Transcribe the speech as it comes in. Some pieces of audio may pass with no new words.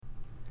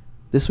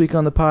This week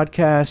on the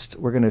podcast,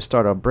 we're going to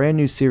start a brand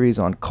new series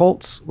on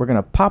cults. We're going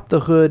to pop the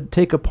hood,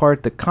 take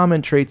apart the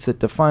common traits that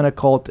define a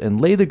cult, and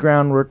lay the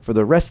groundwork for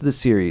the rest of the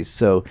series.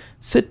 So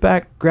sit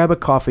back, grab a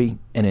coffee,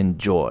 and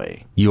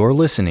enjoy. You're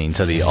listening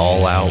to the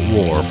All Out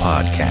War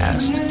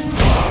podcast.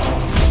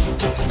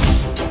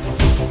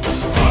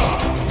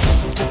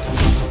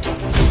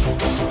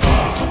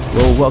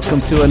 Well,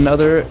 welcome to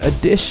another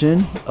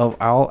edition of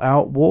All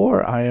Out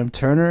War. I am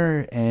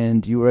Turner,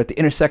 and you are at the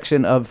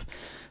intersection of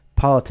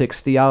politics,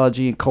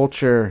 theology, and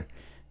culture.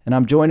 And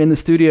I'm joined in the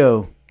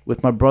studio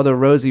with my brother,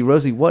 Rosie.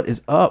 Rosie, what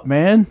is up,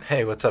 man?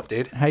 Hey, what's up,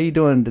 dude? How you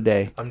doing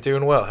today? I'm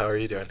doing well. How are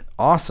you doing?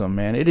 Awesome,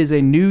 man. It is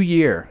a new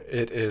year.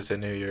 It is a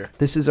new year.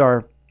 This is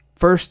our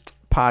first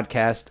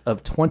podcast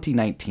of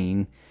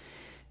 2019.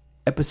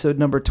 Episode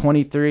number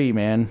 23,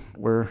 man.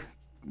 We're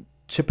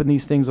chipping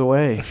these things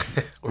away.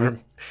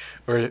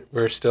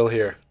 We're still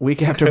here.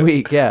 Week after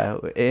week, yeah.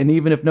 And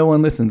even if no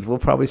one listens, we'll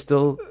probably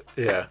still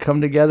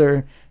come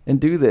together and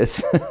do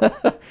this.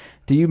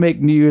 Do you make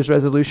New Year's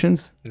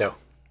resolutions? No.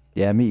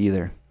 Yeah, me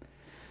either.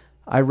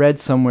 I read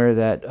somewhere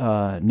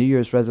that New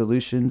Year's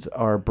resolutions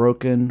are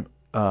broken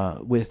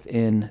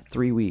within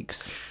 3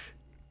 weeks.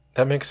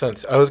 That makes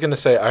sense. I was going to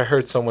say, I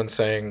heard someone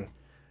saying,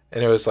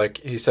 and it was like,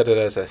 he said it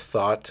as a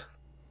thought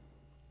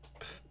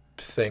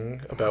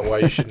thing about why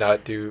you should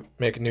not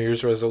make New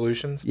Year's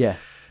resolutions. Yeah.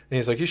 And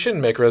he's like, you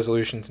shouldn't make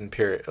resolutions in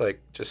period,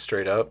 like just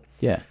straight up.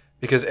 Yeah.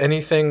 Because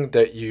anything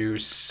that you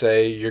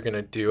say you're going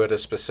to do at a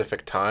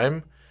specific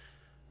time,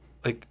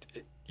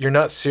 like, you're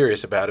not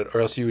serious about it,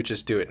 or else you would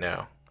just do it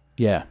now.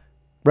 Yeah.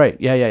 Right.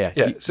 Yeah.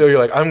 Yeah. So you're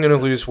like, I'm going to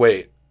lose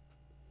weight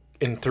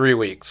in 3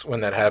 weeks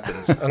when that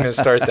happens. I'm going to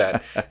start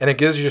that. And it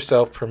gives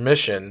yourself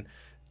permission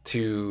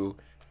to,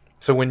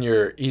 so when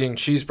you're eating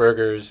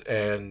cheeseburgers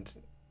and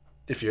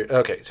if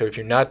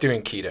you're not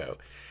doing keto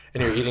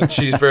and you're eating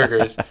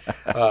cheeseburgers,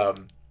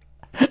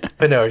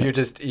 but no, if you're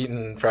just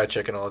eating fried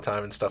chicken all the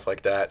time and stuff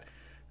like that,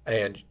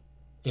 and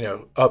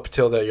up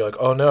till that you're like,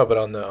 oh no, but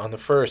on the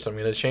first I'm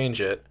gonna change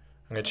it.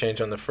 I'm gonna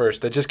change on the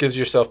first. That just gives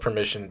yourself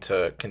permission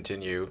to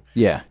continue.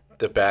 Yeah.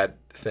 The bad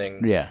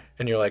thing. Yeah.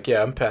 And you're like,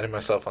 yeah, I'm patting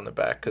myself on the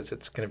back because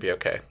it's gonna be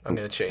okay. I'm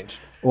gonna change.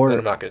 Or then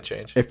I'm not gonna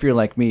change. If you're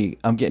like me,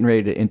 I'm getting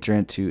ready to enter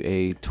into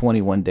a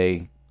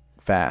 21-day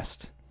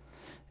fast,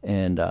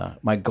 and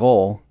my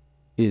goal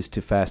is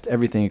to fast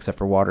everything except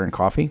for water and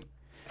coffee.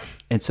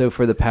 And so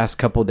for the past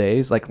couple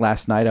days, like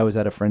last night, I was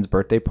at a friend's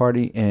birthday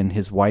party, and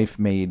his wife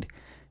made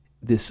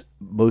this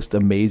most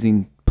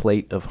amazing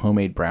plate of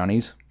homemade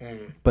brownies.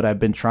 But I've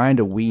been trying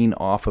to wean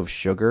off of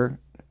sugar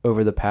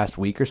over the past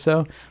week or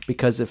so,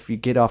 because if you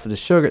get off of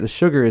the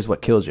sugar is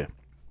what kills you.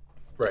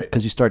 Right.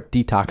 Because you start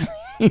detoxing.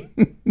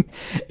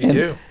 You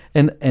do.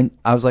 And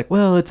I was like,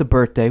 well, it's a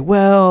birthday.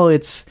 Well,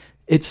 it's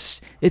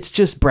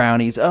just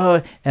brownies.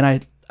 Oh, and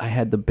I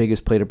had the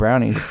biggest plate of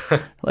brownies.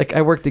 Like,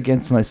 I worked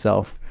against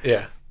myself.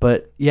 Yeah.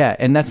 But yeah,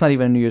 and that's not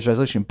even a New Year's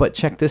resolution. But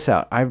check this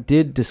out. I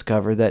did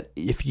discover that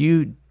if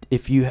you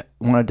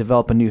want to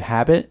develop a new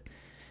habit,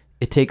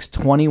 it takes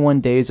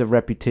 21 days of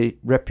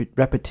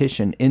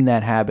repetition in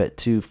that habit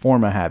to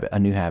form a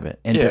new habit,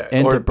 and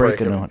to break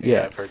a new one.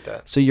 Yeah, I've heard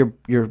that. So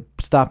you're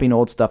stopping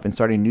old stuff and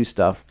starting new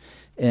stuff,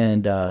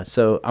 and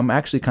so I'm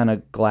actually kind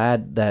of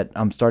glad that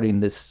I'm starting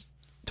this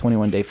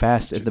 21-day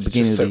fast at the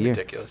beginning of the year.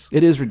 Ridiculous.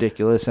 It is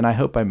ridiculous, and I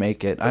hope I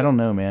make it. I don't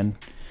know, man.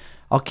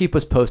 I'll keep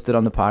us posted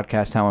on the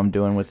podcast how I'm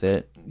doing with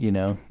it,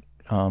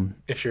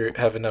 If you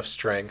have enough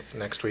strength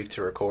next week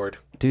to record.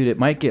 Dude, it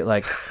might get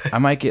like, I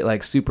might get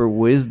like super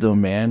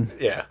wisdom, man.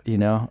 Yeah.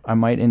 I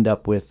might end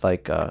up with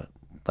like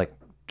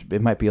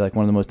it might be like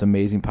one of the most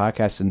amazing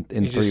podcasts in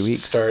 3 weeks. You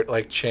start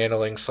like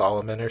channeling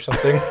Solomon or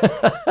something.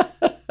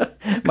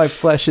 My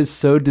flesh is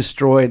so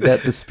destroyed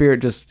that the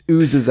spirit just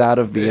oozes out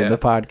of me in the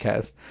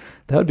podcast.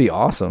 That would be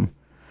awesome.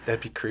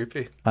 That'd be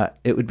creepy.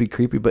 It would be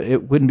creepy, but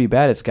it wouldn't be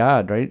bad. It's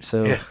God, right?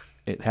 So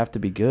it'd have to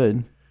be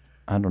good.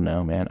 I don't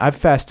know, man. I've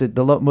fasted,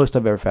 the most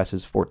I've ever fasted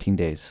is 14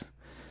 days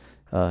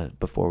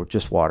before with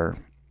just water.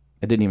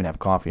 I didn't even have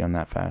coffee on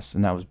that fast.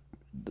 And that was,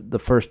 the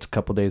first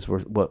couple days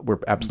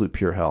were absolute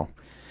pure hell.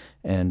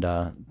 And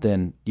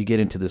then you get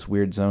into this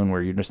weird zone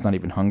where you're just not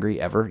even hungry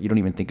ever. You don't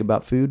even think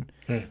about food.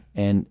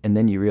 And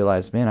then you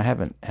realize, man, I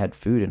haven't had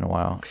food in a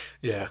while.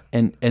 Yeah.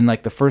 And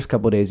like the first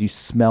couple of days, you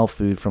smell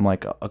food from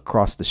like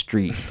across the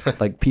street.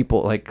 Like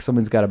people, like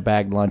someone's got a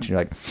bagged lunch, and you're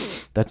like,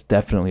 that's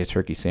definitely a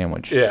turkey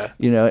sandwich. Yeah.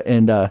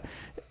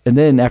 And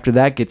then after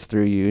that gets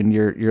through you, and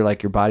you're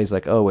like, your body's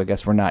like, oh, I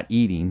guess we're not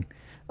eating.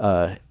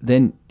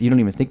 Then you don't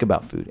even think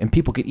about food, and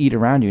people can eat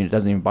around you, and it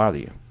doesn't even bother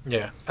you.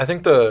 Yeah. I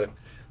think the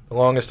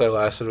longest I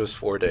lasted was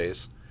 4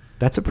 days.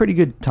 That's a pretty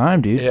good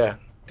time, dude. Yeah.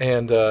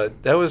 And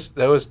that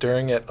was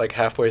during it, like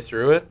halfway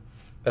through it.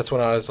 That's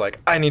when I was like,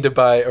 I need to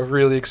buy a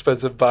really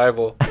expensive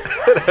Bible.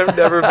 I've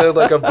never been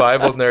like a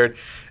Bible nerd,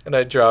 and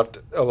I dropped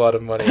a lot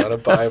of money on a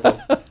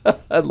Bible.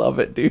 I love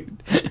it,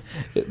 dude.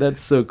 That's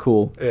so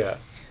cool. Yeah.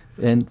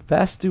 And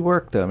fasts do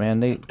work, though,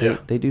 man.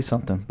 They do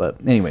something. But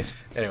anyways.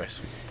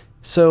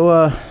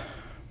 So,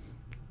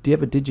 do you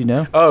have a did you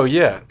know? Oh,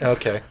 yeah.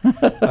 Okay.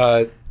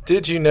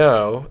 did you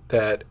know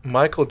that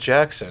Michael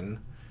Jackson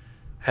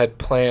had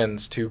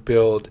plans to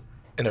build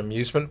an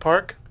amusement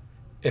park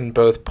in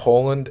both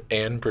Poland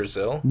and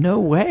Brazil?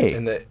 No way.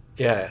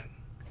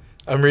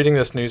 I'm reading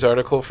this news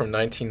article from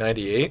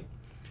 1998,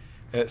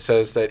 and it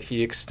says that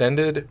he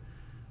extended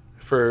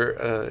for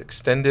a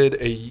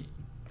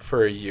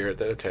year.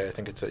 Okay, I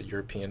think it's a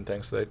European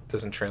thing, so that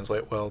doesn't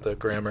translate well, the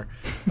grammar.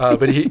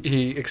 But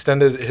he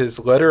extended his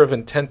letter of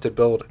intent to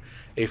build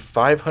a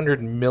 $500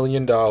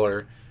 million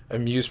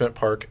amusement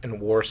park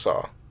in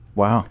Warsaw.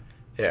 Wow.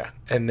 Yeah,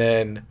 and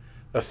then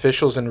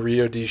officials in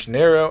Rio de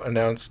Janeiro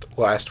announced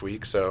last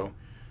week, so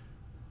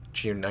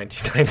June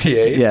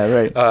 1998, Yeah,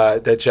 right.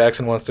 that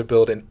Jackson wants to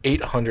build an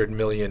 $800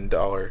 million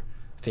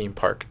theme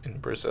park in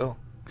Brazil.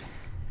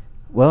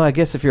 Well, I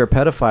guess if you're a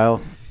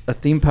pedophile, a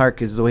theme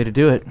park is the way to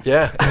do it.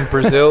 Yeah, and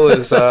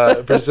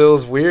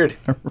Brazil's weird.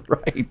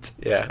 Right.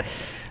 Yeah,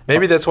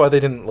 maybe that's why they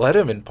didn't let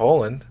him in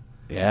Poland.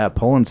 Yeah,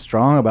 Poland's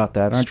strong about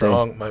that, aren't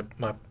Strong, my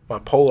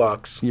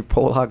Polacks. they? Your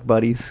Polak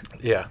buddies.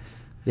 Yeah,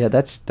 Yeah,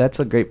 that's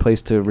a great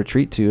place to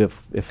retreat to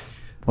if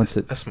once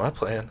it that's my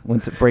plan.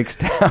 breaks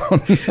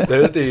down.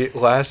 They're the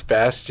last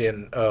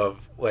bastion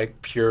of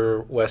like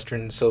pure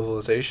Western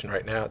civilization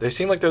right now. They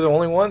seem like they're the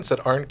only ones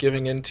that aren't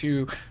giving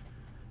into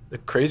the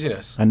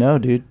craziness. I know,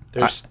 dude.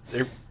 They're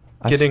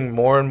I getting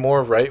more and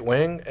more right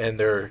wing, and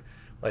they're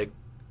like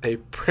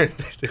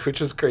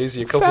which is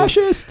crazy.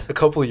 Fascist. A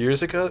couple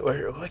years ago,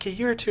 or like a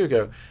year or two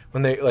ago,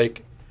 when they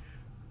like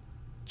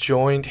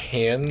joined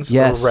hands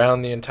Yes.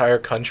 around the entire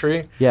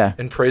country, Yeah.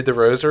 and prayed the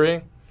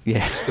rosary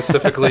Yeah.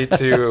 specifically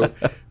to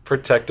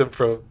protect them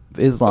from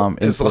Islam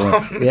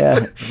influence. Islam.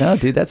 Yeah. No,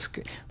 dude,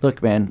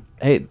 look, man.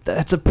 Hey,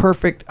 that's a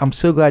perfect. I'm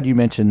so glad you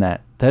mentioned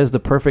that. That is the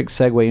perfect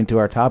segue into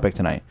our topic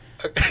tonight.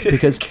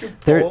 Because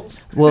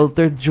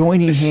they're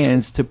joining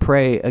hands to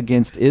pray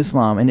against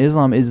Islam, and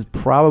Islam is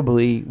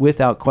probably,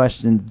 without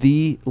question,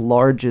 the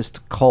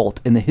largest cult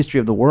in the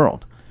history of the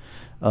world.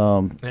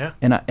 Yeah.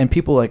 And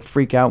people like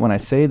freak out when I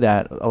say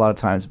that a lot of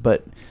times,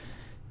 but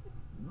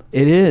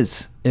it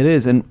is,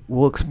 and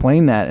we'll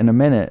explain that in a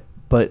minute.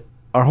 But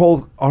our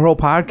whole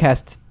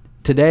podcast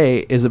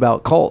today is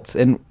about cults,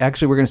 and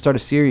actually we're going to start a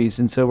series,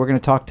 and so we're going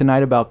to talk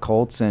tonight about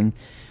cults, and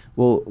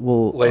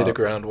we'll lay the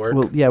groundwork.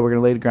 we're going to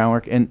lay the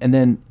groundwork, and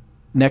then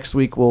next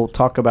week we'll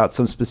talk about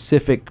some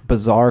specific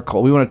bizarre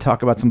cult. We want to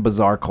talk about some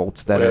bizarre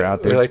cults that are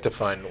out there. We like to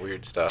find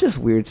weird stuff. Just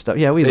weird stuff.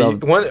 Yeah, we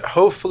love.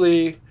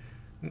 Hopefully,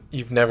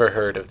 you've never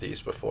heard of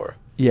these before.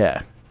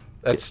 Yeah.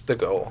 That's the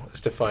goal,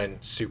 is to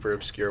find super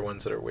obscure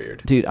ones that are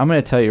weird. Dude, I'm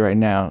going to tell you right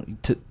now,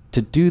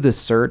 to do the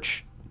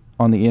search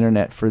on the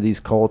internet for these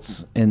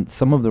cults and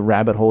some of the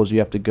rabbit holes you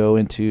have to go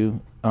into.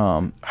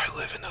 I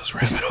live in those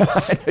rabbit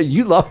holes.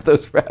 You love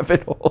those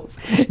rabbit holes.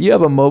 You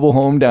have a mobile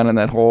home down in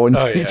that hole, and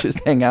Oh, you yeah.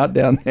 just hang out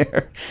down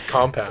there.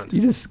 Compound.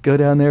 You just go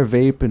down there,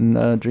 vape,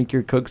 and drink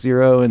your Coke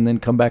Zero, and then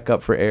come back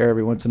up for air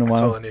every once in a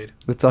That's while. all I need.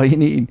 That's all you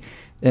need.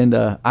 And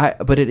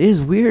but it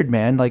is weird,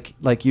 man.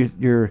 Like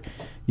you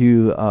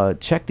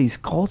check these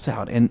cults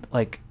out, and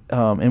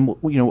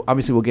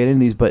obviously we'll get into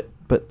these, but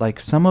like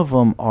some of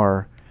them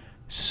are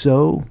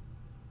so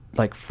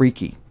like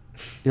freaky.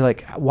 You're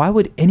like, why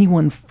would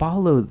anyone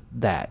follow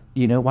that?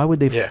 Why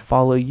would they Yeah.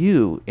 follow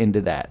you into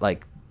that?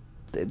 Like,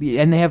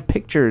 and they have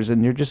pictures,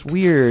 and they're just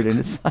weird, and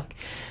it's like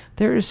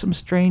there is some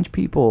strange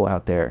people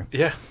out there,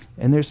 Yeah.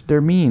 and they're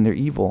mean, they're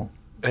evil.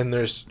 And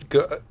there's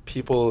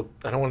people,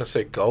 I don't want to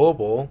say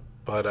gullible,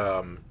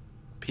 but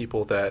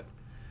people that,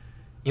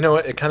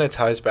 it kind of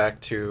ties back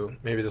to,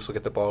 maybe this will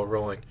get the ball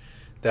rolling,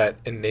 that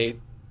innate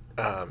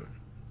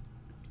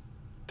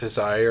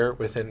desire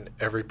within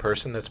every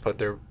person that's put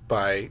there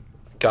by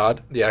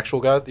God, the actual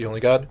God, the only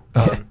God,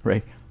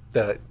 Right.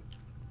 the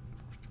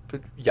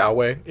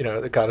Yahweh,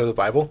 the God of the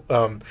Bible,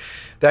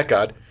 that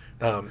God,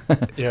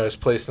 is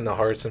placed in the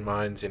hearts and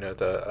minds,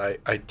 the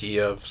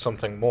idea of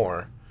something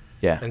more.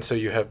 Yeah. And so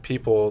you have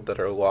people that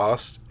are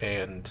lost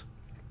and,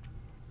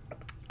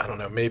 I don't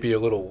know, maybe a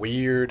little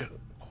weird,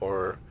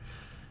 or,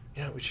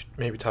 we should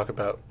maybe talk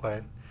about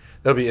why.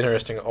 That'll be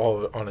interesting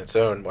all on its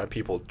own, why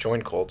people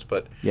join cults.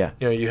 But, Yeah.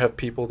 You have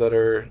people that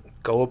are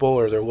gullible,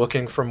 or they're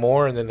looking for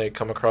more, and then they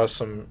come across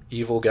some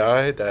evil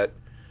guy that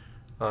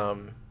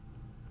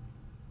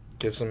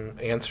gives them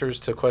answers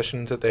to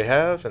questions that they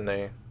have, and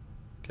they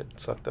get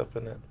sucked up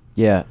in it.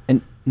 Yeah,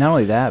 and not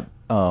only that,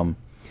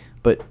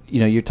 but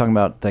you're talking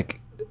about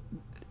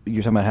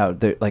how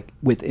like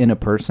within a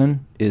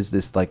person is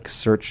this like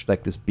search,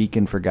 like this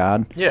beacon for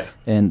God. Yeah.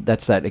 And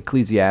that's that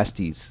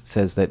Ecclesiastes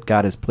says that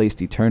God has placed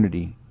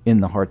eternity in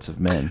the hearts of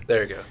men.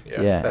 There you go.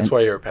 Yeah. Yeah, That's and-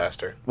 why you're a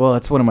pastor. Well,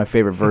 it's one of my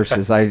favorite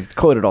verses. I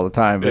quote it all the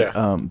time.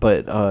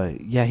 But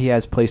Yeah. he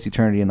has placed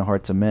eternity in the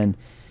hearts of men.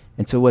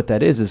 And so what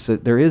that is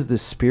that there is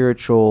this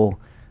spiritual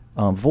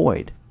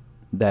void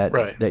that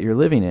Right. that you're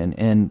living in,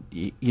 and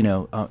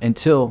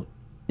until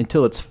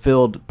it's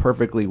filled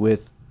perfectly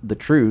with the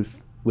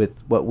truth,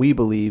 with what we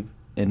believe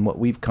and what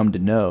we've come to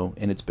know,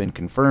 and it's been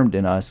confirmed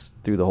in us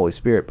through the Holy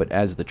Spirit, but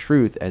as the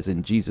truth, as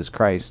in Jesus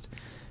Christ,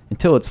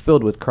 until it's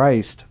filled with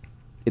Christ,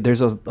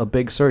 there's a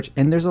big search.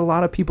 And there's a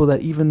lot of people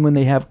that even when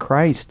they have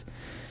Christ,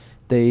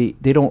 they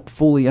don't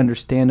fully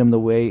understand him the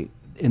way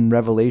in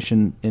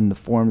Revelation in the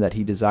form that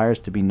he desires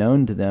to be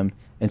known to them,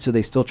 and so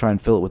they still try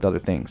and fill it with other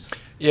things.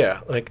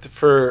 Yeah, like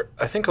for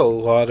I think a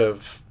lot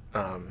of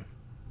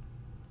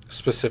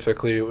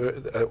specifically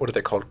what are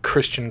they called,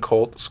 Christian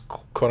cults,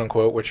 quote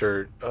unquote, which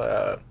are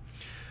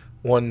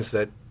ones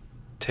that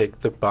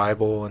take the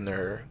Bible and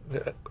they're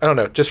I don't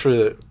know, just for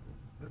the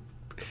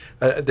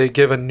they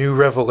give a new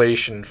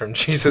revelation from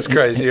Jesus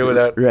Christ,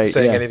 without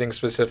saying anything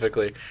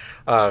specifically.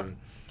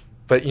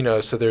 But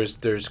so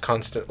there's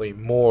constantly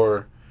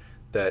more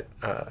that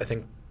I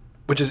think,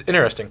 which is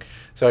interesting.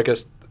 So I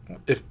guess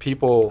if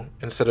people,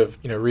 instead of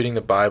reading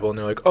the Bible and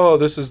they're like, oh,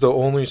 this is the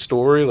only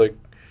story, like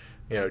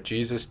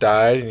Jesus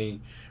died and he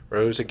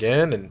rose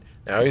again and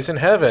now he's in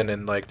heaven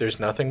and like there's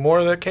nothing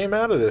more that came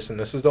out of this and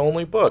this is the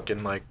only book,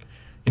 and like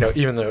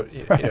even though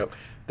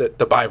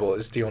the Bible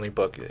is the only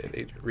book,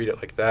 they read it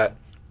like that.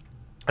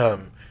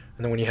 And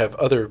then when you have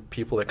other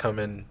people that come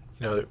in,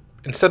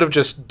 instead of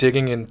just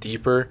digging in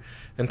deeper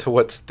into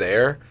what's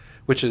there,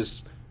 which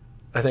is,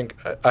 I think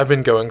I've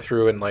been going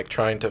through and like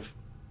trying to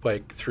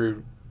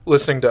through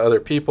listening to other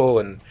people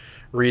and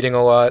reading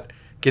a lot,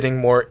 getting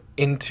more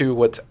into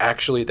what's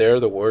actually there,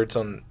 the words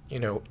on,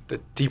 the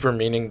deeper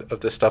meaning of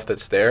the stuff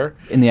that's there.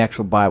 In the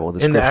actual Bible.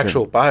 In the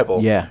actual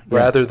Bible. Yeah.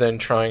 Rather than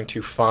trying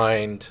to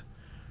find,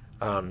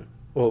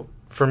 well,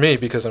 for me,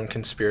 because I'm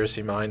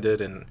conspiracy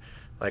minded and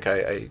like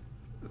I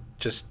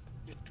just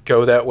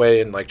go that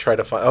way and like try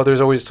to find, there's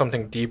always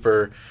something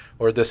deeper,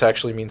 or this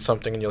actually means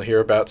something, and you'll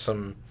hear about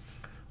some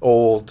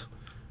old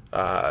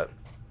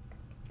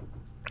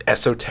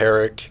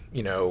esoteric,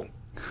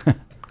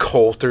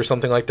 cult or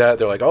something like that.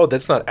 They're like, oh,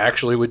 that's not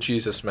actually what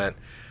Jesus meant,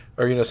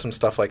 or some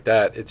stuff like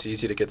that. It's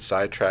easy to get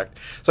sidetracked.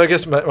 So I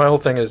guess my whole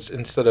thing is,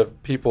 instead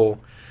of people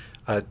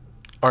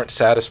aren't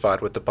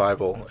satisfied with the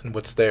Bible and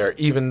what's there,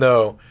 even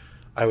though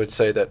I would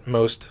say that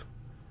most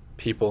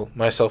people,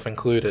 myself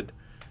included,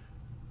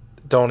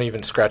 don't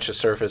even scratch the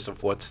surface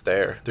of what's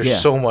there. There's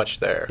so much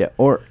there. You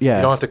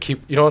don't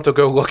have to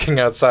go looking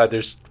outside.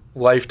 There's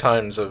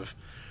lifetimes of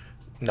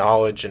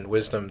knowledge and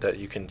wisdom that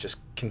you can just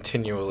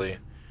continually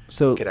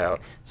get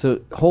out.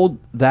 So hold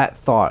that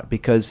thought,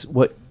 because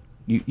what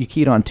you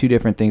keyed on two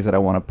different things that I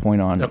want to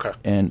point on. Okay.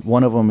 And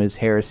one of them is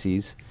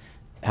heresies,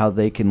 how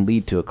they can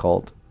lead to a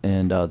cult,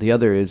 and the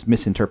other is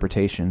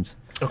misinterpretations.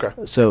 Okay.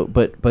 So,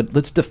 but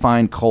let's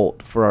define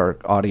cult for our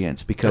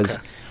audience, because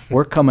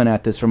we're coming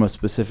at this from a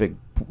specific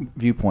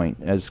viewpoint,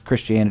 as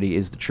Christianity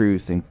is the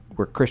truth and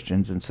we're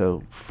Christians, and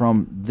so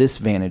from this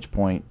vantage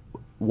point,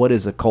 what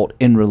is a cult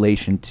in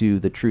relation to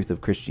the truth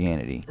of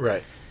Christianity?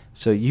 Right.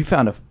 So you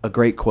found a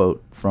great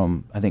quote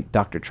from, I think,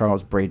 Dr.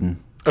 Charles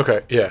Braden.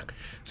 Okay, yeah.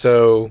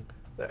 So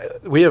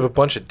we have a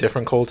bunch of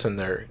different cults in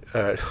there,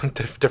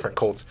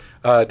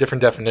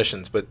 different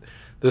definitions, but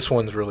this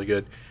one's really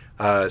good.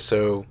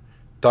 So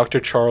Dr.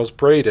 Charles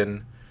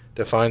Braden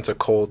defines a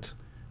cult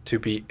to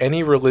be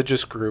any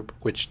religious group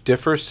which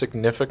differs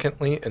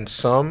significantly in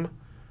some,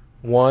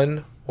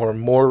 one, or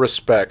more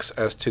respects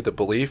as to the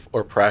belief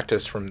or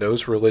practice from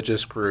those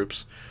religious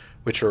groups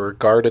which are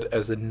regarded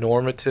as the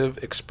normative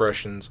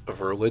expressions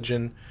of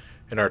religion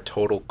in our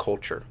total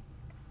culture.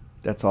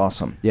 That's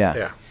awesome. Yeah.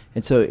 Yeah.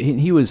 And so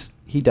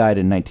he died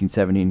in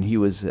 1970, and he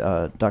was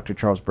Dr.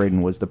 Charles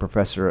Braden was the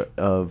professor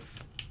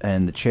of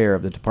and the chair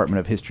of the Department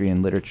of History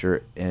and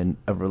Literature and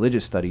of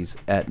Religious Studies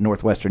at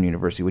Northwestern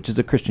University, which is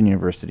a Christian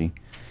university.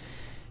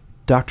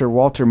 Dr.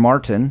 Walter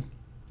Martin,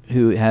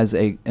 who has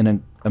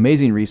an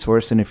amazing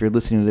resource, and if you're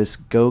listening to this,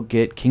 go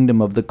get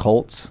Kingdom of the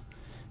Cults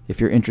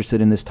if you're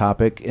interested in this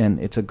topic, and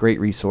it's a great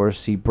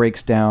resource. He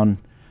breaks down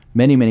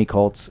many, many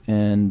cults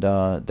and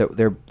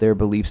their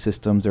belief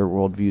systems, their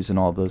worldviews, and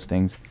all of those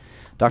things.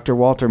 Dr.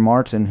 Walter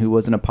Martin, who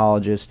was an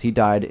apologist, he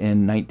died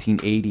in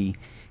 1980.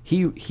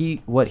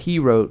 What he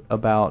wrote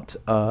about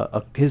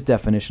his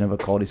definition of a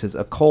cult, he says,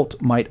 a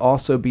cult might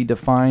also be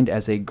defined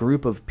as a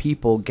group of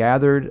people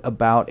gathered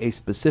about a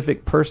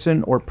specific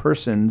person or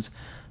persons'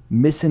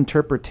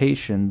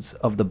 misinterpretations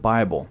of the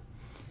Bible.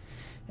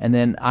 And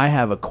then I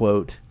have a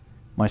quote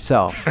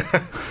myself.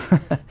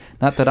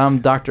 Not that I'm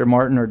Dr.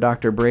 Martin or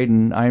Dr.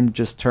 Braden, I'm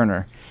just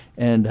Turner.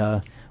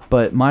 And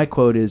but my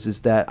quote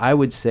is that I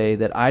would say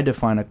that I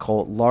define a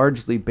cult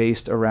largely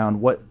based around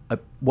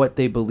what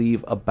they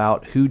believe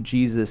about who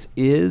Jesus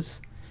is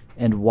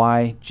and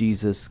why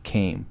Jesus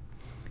came.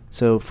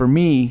 So for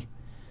me,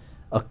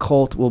 a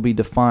cult will be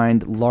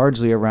defined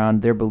largely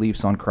around their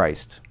beliefs on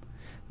Christ.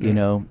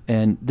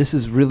 And this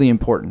is really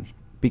important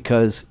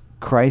because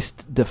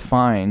Christ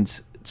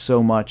defines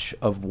so much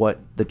of what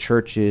the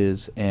church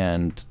is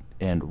and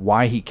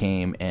why he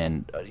came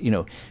and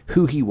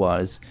who he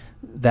was.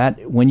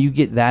 That when you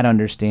get that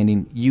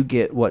understanding, you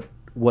get what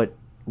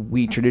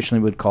we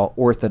traditionally would call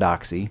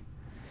orthodoxy,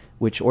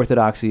 which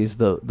orthodoxy is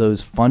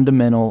those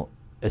fundamental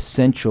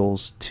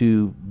essentials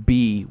to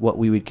be what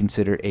we would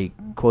consider a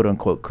quote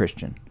unquote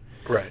Christian.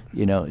 Right.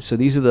 So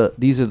these are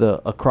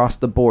the across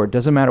the board.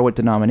 Doesn't matter what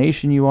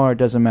denomination you are.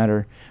 Doesn't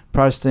matter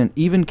Protestant,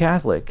 even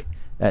Catholic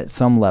at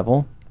some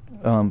level.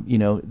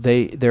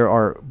 There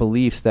are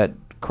beliefs that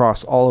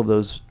cross all of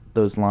those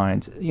those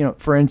lines.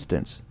 For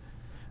instance,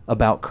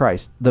 about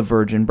Christ, the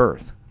virgin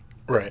birth.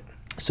 Right.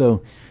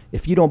 So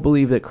if you don't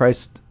believe that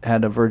Christ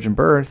had a virgin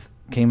birth,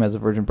 came as a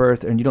virgin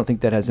birth, and you don't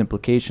think that has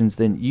implications,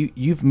 then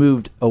you've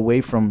moved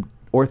away from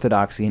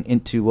orthodoxy and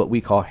into what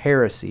we call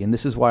heresy. And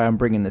this is why I'm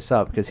bringing this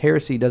up, because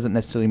heresy doesn't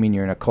necessarily mean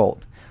you're in a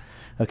cult.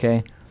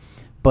 Okay?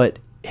 But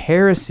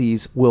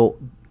heresies will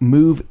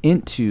move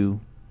into,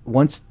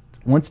 once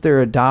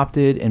they're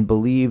adopted and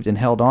believed and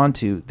held on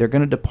to, they're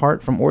going to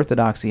depart from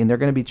orthodoxy, and they're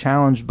going to be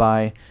challenged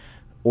by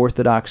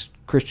Orthodox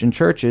Christian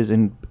churches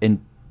and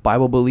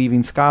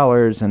Bible-believing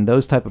scholars and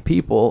those type of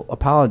people,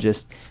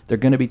 apologists. They're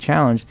going to be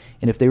challenged.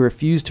 And if they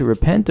refuse to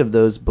repent of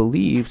those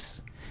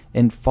beliefs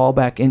and fall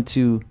back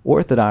into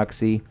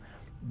orthodoxy,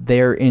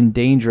 they're in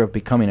danger of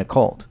becoming a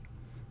cult.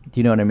 Do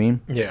you know what I mean?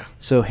 Yeah.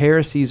 So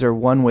heresies are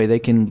one way they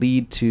can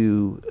lead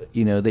to,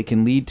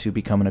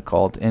 becoming a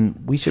cult.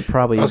 And we should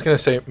probably... I was going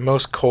to say,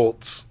 most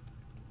cults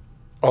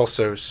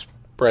also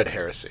spread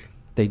heresy.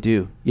 They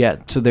do. Yeah.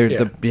 So they're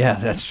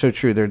that's so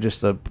true. They're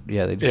just I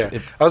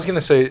was going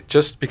to say,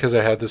 just because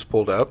I had this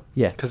pulled up,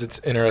 Yeah. because it's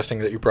interesting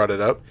that you brought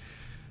it up.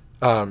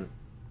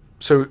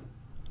 So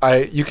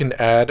you can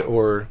add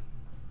or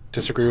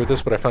disagree with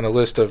this, but I found a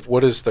list of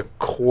what is the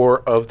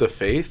core of the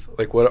faith.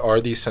 Like, what are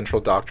these central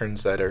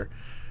doctrines that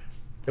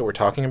we're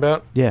talking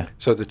about? Yeah.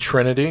 So the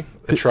Trinity,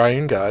 the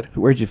Triune God.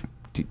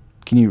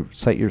 Can you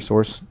cite your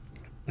source?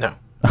 No.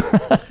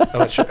 I'm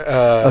not sure.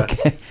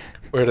 Okay.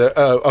 We're the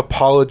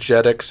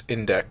Apologetics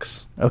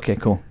Index. Okay,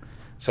 cool.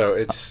 So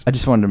it's... I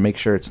just wanted to make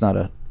sure it's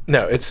not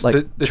No, it's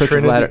like the Church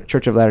Trinity.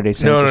 Church of Latter-day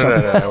Saints. No, or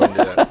something. I wouldn't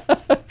do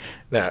that.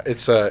 No,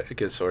 it's a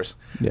good source.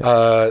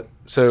 Yeah.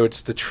 So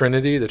it's the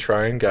Trinity, the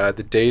Triune God,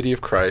 the deity of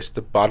Christ,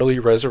 the bodily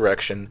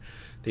resurrection,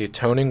 the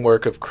atoning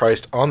work of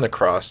Christ on the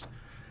cross,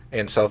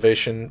 and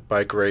salvation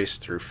by grace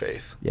through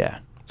faith. Yeah.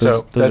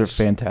 Those are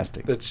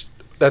fantastic.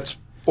 That's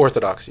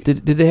orthodoxy.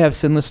 Did they have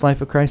sinless life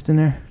of Christ in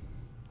there?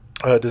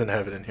 It doesn't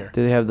have it in here.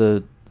 Did they have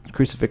the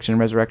crucifixion and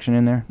resurrection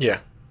in there? Yeah.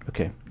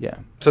 Okay, yeah.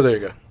 So there you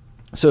go.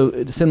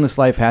 So sinless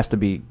life has to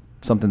be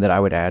something that I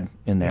would add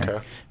in there.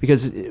 Okay.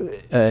 Because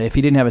if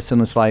he didn't have a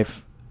sinless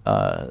life...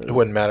 it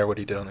wouldn't matter what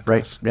he did on the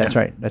cross.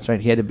 Right. That's right.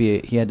 He had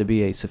to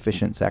be a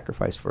sufficient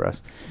sacrifice for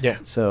us. Yeah.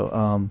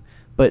 So,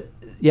 but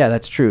yeah,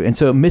 that's true. And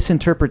so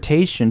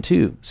misinterpretation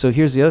too. So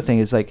here's the other thing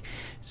is like,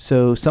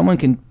 so someone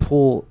can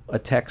pull a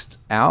text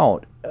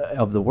out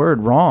of the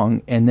word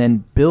wrong and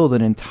then build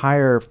an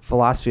entire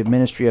philosophy of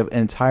ministry, of an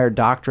entire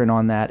doctrine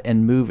on that,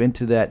 and move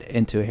into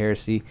a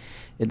heresy.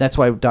 And that's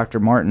why Dr.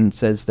 Martin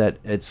says that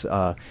it's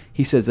a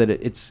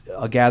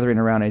gathering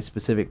around a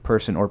specific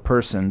person or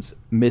person's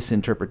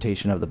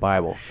misinterpretation of the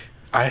Bible.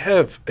 I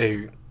have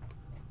a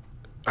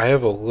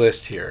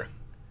list here.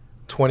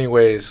 20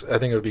 ways I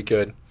think it would be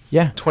good.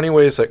 Yeah. 20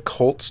 ways that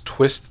cults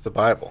twist the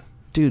Bible.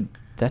 Dude,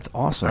 that's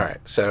awesome. All right.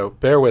 So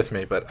bear with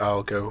me, but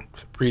I'll go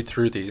read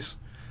through these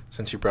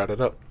since you brought it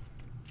up.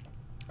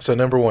 So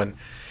number 1,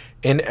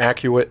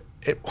 inaccurate.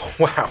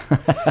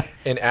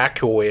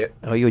 Inaccurate.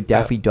 Oh, you a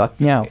Daffy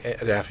Duck now?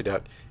 Daffy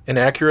Duck.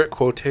 Inaccurate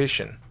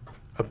quotation.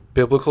 A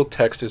biblical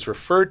text is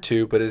referred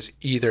to, but is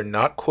either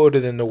not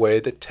quoted in the way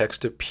that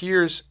text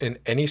appears in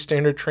any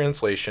standard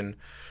translation,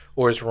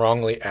 or is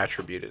wrongly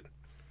attributed.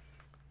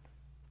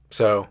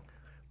 So,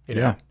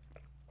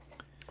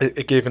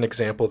 it gave an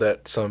example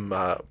that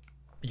some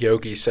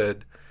yogi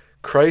said,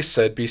 Christ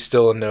said, "Be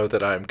still and know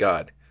that I am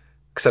God,"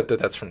 except that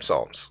that's from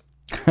Psalms.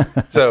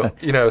 So,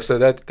 so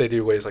that they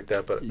do ways like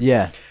that, but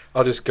yeah,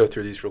 I'll just go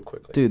through these real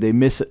quickly. Dude, they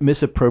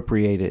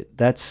misappropriate it.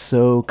 That's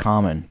so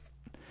common.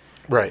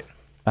 Right.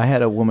 I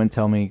had a woman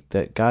tell me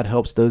that God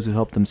helps those who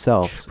help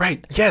themselves.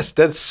 Right. Yes,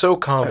 that's so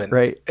common.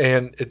 Right.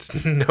 And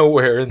it's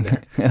nowhere in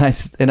there.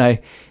 and I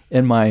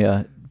in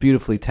my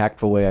beautifully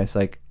tactful way, I was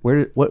like,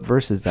 what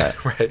verse is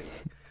that? Right.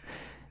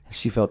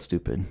 She felt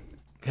stupid.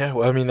 Yeah,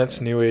 well, I mean,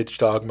 that's New Age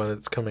dogma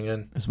that's coming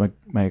in. It was my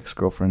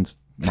ex-girlfriend's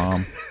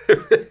mom.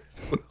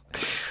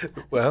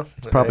 Well,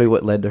 it's probably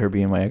what led to her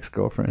being my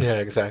ex-girlfriend. Yeah,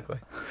 exactly.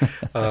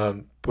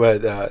 So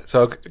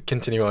I'll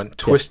continue on.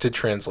 Twisted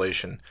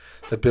translation.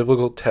 The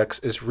biblical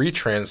text is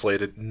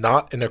retranslated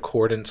not in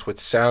accordance with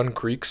sound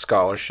Greek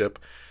scholarship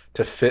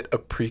to fit a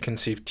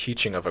preconceived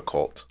teaching of a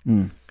cult.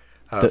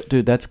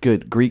 Dude, that's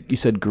good. You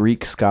said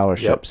Greek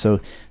scholarship. Yep. So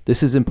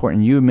this is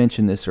important. You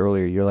mentioned this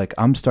earlier. You're like,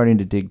 I'm starting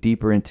to dig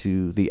deeper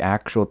into the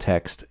actual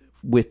text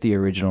with the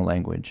original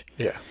language.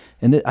 Yeah.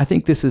 And I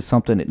think this is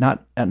something that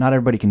not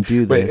everybody can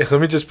do this. Wait,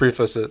 let me just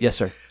preface it. Yes,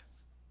 sir.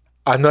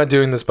 I'm not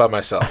doing this by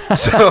myself.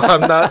 So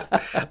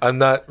I'm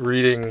not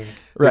reading the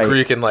Right.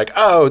 Greek and like,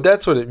 oh,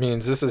 that's what it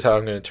means. This is how I'm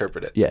going to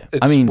interpret it. Yeah.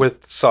 It's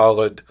with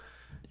solid.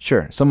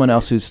 Sure. Someone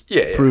else who's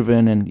Yeah.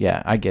 proven, and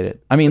I get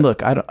it. I mean,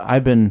 look,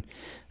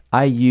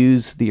 I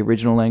use the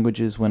original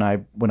languages when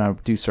I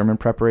do sermon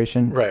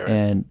preparation. Right.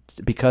 And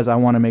because I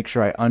want to make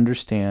sure I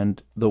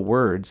understand the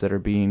words that are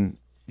being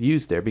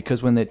used there,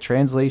 because when the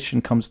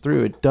translation comes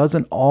through, it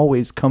doesn't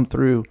always come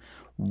through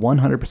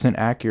 100%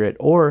 accurate,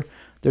 or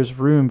there's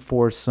room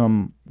for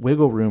some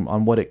wiggle room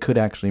on what it could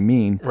actually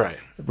mean. Right.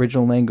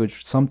 Original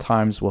language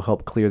sometimes will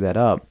help clear that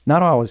up.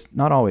 Not always.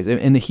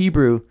 In the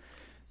Hebrew,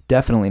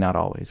 definitely not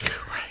always.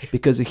 Right.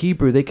 Because the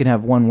Hebrew, they can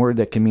have one word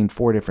that can mean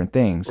 4 different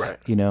things, Right.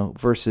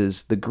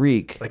 versus the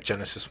Greek. Like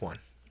Genesis 1.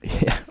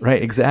 Yeah,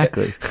 right,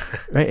 exactly.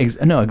 Right,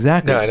 no,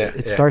 exactly. No, I know,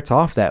 It yeah. starts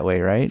off that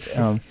way, right?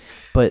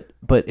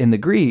 But in the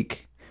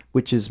Greek,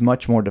 which is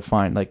much more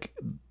defined, like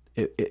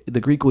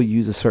the Greek will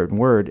use a certain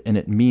word and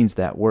it means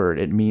that word.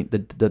 It mean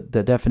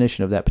the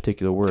definition of that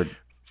particular word.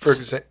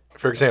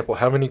 For example,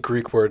 how many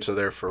Greek words are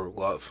there for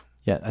love?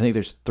 Yeah, I think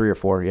there's 3 or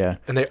 4. Yeah,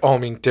 And they all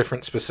mean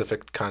different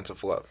specific kinds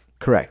of love.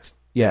 correct.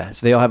 Yeah,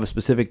 so they all have a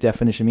specific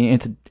definition.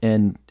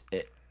 And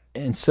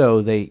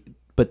so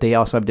but they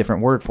also have a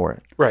different word for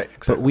it. Right, But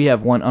exactly. we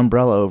have one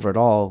umbrella over it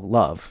all: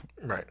 love.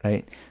 Right.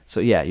 Right. So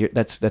yeah,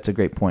 that's a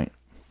great point.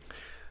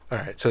 All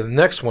right, so the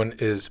next one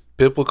is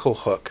biblical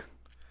hook.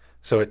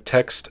 So a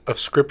text of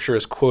Scripture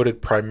is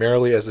quoted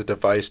primarily as a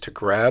device to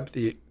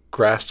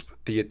grasp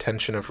the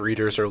attention of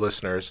readers or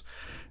listeners,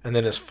 and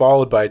then is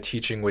followed by a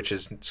teaching which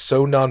is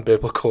so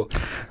non-biblical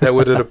that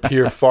would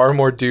appear far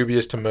more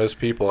dubious to most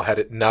people had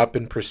it not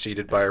been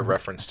preceded by a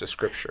reference to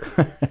Scripture.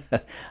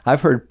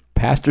 I've heard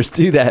pastors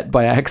do that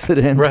by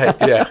accident. Right,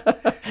 yeah.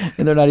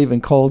 And they're not even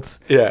cults.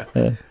 Yeah.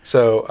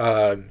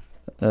 So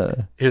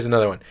here's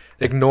another one.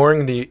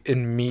 Ignoring the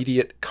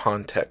immediate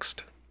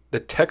context. The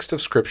text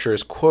of Scripture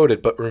is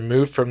quoted but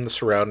removed from the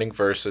surrounding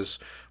verses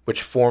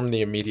which form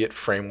the immediate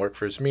framework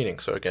for its meaning.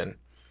 So again,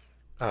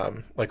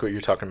 like what you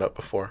were talking about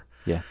before.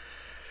 Yeah.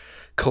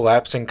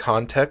 Collapsing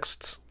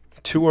contexts.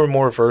 2 or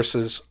more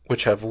verses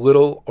which have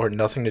little or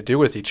nothing to do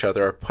with each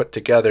other are put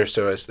together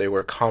so as they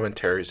were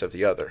commentaries of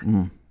the other.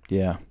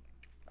 Yeah.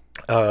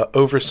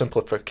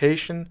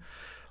 Oversimplification.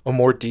 A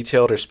more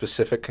detailed or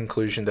specific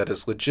conclusion that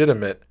is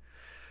legitimate,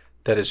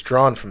 that is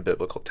drawn from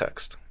biblical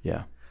text.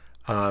 Yeah.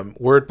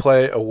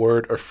 Wordplay, a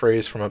word or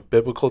phrase from a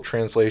biblical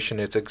translation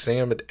is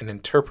examined and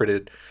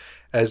interpreted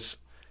as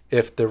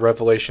if the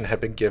revelation had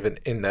been given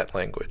in that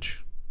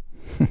language.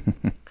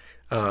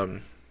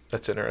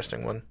 That's an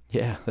interesting one.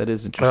 Yeah, that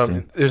is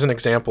interesting. There's an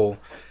example,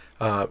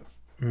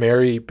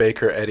 Mary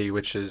Baker Eddy,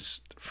 which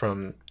is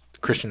from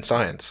Christian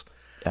Science.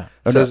 Yeah.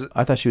 says-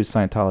 I thought she was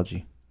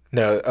Scientology.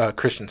 No,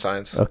 Christian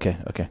Science. Okay.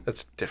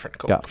 That's different.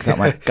 Got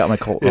my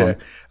cult wrong.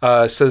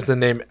 Says the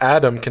name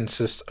Adam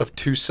consists of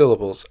 2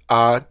 syllables,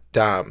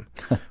 Adam,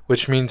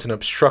 which means an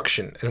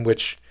obstruction, in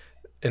which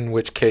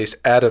case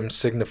Adam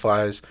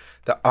signifies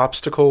the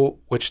obstacle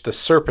which the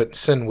serpent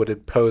sin would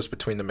impose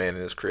between the man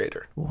and his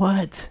creator.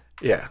 What?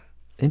 Yeah.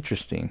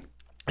 Interesting.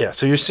 Yeah.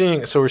 So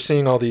we're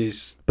seeing all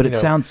these. But it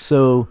sounds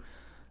so.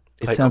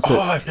 It like, sounds so.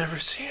 I've never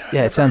seen it.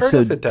 Yeah, it sounds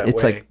so.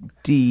 It's way. like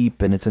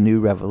deep, and it's a new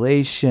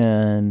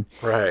revelation.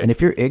 Right. And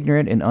if you're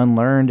ignorant and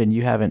unlearned, and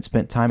you haven't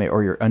spent time,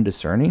 or you're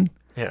undiscerning,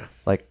 Yeah.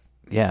 like,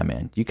 yeah,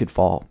 man, you could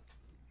fall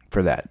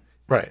for that.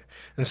 Right.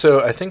 And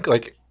so I think,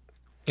 like,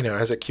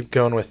 as I keep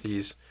going with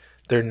these,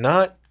 they're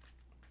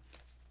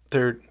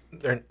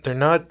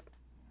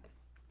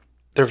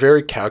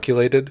very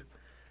calculated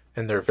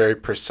and they're very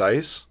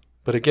precise.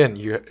 But again,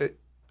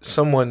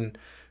 someone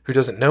who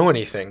doesn't know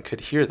anything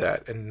could hear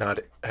that and not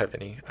have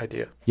any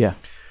idea. Yeah.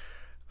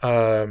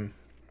 The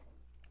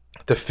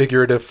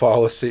figurative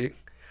fallacy,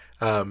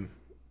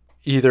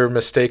 either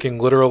mistaking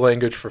literal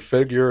language for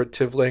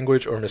figurative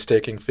language or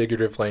mistaking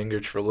figurative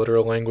language for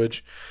literal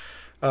language.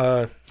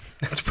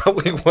 That's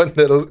probably one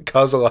that'll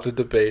cause a lot of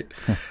debate,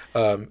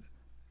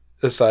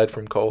 aside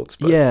from cults.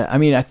 But. Yeah, I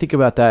mean, I think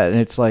about that, and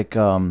it's like,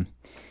 you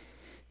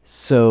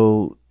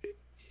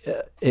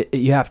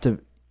have to.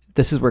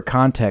 This is where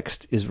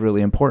context is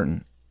really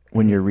important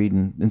when you're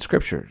reading in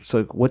Scripture.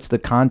 So, what's the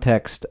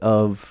context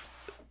of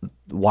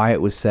why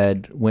it was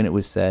said, when it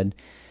was said?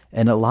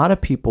 And a lot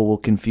of people will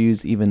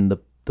confuse even the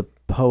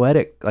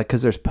poetic, like,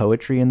 because there's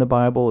poetry in the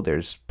Bible,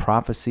 there's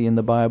prophecy in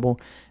the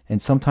Bible,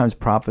 and sometimes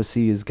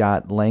prophecy has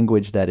got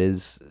language that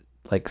is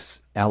like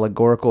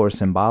allegorical or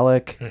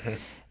symbolic. Mm-hmm.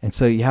 And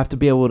so you have to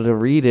be able to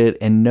read it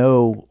and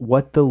know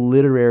what the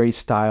literary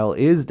style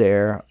is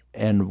there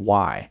and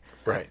why.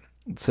 Right.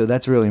 So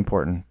that's really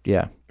important.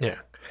 Yeah. Yeah.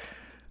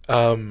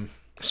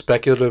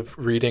 Speculative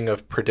reading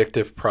of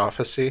predictive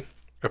prophecy.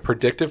 A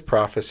predictive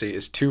prophecy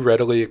is too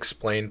readily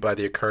explained by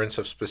the occurrence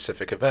of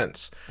specific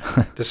events,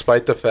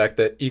 despite the fact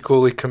that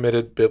equally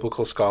committed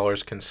biblical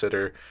scholars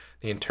consider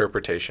the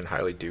interpretation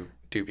highly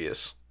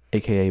dubious.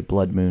 AKA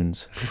blood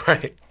moons.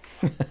 Right.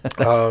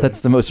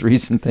 That's the most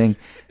recent thing.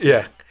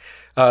 Yeah.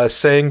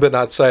 Saying but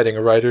not citing.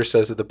 A writer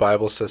says that the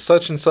Bible says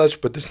such and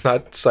such, but does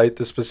not cite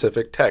the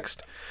specific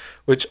text,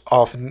 which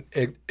often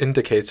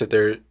indicates that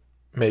there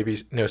may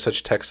be no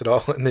such text at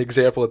all. And the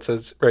example it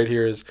says right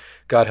here is,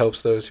 God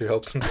helps those who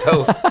help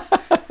themselves.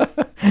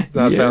 It's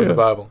not found in the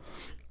Bible.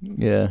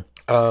 Yeah.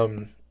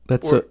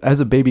 As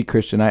a baby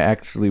Christian, I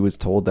actually was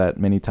told that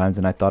many times,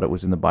 and I thought it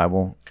was in the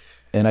Bible,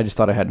 and I just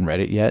thought I hadn't read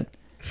it yet.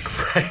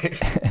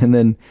 Right. And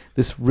then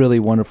this really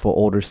wonderful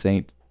older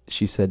saint,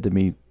 she said to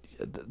me,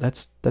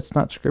 that's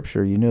not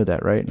Scripture. You know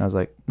that, right? And I was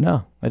like,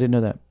 no, I didn't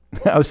know that.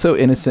 I was so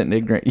innocent and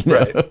ignorant, you know?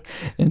 Right.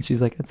 And she's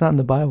like, it's not in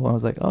the Bible. I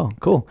was like, oh,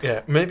 cool.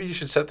 Yeah. Maybe you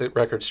should set the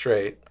record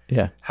straight.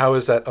 Yeah. How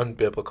is that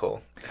unbiblical?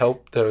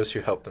 Help those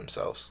who help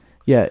themselves.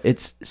 Yeah,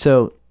 it's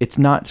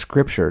not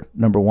scripture,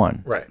 number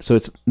one. Right. So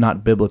it's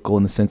not biblical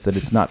in the sense that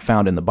it's not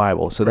found in the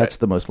Bible. So that's Right.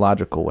 the most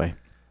logical way.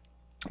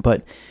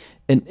 But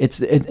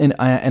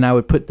I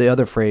would put the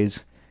other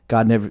phrase,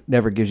 God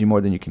never gives you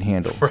more than you can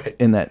handle, Right.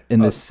 in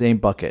this same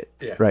bucket,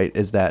 Yeah. right?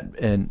 Is that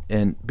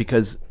and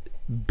because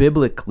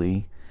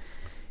biblically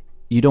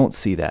you don't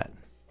see that.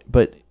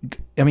 But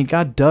I mean,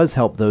 God does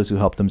help those who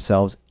help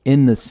themselves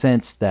in the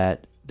sense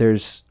that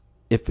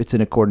if it's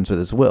in accordance with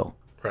his will.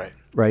 Right.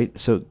 Right?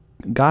 So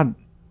God,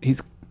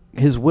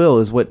 his will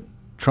is what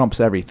trumps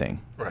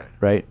everything, Right.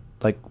 right?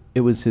 Like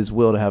it was his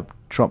will to have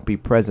Trump be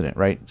president,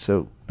 right?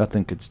 So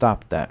nothing could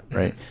stop that,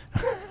 right?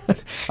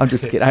 I'm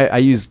just kidding. I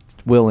used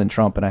will and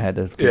Trump, and I had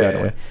to figure out a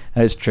way.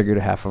 I just triggered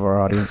half of our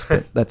audience,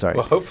 but that's all right.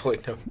 Well, hopefully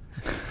no.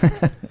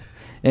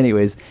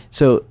 Anyways,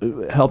 so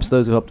helps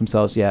those who help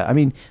themselves. Yeah, I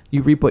mean,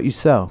 you reap what you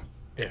sow,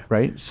 Yeah.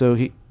 right? So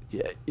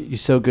you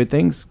sow good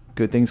things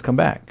come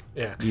back.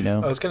 Yeah. You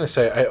know? I was going to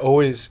say, I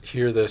always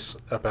hear this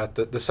about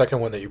the second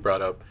one that you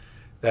brought up,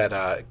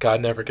 that God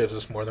never gives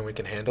us more than we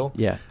can handle.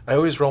 Yeah. I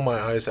always roll my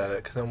eyes at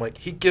it because I'm like,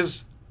 he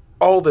gives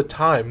all the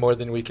time more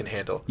than we can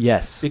handle.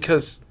 Yes.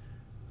 Because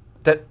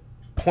that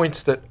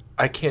points that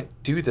I can't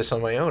do this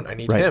on my own. I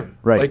need Right, him.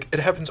 right. Like, it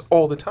happens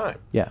all the time.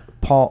 Yeah.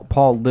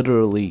 Paul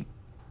literally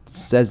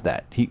says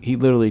that. He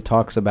literally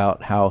talks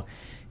about how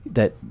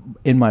that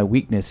in my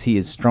weakness he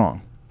is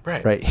strong.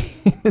 Right. Right.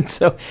 And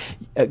so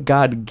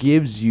God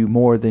gives you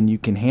more than you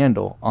can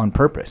handle on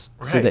purpose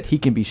so Right. that he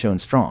can be shown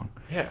strong.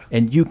 Yeah.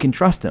 And you can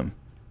trust him.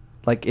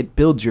 Like it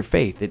builds your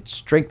faith. It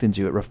strengthens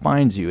you. It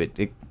refines you.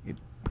 It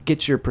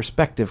gets your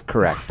perspective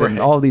correct and Right.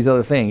 all these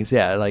other things.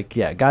 Yeah. Like,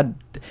 yeah, God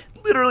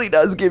literally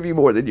does give you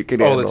more than you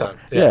can All the handle. time,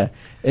 yeah.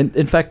 And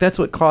in fact, that's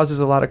what causes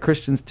a lot of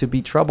Christians to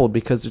be troubled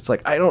because it's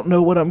like, I don't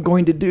know what I'm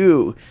going to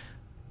do.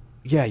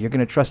 Yeah, you're going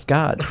to trust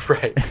God.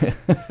 Right.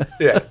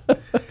 Yeah.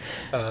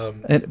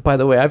 And by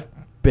the way, I've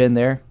been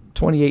there.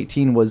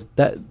 2018 was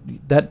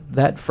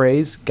that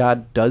phrase,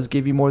 God does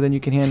give you more than you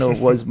can handle,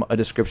 was a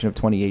description of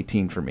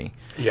 2018 for me.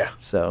 Yeah.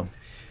 So,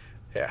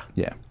 Yeah.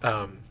 yeah.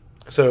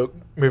 So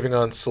moving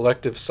on,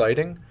 selective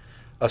citing,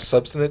 a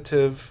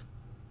substantive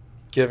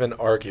given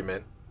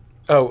argument.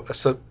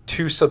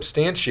 To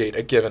substantiate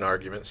a given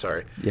argument,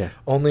 sorry. Yeah.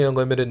 Only a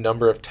limited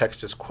number of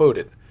texts is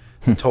quoted.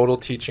 The total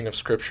teaching of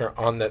Scripture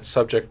on that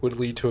subject would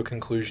lead to a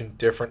conclusion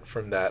different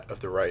from that of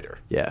the writer.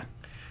 Yeah.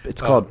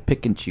 It's called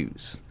pick and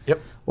choose.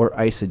 Yep. Or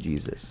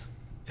eisegesis.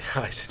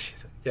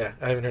 Eisegesis. Yeah,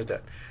 I haven't heard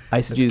that.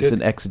 Eisegesis good.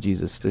 and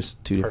exegesis. There's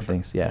two different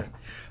things. Yeah.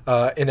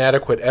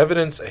 Inadequate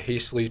evidence. A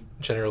hastily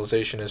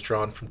generalization is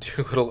drawn from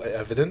too little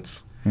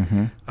evidence.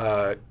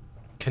 Mm-hmm.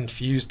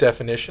 Confused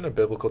definition. A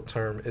biblical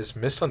term is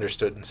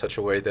misunderstood in such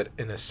a way that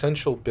an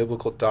essential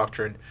biblical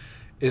doctrine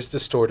is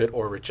distorted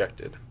or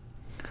rejected.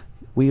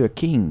 We are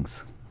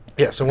kings.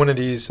 Yeah, so one of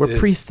these We're is...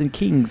 priests and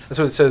kings. That's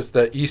what it says,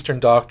 the Eastern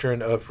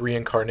doctrine of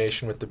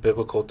reincarnation with the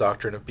biblical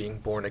doctrine of being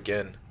born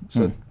again.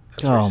 So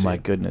that's where you Oh, see my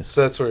it. goodness.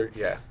 So that's where,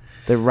 yeah.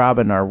 They're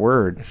robbing our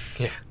word.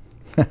 Yeah.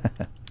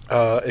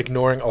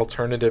 Ignoring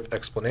alternative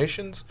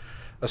explanations,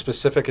 a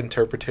specific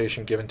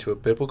interpretation given to a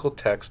biblical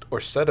text or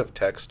set of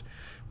text,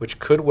 which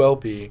could well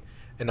be,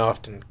 and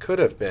often could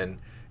have been,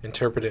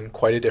 interpreted in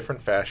quite a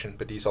different fashion,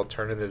 but these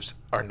alternatives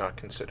are not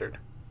considered.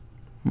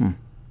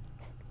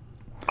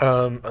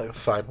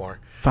 5 more.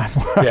 5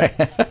 more. Yeah.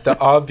 The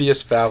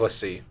obvious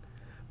fallacy.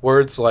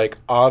 Words like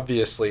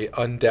obviously,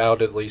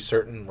 undoubtedly,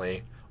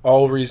 certainly,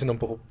 all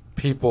reasonable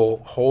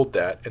people hold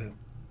that, and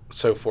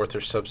so forth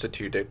are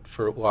substituted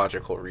for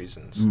logical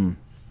reasons.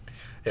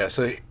 Yeah,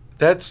 so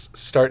that's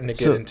starting to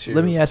get into...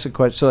 Let me ask a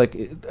question. So,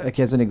 like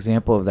as an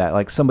example of that,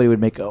 like somebody would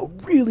make a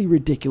really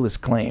ridiculous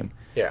claim,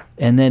 Yeah,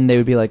 and then they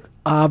would be like,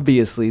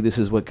 obviously, this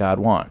is what God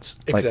wants.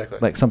 Exactly.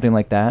 Like something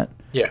like that.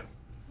 yeah.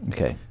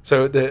 Okay.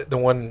 So the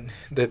one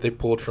that they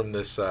pulled from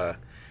this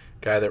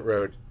guy that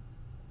wrote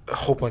a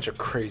whole bunch of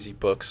crazy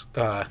books.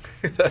 I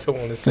don't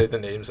want to say the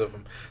names of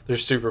them. They're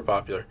super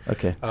popular.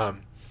 Okay.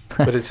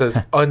 But it says,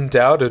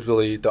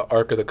 undoubtedly, the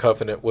Ark of the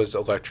Covenant was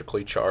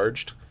electrically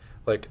charged.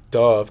 Like,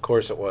 duh, of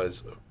course it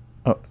was.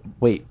 Oh,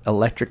 wait,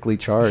 electrically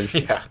charged?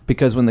 Yeah.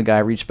 Because when the guy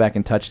reached back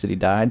and touched it, he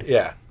died?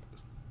 Yeah.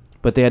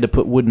 But they had to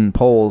put wooden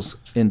poles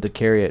in to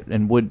carry it,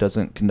 and wood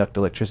doesn't conduct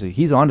electricity.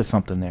 He's onto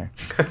something there.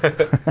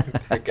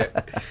 Okay.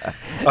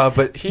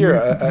 But here,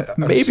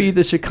 I'm Maybe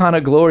the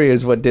Shekinah glory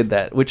is what did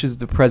that, which is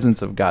the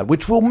presence of God,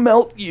 which will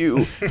melt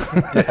you.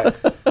 yeah.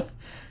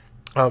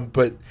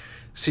 But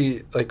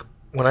see, like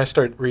when I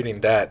start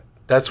reading that,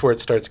 that's where it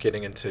starts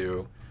getting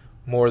into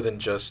more than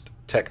just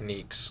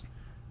techniques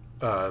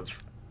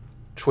of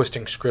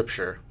twisting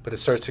scripture, but it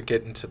starts to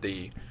get into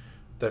the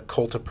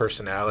cult of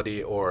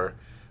personality, or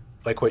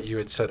like what you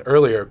had said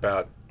earlier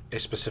about a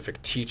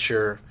specific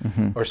teacher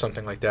or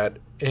something like that.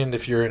 And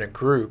if you're in a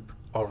group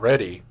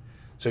already,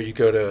 so you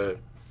go to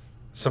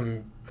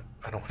some,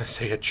 I don't want to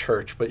say a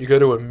church, but you go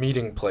to a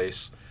meeting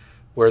place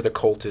where the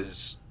cult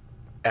is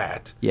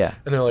at. Yeah.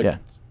 And they're like, yeah.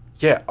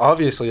 yeah,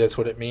 obviously that's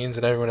what it means.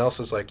 And everyone else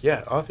is like,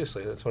 yeah,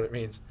 obviously that's what it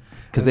means.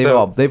 Because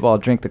And they've all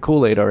drank the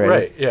Kool-Aid already.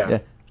 Right, yeah.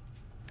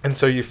 And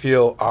so you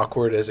feel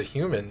awkward as a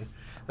human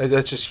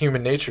That's just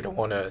human nature to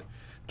want to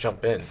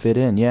jump in. Fit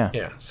in, yeah.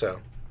 Yeah, so.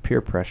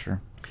 Peer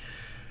pressure.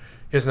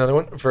 Here's another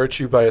one.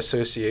 Virtue by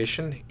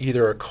association.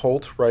 Either a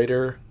cult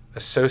writer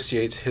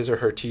associates his or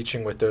her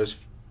teaching with those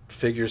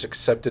figures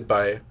accepted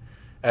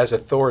as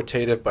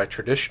authoritative by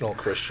traditional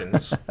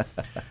Christians,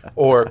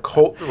 or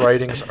cult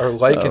writings are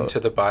likened to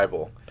the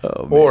Bible,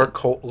 or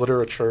cult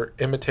literature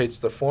imitates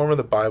the form of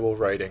the Bible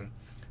writing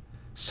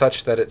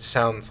such that it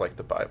sounds like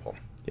the Bible.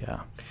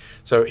 Yeah.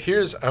 So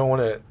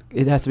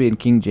it has to be in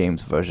King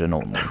James Version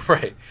only.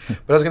 Right.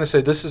 But I was going to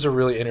say, this is a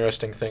really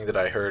interesting thing that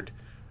I heard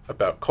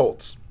about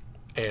cults,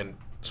 and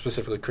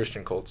specifically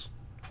Christian cults.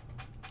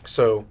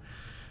 So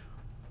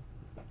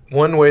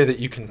one way that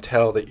you can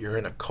tell that you're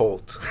in a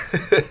cult,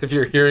 if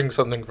you're hearing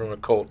something from a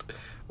cult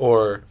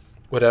or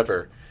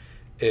whatever,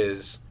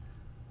 is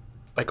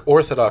like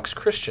Orthodox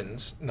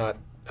Christians, not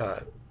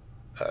the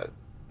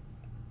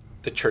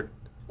church,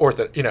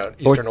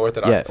 Eastern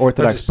Orthodox. Yeah,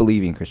 Orthodox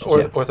believing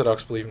Christians.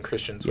 Orthodox believing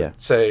Christians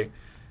would say,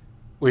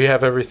 we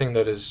have everything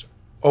that is,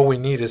 all we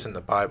need is in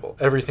the Bible.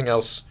 Everything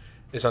else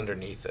is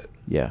underneath it.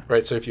 Yeah.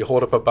 Right? So if you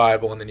hold up a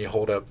Bible and then you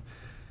hold up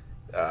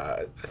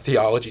a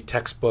theology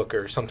textbook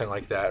or something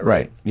like that,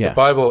 right? Yeah. The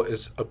Bible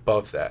is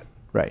above that.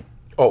 Right.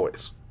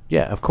 Always.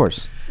 Yeah, of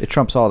course. It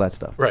trumps all that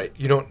stuff. Right.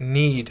 You don't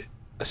need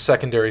a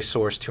secondary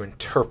source to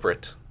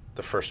interpret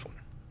the first one.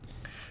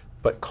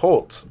 But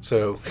cults,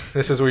 so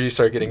this is where you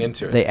start getting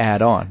into it. They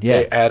add on. Yeah.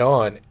 They add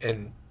on,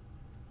 and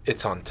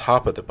it's on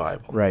top of the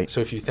Bible. Right.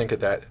 So if you think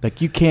of that.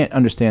 Like, you can't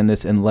understand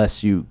this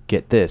unless you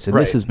get this. And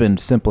this has been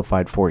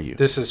simplified for you.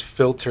 This is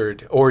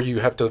filtered, or you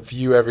have to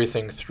view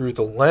everything through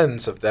the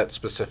lens of that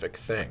specific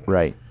thing.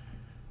 Right.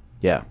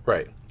 Yeah.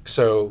 Right.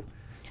 So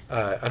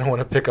I don't want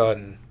to pick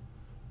on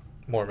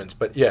Mormons,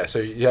 but yeah, so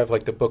you have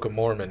like the Book of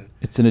Mormon.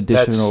 It's an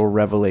additional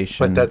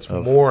revelation. But that's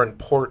more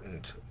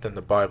important than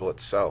the Bible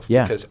itself.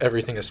 Yeah. Because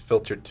everything is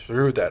filtered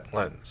through that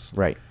lens.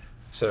 Right.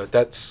 So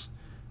that's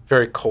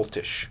very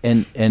cultish.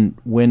 And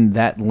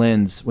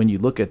when you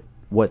look at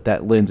what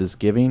that lens is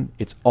giving,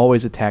 it's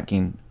always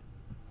attacking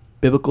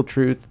biblical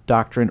truth,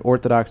 doctrine,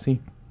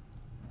 orthodoxy.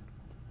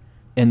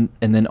 And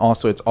then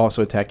also it's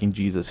also attacking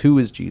Jesus. Who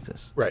is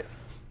Jesus? Right.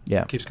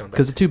 Yeah. Keeps going back.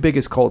 Because the two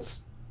biggest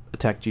cults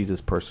attack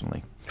Jesus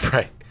personally.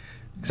 Right.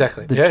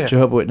 Exactly. The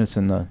Jehovah's Witness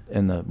and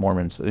the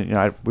Mormons. We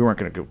weren't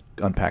going to go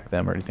unpack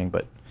them or anything,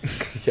 but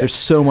there's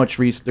so much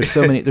there's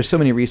so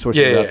many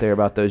resources out there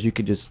about those. You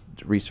could just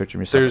research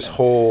them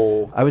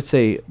yourself. I would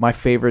say my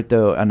favorite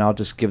though, and I'll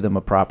just give them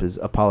a prop, is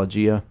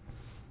Apologia.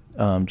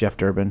 Jeff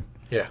Durbin.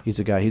 Yeah. He's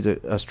a guy. He's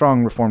a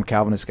strong Reformed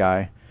Calvinist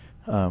guy,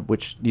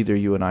 which neither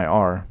you and I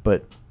are,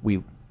 but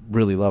we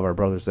really love our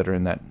brothers that are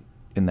in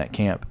that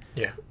camp.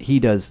 Yeah. He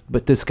does,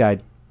 but this guy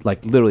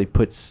like literally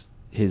puts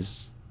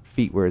his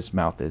feet where his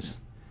mouth is.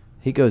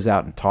 He goes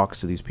out and talks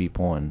to these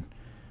people and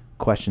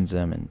questions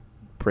them and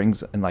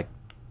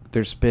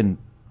there's been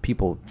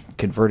people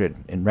converted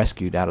and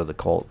rescued out of the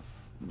cult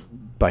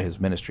by his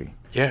ministry.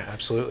 Yeah,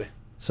 absolutely.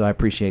 So I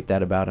appreciate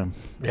that about him.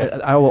 Yeah.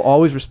 I will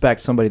always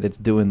respect somebody that's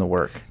doing the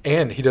work.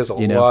 And he does a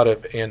lot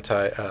of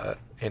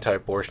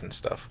anti-abortion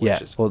stuff.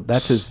 Which is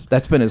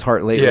that's been his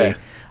heart lately. Yeah.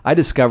 I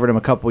discovered him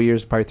a couple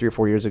years, probably 3 or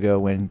 4 years ago,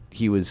 when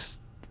he was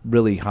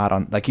really hot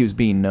on, like he was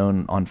being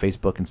known on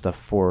Facebook and stuff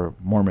for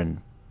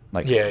Mormon,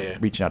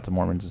 reaching out to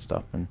Mormons and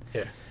stuff. And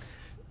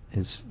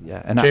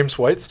James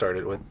White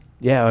started with.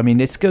 Yeah, I mean,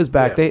 it goes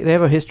back. They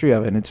have a history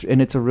of it,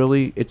 and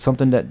it's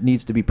something that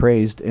needs to be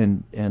praised.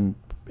 And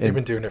they've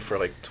been doing it for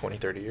like 20,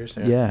 30 years.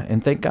 Yeah,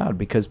 and thank God,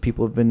 because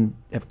people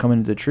have come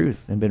into the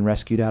truth and been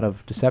rescued out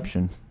of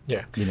deception.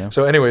 Yeah. You know.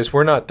 So, anyways,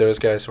 we're not those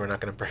guys, so we're not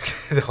going to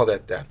break all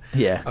that down.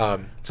 Yeah.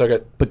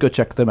 But go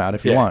check them out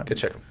if you want. Go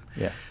check them.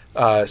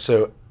 Yeah.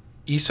 So,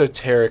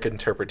 esoteric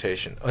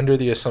interpretation, under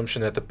the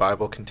assumption that the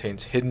Bible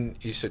contains hidden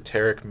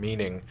esoteric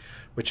meaning,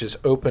 which is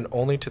open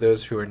only to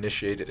those who are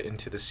initiated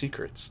into the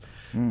secrets.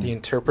 The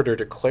interpreter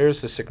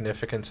declares the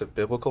significance of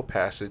biblical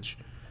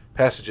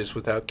passages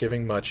without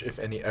giving much, if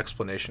any,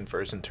 explanation for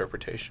his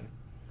interpretation.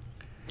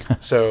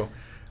 So,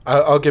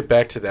 I'll get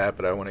back to that,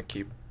 but I want to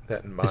keep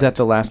that in mind. Is that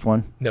the last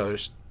one? No,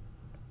 there's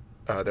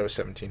that was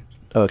 17.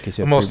 Oh, okay,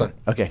 so almost done.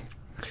 Okay.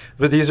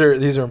 But these are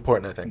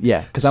important, I think.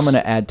 Yeah, because I'm going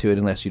to add to it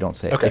unless you don't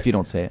say it. Okay. If you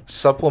don't say it.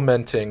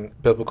 Supplementing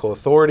biblical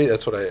authority,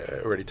 that's what I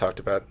already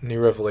talked about. New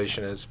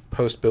revelation is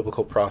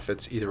post-biblical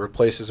prophets either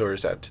replaces or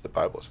is added to the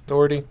Bible's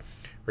authority.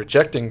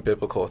 Rejecting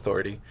biblical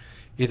authority,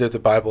 either the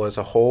Bible as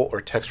a whole or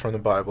text from the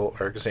Bible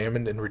are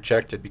examined and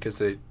rejected because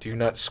they do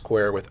not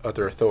square with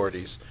other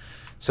authorities,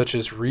 such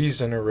as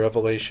reason or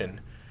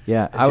revelation.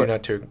 Yeah,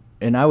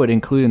 And I would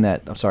include in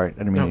that. I'm sorry, I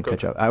didn't mean to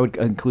cut you off. I would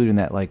include in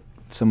that like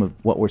some of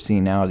what we're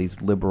seeing now,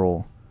 these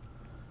liberal,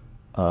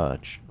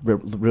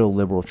 real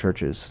liberal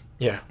churches.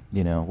 Yeah.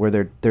 You know, where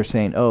they're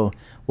saying, oh,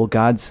 well,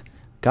 God's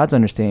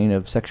understanding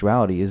of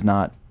sexuality is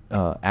not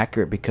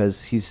accurate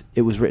because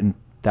it was written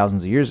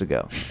thousands of years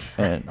ago,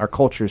 and our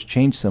culture has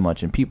changed so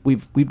much, and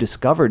we've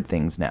discovered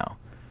things now.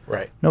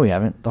 Right. No, we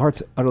haven't. The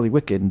heart's utterly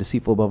wicked and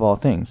deceitful above all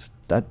things.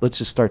 Let's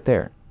just start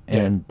there,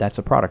 and that's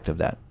a product of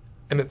that.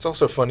 And it's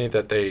also funny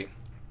that they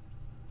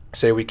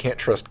say we can't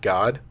trust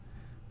God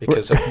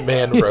because a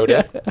man wrote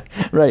it.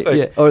 Right. Like-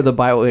 yeah. Or the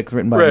Bible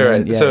written by Right, man.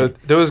 right. Yeah, So yeah.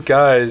 those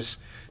guys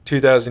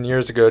 2,000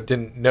 years ago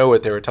didn't know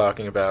what they were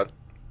talking about.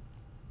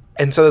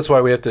 And so that's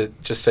why we have to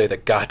just say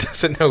that God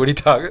doesn't know what is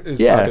talking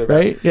about.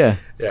 Right. Yeah.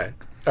 Yeah.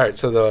 All right.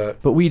 So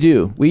But we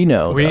do. We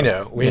know. we though.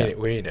 know. Yeah.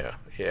 We know.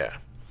 Yeah.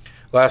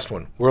 Last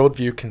one,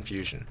 worldview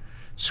confusion.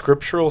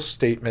 Scriptural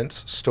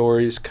statements,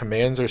 stories,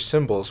 commands, or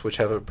symbols which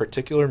have a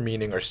particular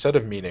meaning or set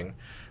of meaning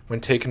when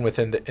taken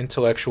within the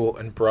intellectual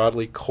and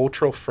broadly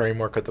cultural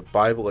framework of the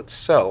Bible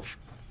itself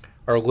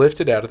are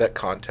lifted out of that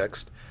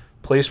context,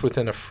 placed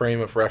within a frame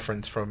of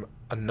reference from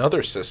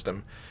another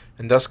system,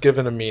 and thus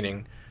given a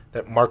meaning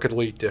that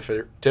markedly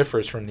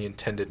differs from the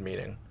intended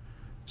meaning.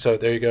 So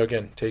there you go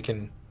again,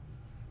 taking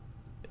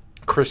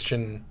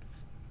Christian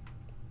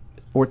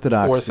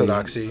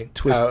orthodoxy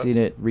twisting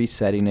it,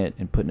 resetting it,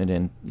 and putting it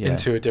in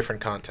into a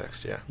different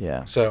context. Yeah.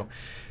 Yeah. So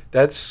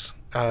that's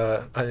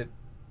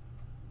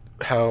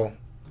how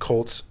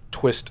cults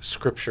twist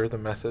scripture, the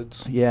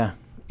methods. Yeah,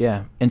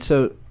 yeah. And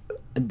so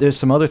there's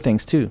some other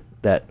things too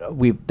that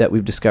we've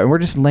discovered. We're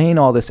just laying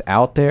all this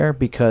out there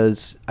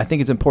because I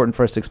think it's important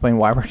for us to explain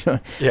why we're doing.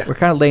 Yeah. We're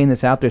kind of laying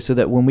this out there so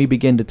that when we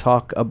begin to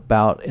talk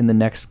about in the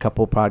next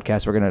couple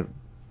podcasts, we're going to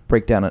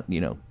break down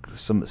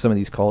some of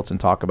these cults and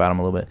talk about them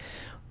a little bit,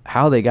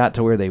 how they got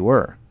to where they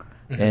were,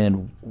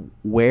 and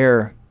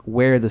where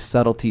the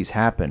subtleties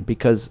happen.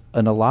 Because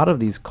in a lot of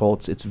these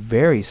cults, it's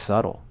very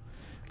subtle.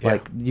 Yeah.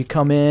 Like you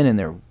come in and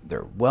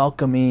they're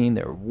welcoming,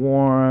 they're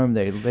warm,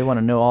 they want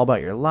to know all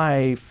about your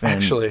life. And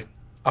Actually,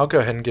 I'll go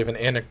ahead and give an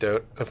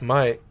anecdote of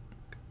my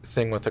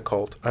thing with a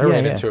cult. I Yeah,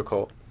 ran yeah. into a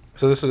cult.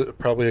 So this is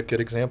probably a good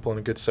example and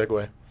a good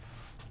segue.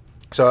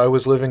 So I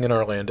was living in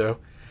Orlando,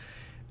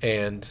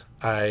 and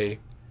I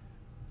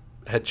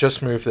had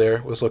just moved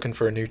there, was looking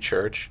for a new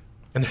church.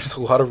 And there's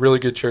a lot of really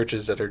good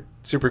churches that are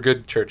super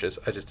good churches.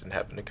 I just didn't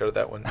happen to go to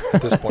that one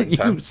at this point in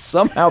time. you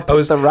somehow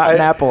put the rotten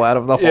apple out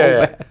of the whole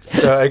Yeah. batch.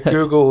 So I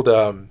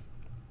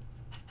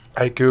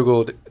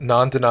googled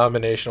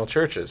non-denominational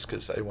churches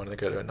because I wanted to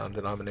go to a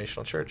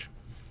non-denominational church,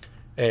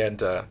 and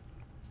so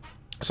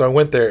I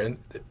went there, and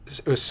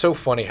it was so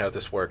funny how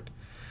this worked.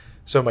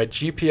 So my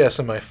GPS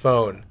on my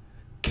phone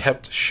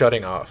kept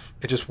shutting off;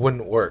 it just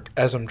wouldn't work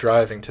as I'm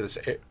driving to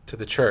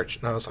the church,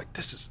 and I was like,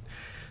 "This is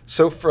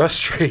so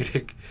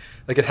frustrating."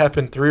 Like it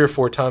happened 3 or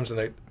 4 times in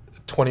a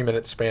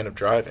 20-minute span of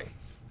driving.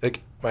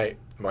 Like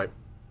my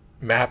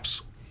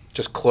maps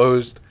just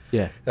closed.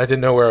 Yeah. And I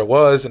didn't know where I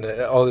was and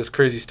all this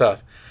crazy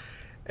stuff.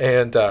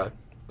 And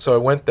so I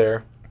went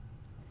there,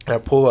 and I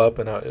pull up,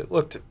 and it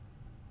looked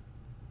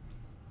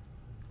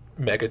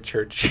mega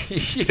church,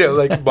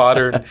 like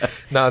modern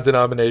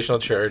non-denominational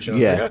church. And I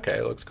was Yeah. like, okay,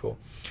 it looks cool.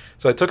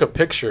 So I took a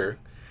picture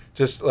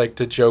just like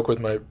to joke with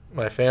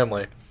my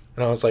family.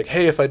 And I was like,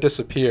 hey, if I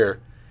disappear,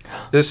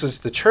 this is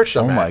the church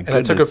I'm Oh my at. And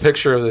I took a goodness.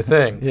 picture of the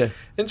thing. Yeah.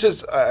 And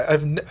just, I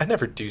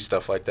never do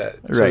stuff like that.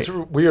 So Right. it's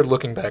weird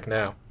looking back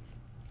now.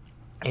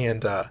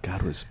 And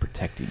God was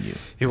protecting you.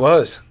 he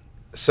was.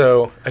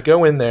 So I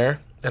go in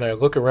there and I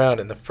look around,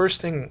 and the first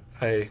thing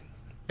and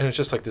it's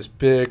just like this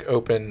big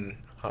open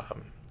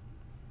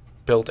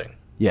building.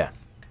 Yeah.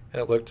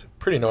 And it looked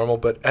pretty normal,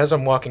 but as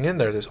I'm walking in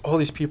there, there's all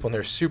these people, and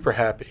they're super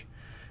happy.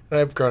 And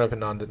I've grown up in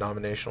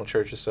non-denominational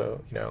churches,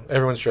 so,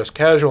 everyone's dressed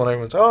casual, and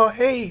everyone's, oh,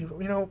 hey,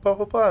 blah,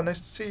 blah, blah, nice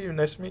to see you,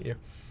 nice to meet you.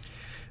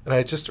 And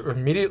I just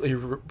immediately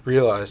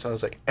realized, I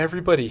was like,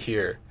 everybody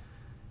here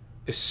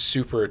is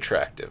super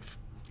attractive.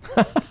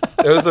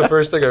 That was the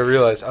first thing I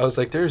realized. I was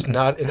like, there's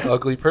not an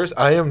ugly person.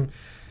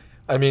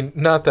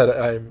 Not that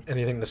I'm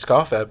anything to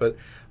scoff at, but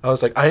I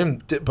was like, I am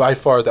by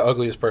far the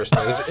ugliest person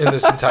that is in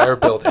this entire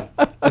building.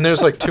 And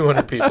there's like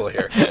 200 people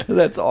here.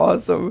 That's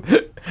awesome.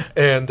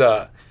 And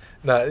not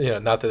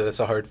that it's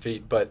a hard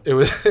feat, but it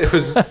was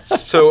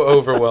so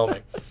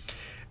overwhelming.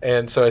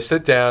 And so I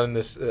sit down in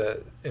this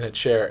in a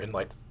chair, and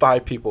like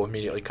 5 people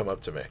immediately come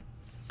up to me.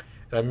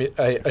 And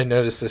I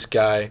noticed this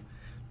guy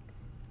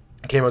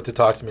came up to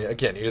talk to me.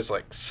 Again, he was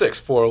like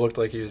 6'4", looked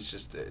like he was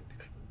just a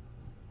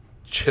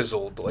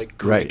chiseled like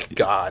Greek Right.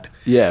 god.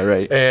 Yeah,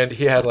 right. And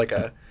he had like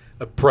a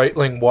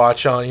Breitling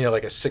watch on,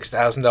 like a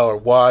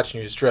 $6,000 watch,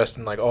 and he was dressed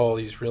in like all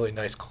these really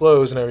nice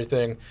clothes and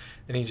everything.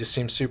 And he just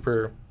seemed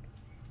super,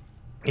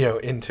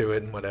 into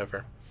it and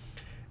whatever.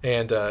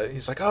 And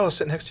he's like, oh, I'll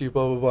sit next to you,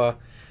 blah, blah, blah.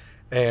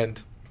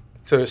 And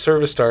so the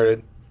service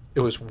started.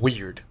 It was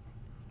weird.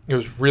 It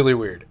was really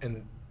weird.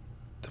 And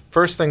the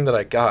first thing that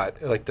I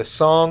got, like the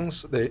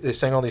songs, they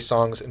sang all these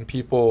songs, and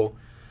people,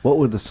 What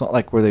were the song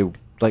like? Were they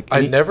like?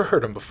 I'd never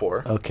heard them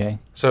before. Okay.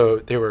 So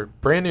they were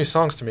brand new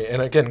songs to me.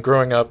 And again,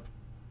 growing up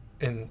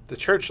in the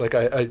church, like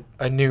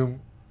I knew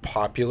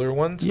popular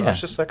ones. Yeah. I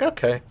was just like,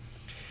 okay.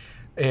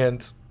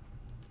 And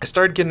I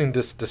started getting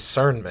this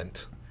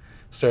discernment.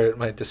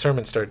 My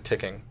discernment started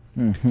ticking.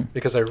 Mm-hmm.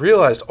 Because I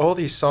realized all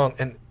these songs,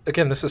 and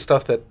again, this is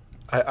stuff that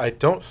I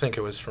don't think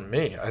it was from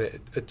me.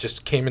 It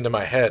just came into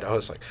my head. I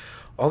was like,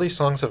 all these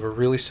songs have a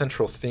really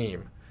central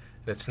theme,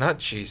 and it's not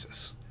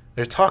Jesus.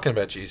 They're talking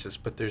about Jesus,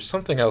 but there's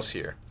something else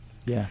here.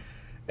 Yeah.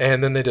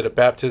 And then they did a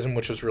baptism,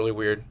 which was really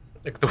weird,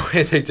 like the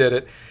way they did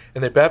it.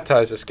 And they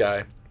baptized this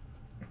guy,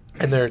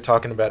 And they're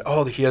talking about,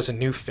 oh, he has a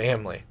new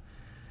family.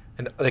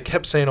 And they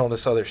kept saying all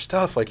this other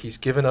stuff, like he's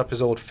given up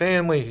his old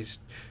family, he's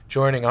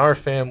joining our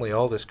family,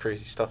 all this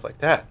crazy stuff like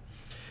that.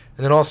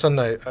 And then all of a sudden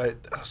I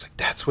was like,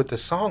 that's what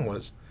this song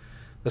was.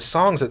 The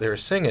songs that they were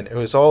singing, it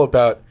was all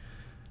about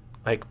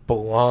like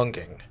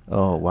belonging.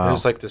 Oh, wow. It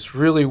was like this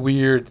really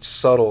weird,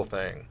 subtle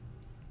thing.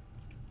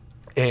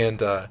 And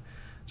so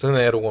then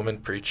they had a woman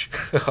preach,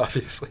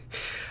 obviously,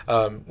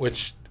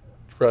 which,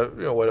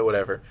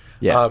 whatever.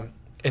 Yeah.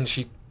 And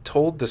she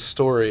told the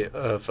story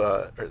of,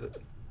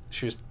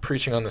 she was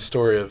preaching on the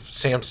story of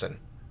Samson.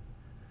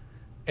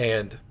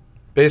 And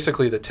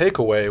basically the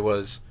takeaway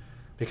was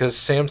because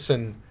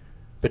Samson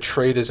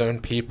betrayed his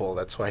own people,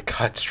 that's why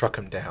God struck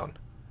him down.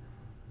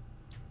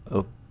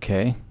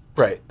 Okay.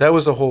 Right. That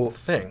was the whole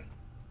thing.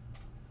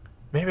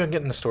 Maybe I'm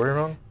getting the story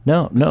wrong.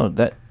 No,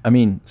 that, I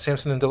mean,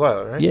 Samson and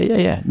Delilah, right?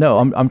 yeah. No,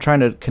 I'm trying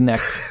to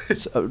connect.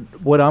 So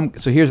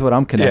here's what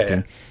I'm connecting.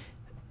 Yeah.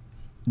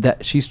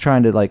 That she's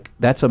trying to, like,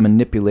 that's a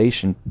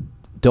manipulation.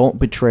 Don't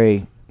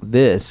betray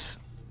this,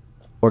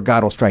 or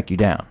God will strike you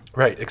down.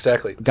 Right,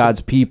 exactly. God's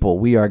people,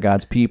 we are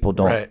God's people.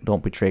 Right.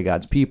 Don't betray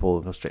God's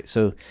people. Go straight.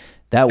 So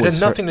that It was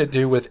had nothing to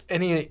do with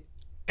any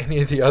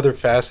of the other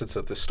facets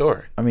of the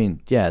story. I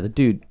mean, yeah, the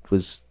dude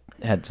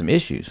had some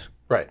issues.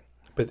 Right.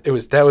 But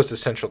that was the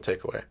central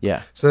takeaway.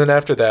 Yeah. So then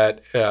after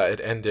that, it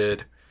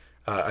ended.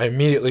 I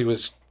immediately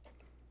was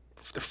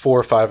 4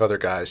 or 5 other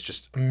guys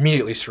just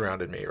immediately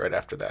surrounded me right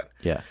after that.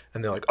 Yeah.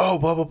 And they're like, "Oh,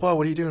 blah blah blah.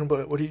 What are you doing?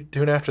 What are you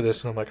doing after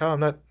this?" And I'm like, "Oh, I'm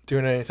not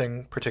doing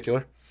anything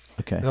particular."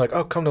 Okay. And they're like,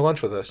 "Oh, come to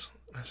lunch with us."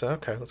 I said,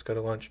 "Okay, let's go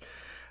to lunch."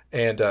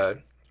 And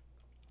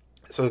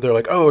so they're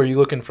like, "Oh, are you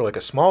looking for like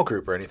a small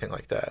group or anything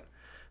like that?"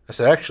 I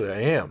said, "Actually, I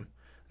am." And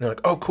they're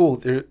like, "Oh,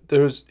 cool.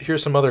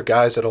 Here's some other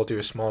guys that'll do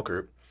a small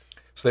group."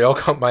 So they all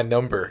got my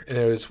number, and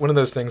it was one of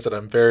those things that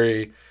I'm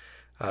very.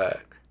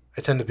 I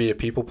tend to be a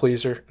people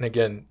pleaser, and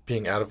again,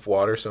 being out of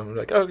water, so I'm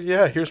like, "Oh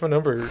yeah, here's my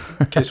number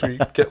in case we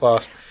get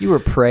lost." You were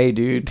prey,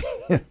 dude.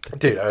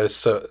 Dude, I was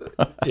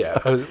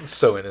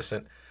so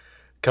innocent,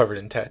 covered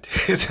in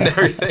tattoos and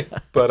everything.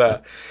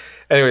 But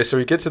anyway, so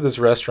we get to this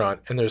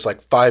restaurant, and there's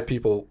like 5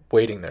 people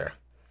waiting there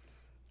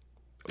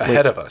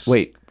ahead of us.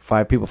 Wait,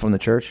 5 people from the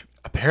church?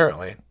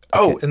 Apparently.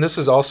 Oh, and this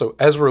is also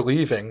as we're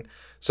leaving.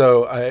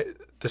 So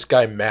this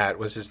guy Matt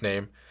was his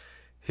name.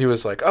 He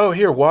was like, "Oh,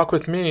 here, walk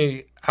with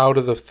me out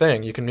of the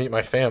thing. You can meet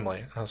my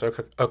family." And I was like,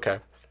 "Okay."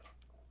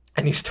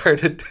 And he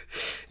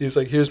was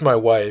like, "Here's my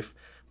wife,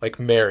 like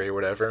Mary or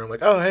whatever." And I'm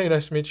like, "Oh, hey,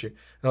 nice to meet you."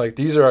 And like,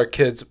 "These are our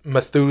kids,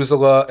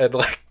 Methuselah and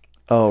like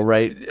Oh,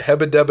 right.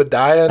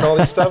 Hebedebediah and all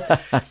this stuff."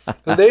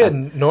 So they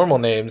had normal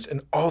names,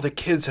 and all the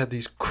kids had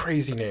these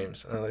crazy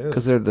names.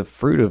 Because they're the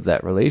fruit of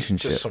that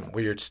relationship. Just some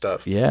weird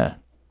stuff. Yeah.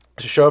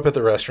 To show up at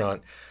the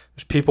restaurant,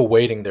 there's people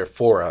waiting there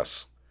for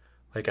us,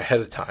 like ahead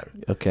of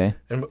time. Okay.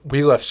 And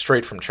we left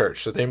straight from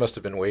church, so they must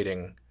have been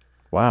waiting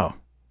Wow.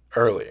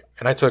 early.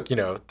 And I took,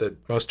 the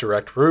most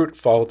direct route,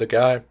 followed the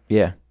guy.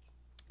 Yeah.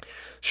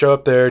 Show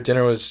up there,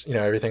 dinner was,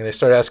 everything. They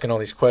started asking all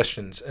these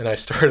questions, and I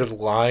started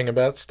lying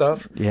about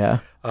stuff. Yeah.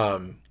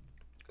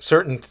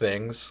 Certain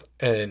things,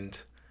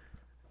 and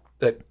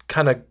that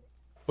kind of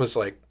was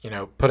like,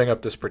 putting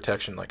up this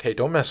protection, like, "Hey,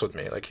 don't mess with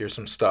me. Like, here's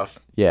some stuff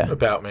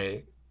about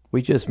me.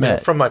 We just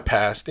met. From my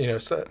past,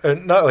 so,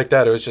 not like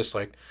that. It was just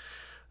like,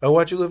 "Oh,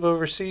 why'd you live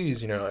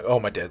overseas?" Like, "Oh,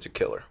 my dad's a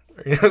killer."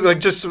 Like,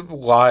 just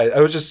lie. I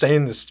was just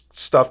saying this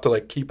stuff to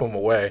like keep them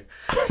away.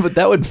 But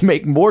that would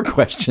make more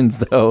questions,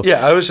 though.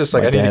 Yeah, I was just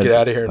like, My I need to get dad's-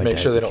 out of here and my make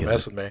sure dad's they a don't killer.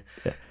 mess with me.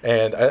 Yeah.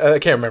 And I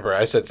can't remember.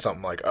 I said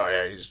something like, "Oh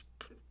yeah, he's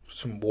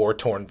some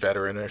war-torn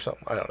veteran or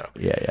something." I don't know.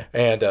 Yeah.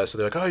 And so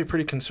they're like, "Oh, you're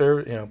pretty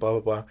conservative," blah, blah,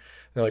 blah. And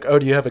they're like, "Oh,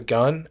 do you have a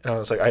gun?" And I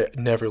was like, "I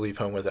never leave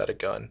home without a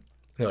gun." And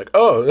they're like,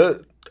 "Oh,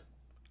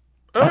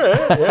 all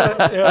right,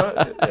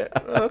 yeah,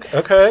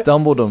 okay."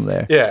 Stumbled them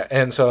there. Yeah,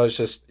 and so I was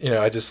just,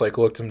 I just like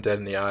looked them dead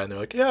in the eye, and they're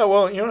like, "Yeah,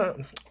 well,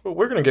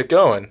 we're gonna get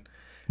going."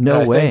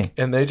 No And way.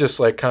 and they just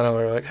like kind of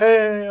were like,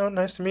 "Hey,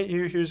 nice to meet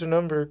you. Here's a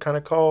number." Kind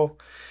of call.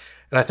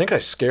 And I think I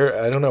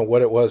don't know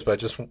what it was, but I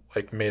just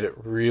like made it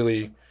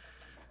really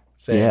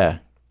thing. Yeah.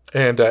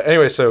 And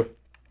anyway, so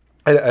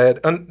I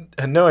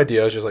had no idea.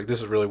 I was just like, this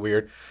is really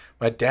weird.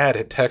 My dad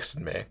had texted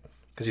me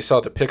because he saw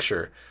the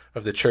picture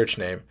of the church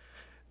name,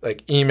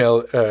 like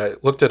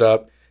looked it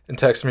up and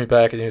texted me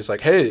back, and he was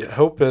like, "Hey,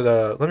 hope it.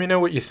 Let me know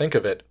what you think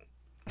of it."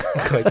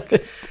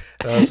 Like,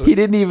 He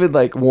didn't even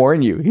like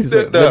warn you. He's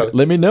like, No.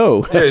 let me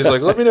know. yeah, he's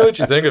like, "Let me know what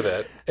you think of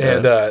it."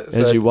 And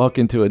As you walk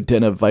into a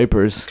den of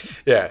vipers.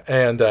 yeah,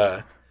 and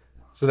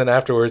so then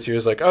afterwards he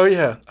was like, "Oh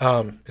yeah,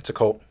 it's a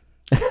cult."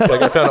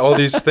 Like I found all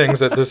these things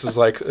that this is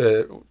like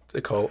a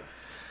cult.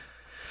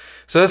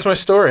 So that's my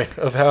story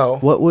of how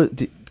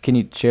Can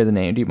you share the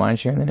name? Do you mind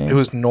sharing the name? it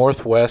was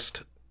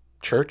Northwest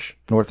Church.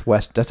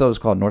 Northwest. That's what it was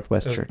called.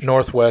 Northwest Church.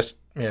 Northwest,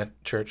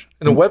 Church.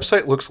 And the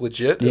website looks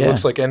legit. It Yeah.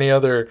 looks like any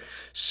other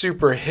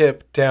super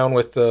hip down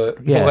with the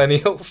Yeah.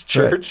 millennials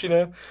church,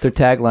 Their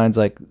tagline's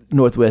like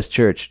Northwest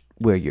Church,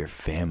 we're your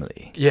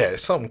family. Yeah,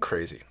 something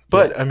crazy.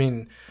 But I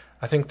mean,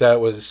 I think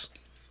that was,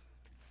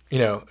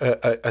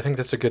 I think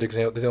that's a good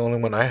example. The only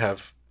one I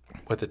have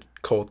with the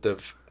cult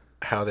of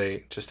how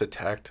they just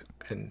attacked,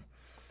 and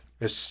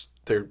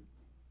they're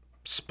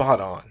spot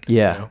on.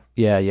 Yeah,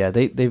 you know? yeah.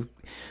 They've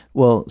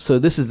well, so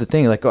this is the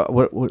thing. Like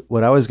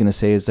what I was gonna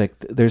say is like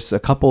there's a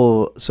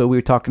couple. So we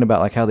were talking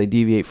about like how they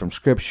deviate from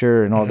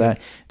scripture and all that.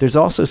 There's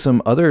also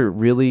some other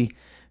really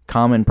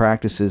common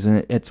practices,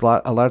 and it's a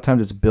lot of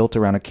times it's built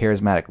around a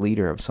charismatic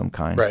leader of some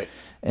kind. Right.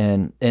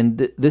 And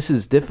this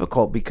is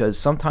difficult because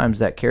sometimes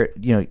that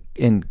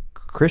in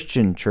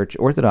Christian church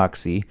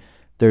orthodoxy,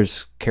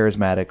 there's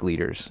charismatic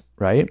leaders,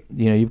 right?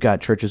 You've got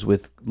churches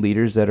with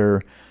leaders that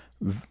are,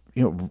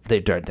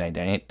 they're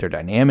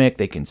dynamic,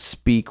 they can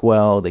speak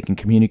well, they can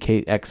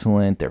communicate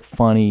excellent, they're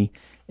funny,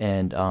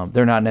 and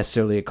they're not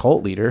necessarily a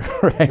cult leader,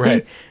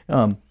 right?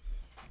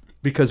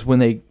 Because when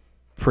they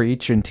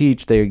preach and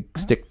teach, they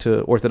stick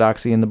to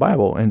orthodoxy in the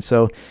Bible, and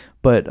so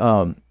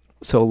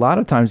a lot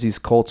of times these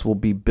cults will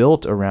be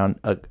built around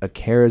a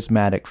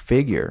charismatic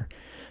figure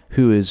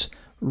who is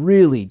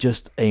really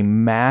just a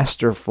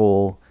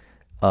masterful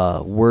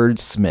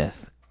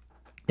wordsmith,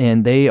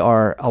 and they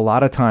are a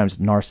lot of times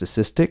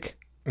narcissistic.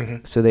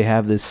 So they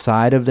have this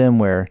side of them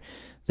where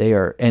they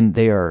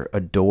are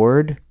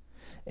adored,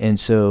 and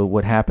so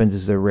what happens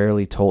is they're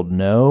rarely told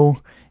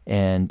no,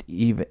 and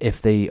even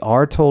if they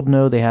are told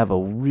no, they have a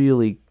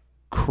really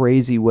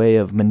crazy way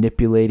of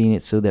manipulating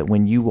it so that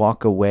when you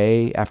walk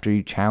away after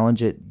you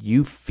challenge it,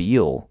 you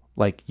feel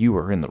like you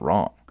were in the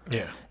wrong.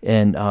 Yeah.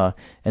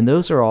 And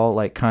those are all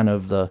like kind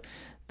of the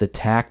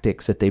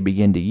tactics that they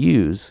begin to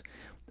use.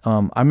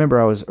 I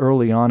remember I was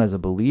early on as a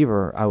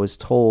believer, I was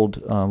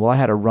told, I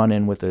had a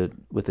run-in with a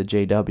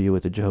JW,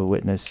 with a Jehovah's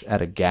Witness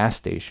at a gas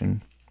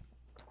station.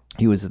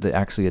 He was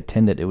actually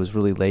attendant. It was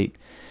really late.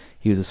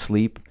 He was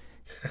asleep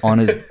on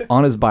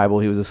his Bible.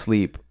 He was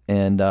asleep,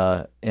 and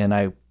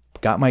I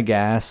got my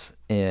gas,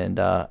 and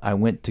I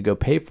went to go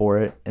pay for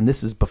it. And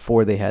this is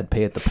before they had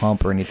pay at the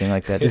pump or anything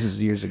like that. This is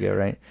years ago,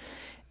 right?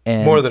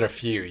 And more than a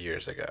few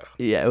years ago.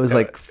 Yeah, it was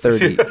like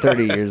 30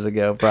 years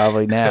ago,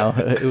 probably now.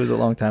 It was a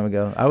long time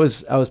ago. I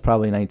was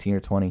probably 19 or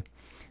 20.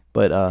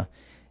 But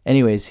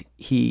anyways,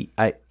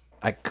 I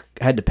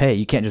had to pay.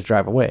 You can't just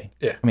drive away.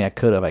 Yeah. I mean, I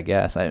could have, I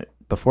guess.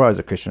 Before I was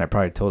a Christian, I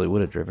probably totally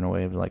would have driven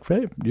away. I'd be like,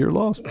 hey, you're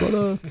lost.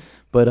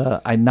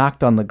 But I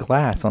knocked on the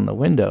glass on the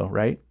window,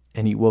 right?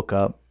 And he woke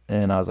up,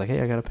 and I was like,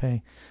 hey, I got to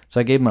pay. So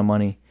I gave him my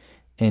money,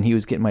 and he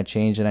was getting my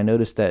change. And I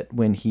noticed that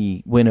when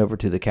he went over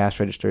to the cash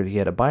register, he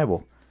had a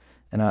Bible.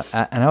 And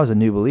I was a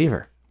new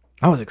believer.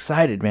 I was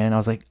excited, man. I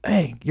was like,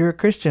 hey, you're a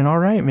Christian. All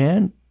right,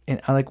 man. And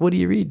I'm like, what are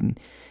you reading?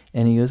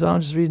 And he goes, oh,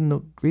 I'm just reading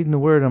the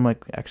word. I'm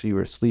like, actually, you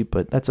were asleep,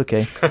 but that's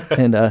okay.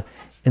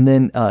 And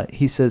then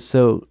he says,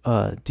 so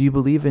do you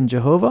believe in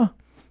Jehovah?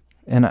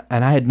 And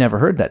I had never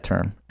heard that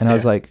term. And I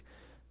was like,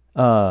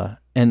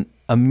 and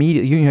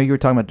immediately, you were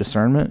talking about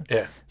discernment.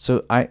 Yeah.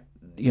 So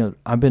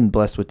I've been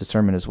blessed with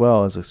discernment as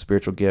well as a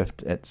spiritual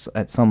gift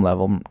at some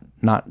level,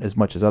 not as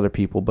much as other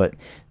people, but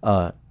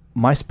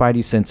my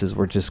spidey senses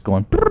were just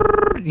going,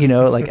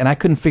 and I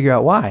couldn't figure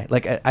out why.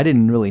 Like I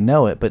didn't really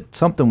know it, but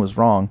something was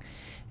wrong.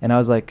 And I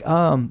was like,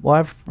 well,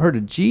 I've heard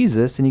of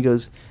Jesus. And he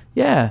goes,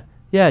 yeah,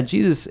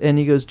 Jesus. And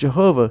he goes,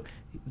 Jehovah,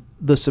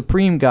 the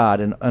supreme God,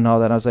 and all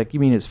that. And I was like,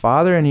 you mean his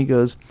father? And he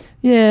goes,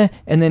 yeah.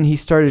 And then he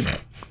started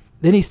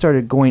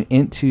going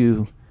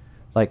into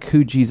like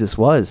who Jesus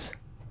was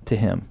to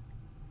him.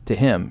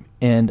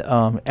 And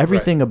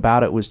everything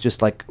about it was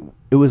just like,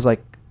 it was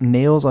like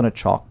nails on a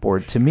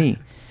chalkboard to me.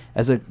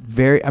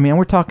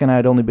 We're talking, I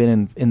had only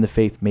been in the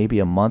faith maybe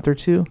a month or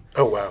two.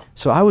 Oh, wow.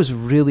 So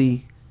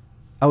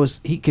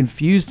he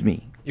confused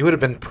me. You would have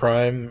been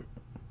prime.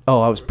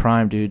 Oh, I was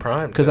prime, dude.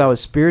 Because I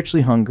was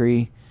spiritually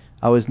hungry.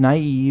 I was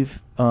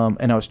naive,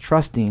 and I was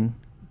trusting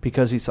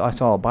because I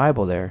saw a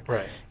Bible there.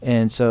 Right.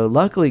 And so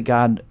luckily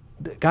God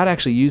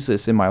actually used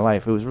this in my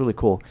life. It was really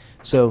cool.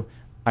 So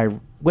I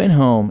went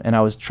home and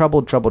I was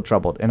troubled.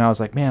 And I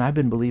was like, man, I've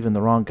been believing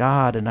the wrong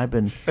God. And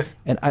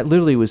and I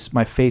literally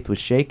my faith was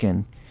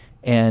shaken.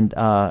 And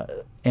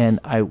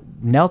I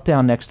knelt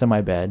down next to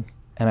my bed,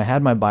 and I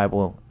had my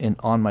Bible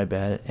on my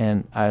bed,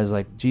 and I was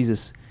like,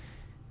 Jesus,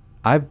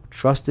 I've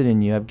trusted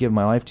in you. I've given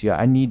my life to you.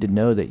 I need to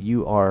know that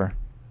you are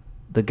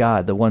the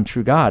God, the one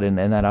true God, and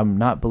that I'm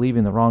not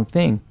believing the wrong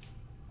thing.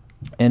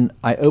 And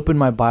I opened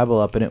my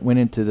Bible up, and it went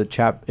into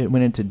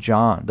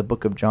John, the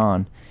book of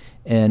John,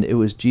 and it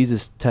was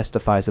Jesus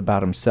testifies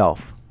about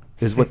himself,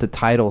 is what the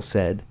title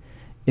said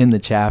in the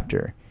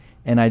chapter.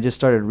 And I just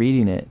started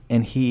reading it,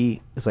 and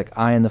he is like,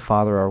 I and the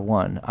Father are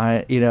one.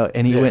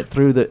 And he went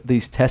through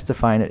these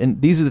testifying,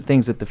 and these are the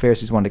things that the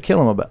Pharisees wanted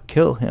to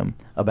kill him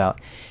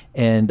about.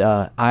 And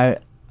I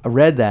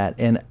read that,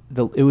 and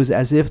it was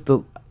as if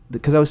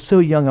because I was so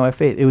young in my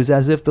faith, it was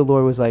as if the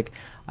Lord was like,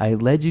 I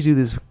led you to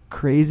this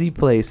crazy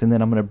place, and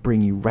then I'm going to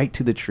bring you right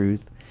to the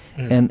truth.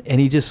 And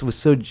he just was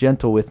so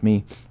gentle with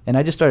me, and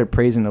I just started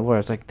praising the Lord. I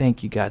was like,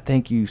 thank you, God,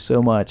 thank you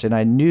so much. And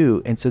I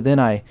knew, and so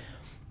then I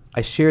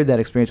shared that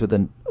experience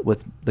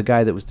with the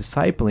guy that was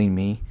discipling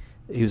me.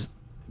 He was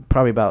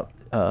probably about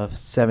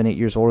 7-8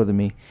 years older than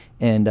me,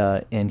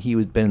 and he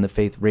was been in the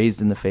faith,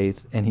 raised in the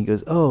faith, and he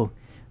goes, oh,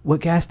 what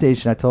gas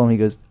station? I told him. He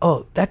goes,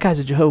 oh, that guy's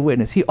a Jehovah's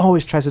Witness. He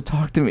always tries to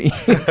talk to me.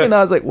 And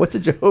I was like, what's a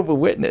Jehovah's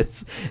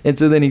Witness? And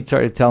so then he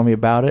started telling me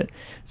about it.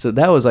 So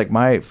that was like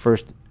my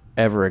first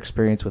ever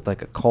experience with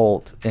like a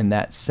cult in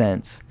that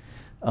sense.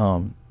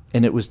 And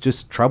it was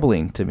just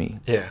troubling to me.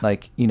 Yeah.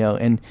 Like, you know,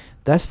 and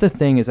that's the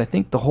thing is I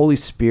think the Holy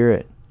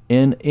Spirit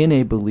in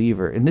a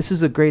believer, and this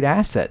is a great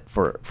asset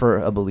for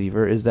a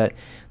believer, is that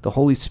the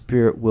Holy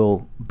Spirit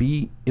will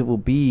be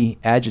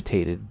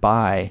agitated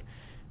by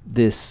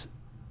this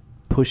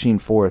pushing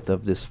forth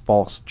of this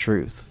false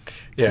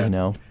truth. Yeah. You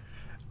know?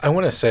 I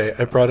want to say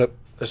I brought up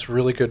this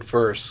really good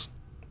verse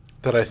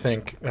that I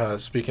think,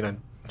 speaking of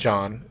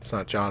John, it's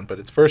not John, but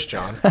it's First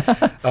John.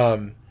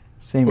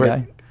 Same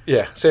guy.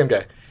 Yeah, same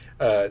guy.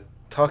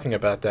 Talking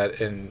about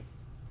that and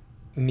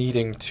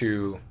needing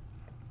to,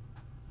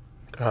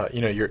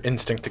 your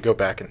instinct to go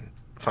back and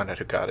find out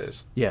who God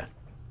is. Yeah.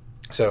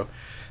 So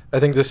I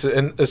think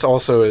this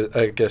also,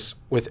 I guess,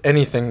 with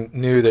anything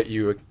new that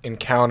you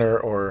encounter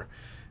or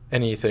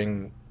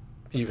anything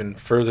even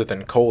further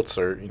than cults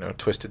or,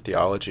 twisted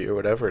theology or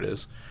whatever it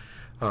is.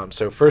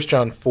 So 1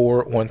 John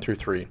 4,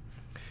 1-3.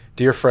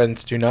 Dear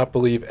friends, do not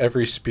believe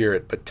every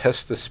spirit, but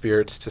test the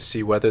spirits to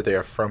see whether they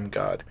are from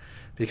God,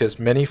 because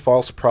many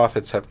false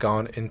prophets have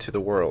gone into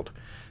the world.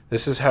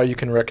 This is how you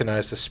can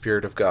recognize the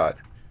Spirit of God.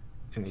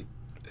 And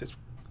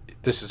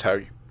this is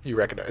how you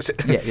recognize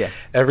it. Yeah.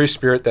 Every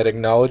spirit that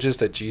acknowledges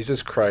that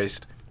Jesus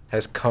Christ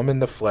has come in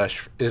the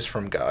flesh is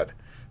from God,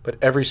 but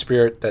every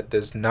spirit that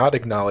does not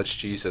acknowledge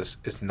Jesus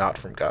is not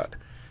from God.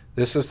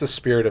 This is the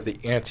spirit of the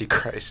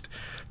Antichrist,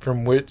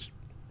 from which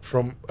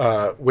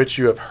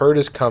you have heard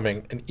is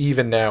coming, and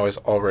even now is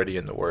already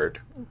in the world.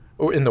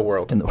 In the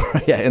world. In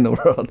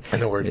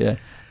the world. Yeah.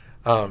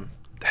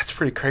 That's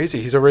pretty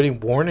crazy. He's already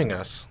warning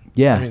us.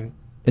 Yeah. I mean,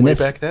 way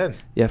back then.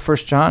 Yeah,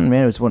 First John,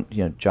 man, it was one.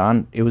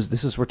 John.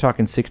 We're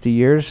talking 60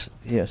 years.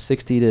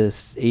 60 to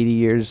 80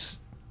 years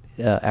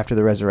after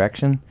the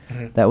resurrection,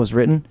 that was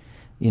written.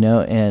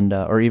 And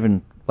or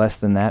even less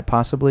than that,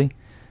 possibly.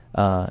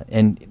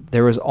 And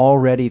there was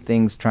already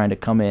things trying to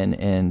come in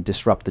and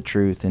disrupt the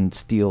truth and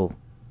steal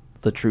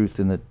the truth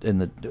and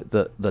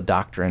the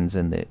doctrines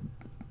and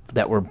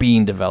that were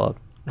being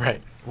developed.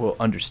 Right. Well,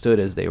 understood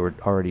as they were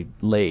already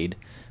laid.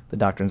 The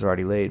doctrines are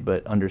already laid,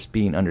 but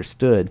being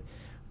understood,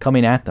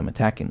 coming at them,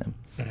 attacking them.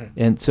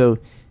 And so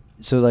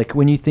like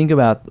when you think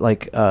about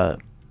like a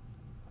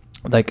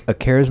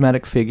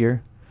charismatic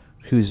figure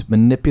who's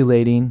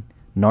manipulating,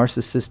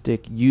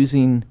 narcissistic,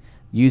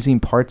 using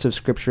parts of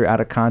Scripture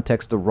out of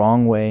context the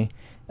wrong way,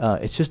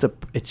 it's just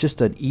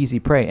an easy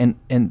prey.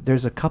 And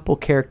there's a couple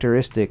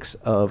characteristics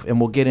and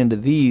we'll get into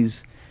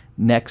these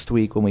next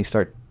week when we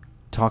start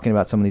talking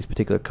about some of these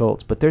particular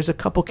cults, but there's a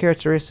couple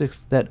characteristics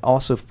that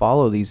also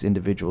follow these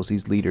individuals,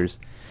 these leaders.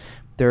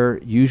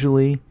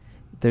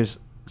 There's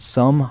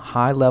some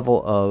high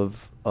level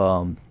of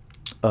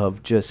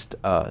just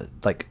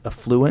like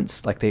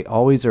affluence, like they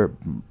always are,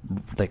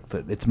 like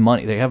it's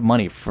money. They have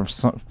money from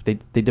some.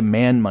 They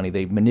demand money.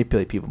 They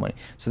manipulate people money,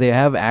 so they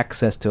have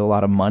access to a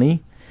lot of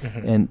money,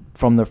 and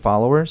from their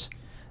followers.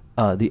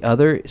 So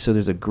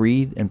there's a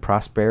greed and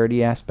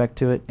prosperity aspect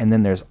to it, and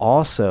then there's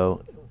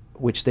also,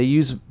 which they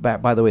use,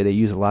 by the way, they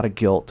use a lot of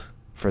guilt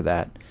for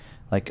that.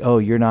 Like, oh,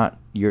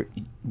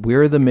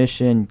 we're the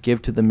mission,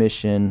 give to the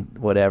mission,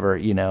 whatever,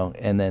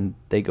 and then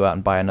they go out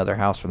and buy another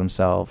house for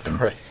themselves. And,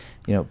 right.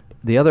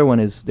 The other one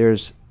is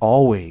there's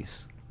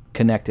always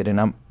connected,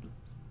 and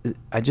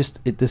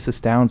this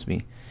astounds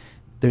me.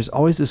 There's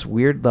always this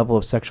weird level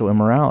of sexual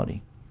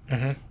immorality.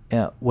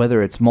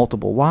 Whether it's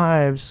multiple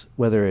wives,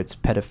 whether it's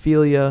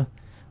pedophilia,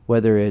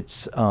 whether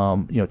it's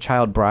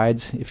child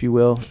brides, if you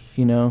will,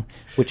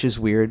 which is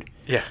weird.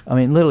 Yeah. I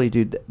mean, literally,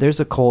 dude,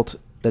 there's a cult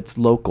that's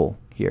local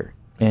here,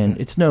 and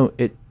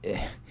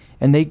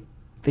and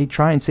they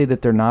try and say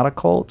that they're not a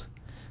cult,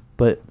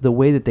 but the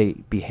way that they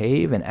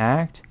behave and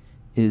act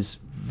is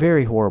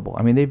very horrible.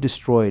 I mean, they've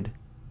destroyed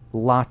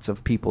lots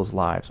of people's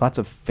lives, lots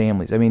of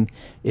families. I mean,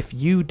 if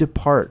you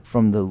depart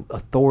from the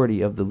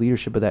authority of the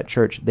leadership of that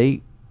church,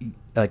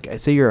 like,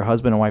 say you're a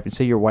husband and wife, and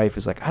say your wife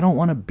is like, I don't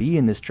want to be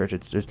in this church.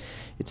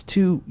 It's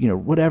too,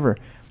 whatever.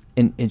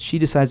 And she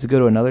decides to go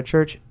to another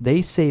church.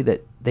 They say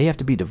that they have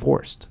to be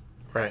divorced.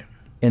 Right.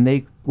 And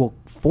they will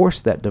force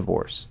that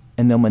divorce,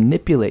 and they'll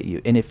manipulate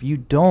you. And if you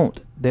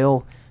don't,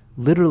 they'll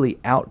literally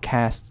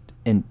outcast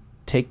and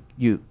take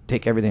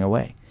everything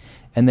away.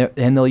 And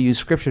they'll use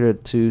Scripture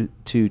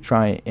to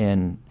try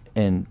and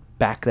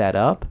back that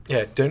up.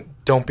 Yeah.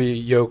 Don't be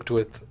yoked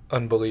with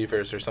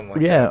unbelievers or something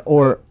like that. Yeah,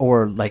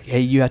 or like,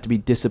 hey, you have to be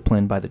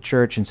disciplined by the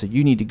church, and so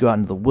you need to go out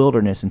into the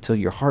wilderness until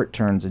your heart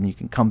turns and you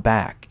can come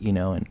back,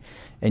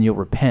 and you'll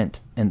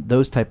repent, and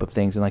those type of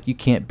things, and like, you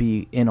can't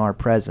be in our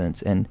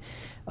presence, and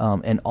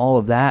all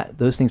of that,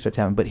 those things start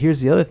to happen. But here's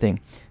the other thing.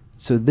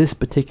 So this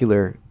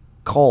particular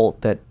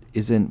cult that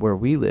is in where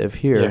we live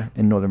here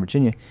in Northern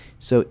Virginia,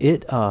 so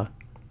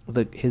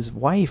his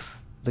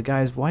wife, the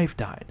guy's wife,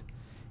 died,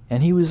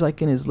 and he was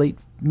like in his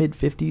mid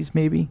 50s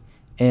maybe.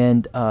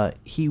 And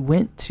he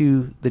went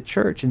to the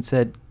church and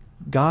said,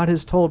 God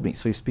has told me.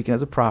 So he's speaking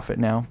as a prophet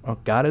now. Oh,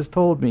 God has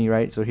told me,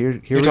 right? So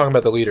here You're talking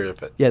about the leader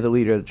of it. Yeah, the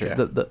leader of the church,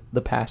 Yeah.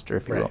 the pastor,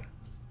 if you Right. will.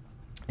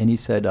 And he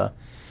said,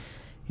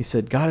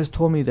 God has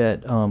told me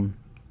that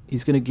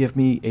he's going to give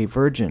me a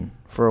virgin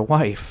for a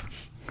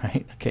wife.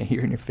 Right? Okay,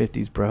 you're in your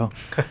 50s, bro.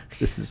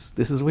 This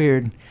is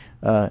weird.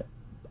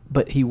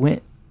 But he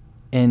went,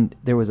 and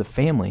there was a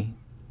family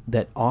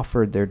that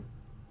offered their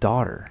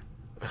daughter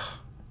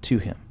to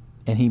him,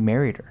 and he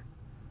married her,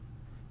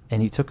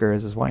 and he took her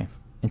as his wife,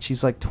 and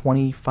she's like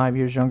 25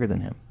 years younger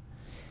than him.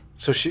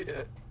 So she,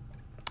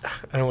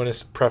 I don't want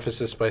to preface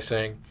this by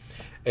saying,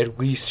 at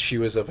least she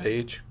was of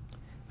age.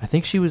 I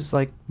think she was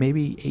like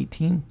maybe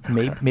 18,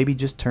 Okay. maybe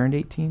just turned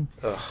 18.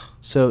 Ugh.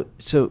 So,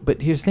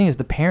 but here's the thing: is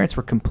the parents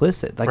were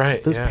complicit. Like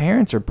Right, those yeah.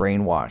 parents are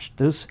brainwashed.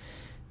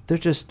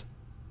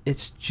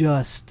 It's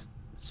just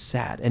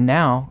sad. And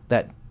now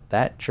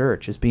that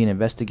church is being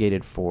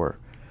investigated for,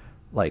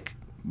 like,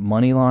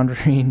 money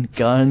laundering,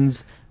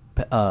 guns.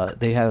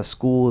 They had a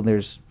school, and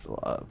there's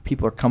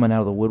people are coming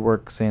out of the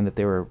woodwork saying that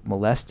they were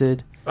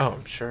molested. Oh,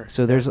 I'm sure.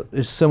 So there's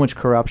so much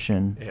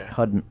corruption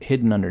Yeah.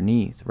 hidden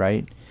underneath,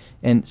 right?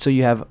 And so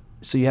you have a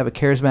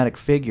charismatic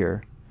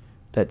figure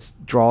that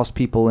draws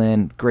people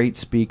in, great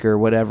speaker,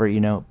 whatever,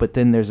 but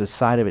then there's a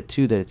side of it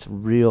too that it's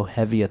real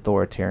heavy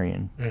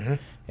authoritarian. Mm-hmm.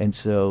 And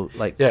so,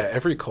 like, Yeah,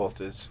 every cult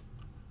is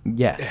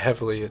yeah,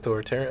 heavily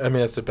authoritarian. I mean,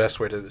 that's the best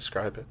way to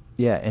describe it.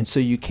 and so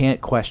you can't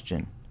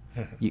question.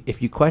 Mm-hmm.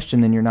 If you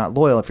question, then you're not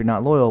loyal. If you're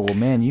not loyal, well,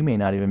 man, you may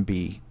not even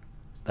be,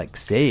 like,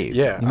 saved.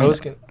 Yeah, You I may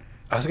was not-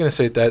 gonna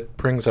say that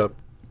brings up.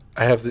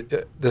 I have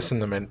this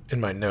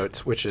in my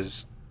notes, which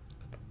is,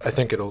 I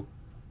think it'll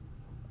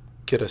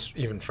get us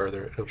even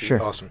further. It'll be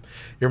Sure. awesome.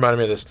 You reminded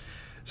me of this.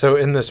 So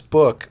in this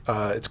book,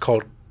 it's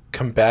called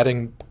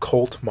 "Combating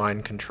Cult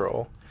Mind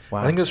Control."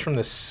 Wow. I think it was from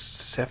the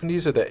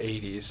 70s or the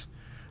 80s.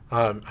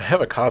 I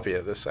have a copy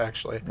of this,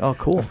 actually. Oh,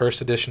 cool. The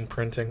first edition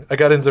printing. I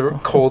got into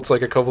cults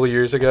like a couple of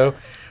years ago,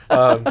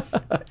 and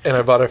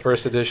I bought a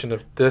first edition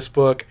of this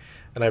book.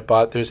 And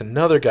there's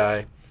another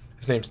guy.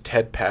 His name's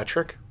Ted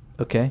Patrick.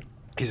 Okay.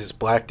 He's this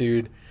black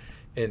dude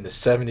in the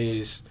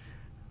 70s,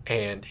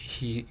 and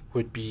he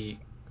would be.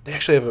 They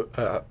actually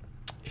have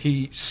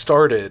he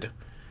started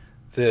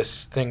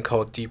this thing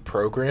called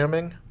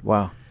deprogramming.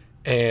 Wow.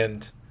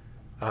 And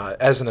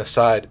as an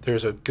aside,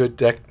 there's a good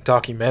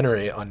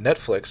documentary on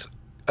Netflix.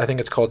 I think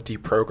it's called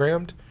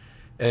Deprogrammed,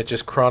 and it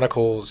just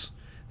chronicles.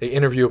 They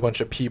interview a bunch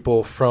of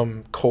people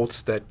from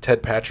cults that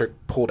Ted Patrick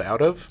pulled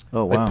out of.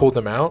 Oh, wow. Like pulled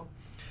them out,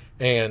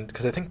 and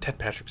because I think Ted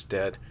Patrick's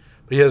dead,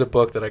 but he had a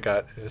book that I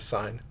got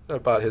signed. I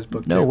bought his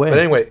book too. No way. But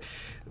anyway,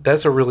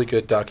 that's a really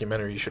good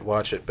documentary. You should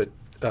watch it. But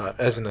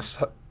as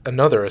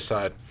another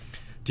aside,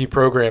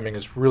 deprogramming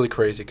is really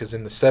crazy because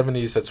in the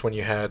 70s, that's when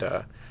you had,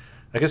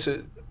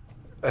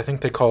 I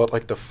think they call it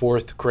like the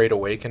Fourth Great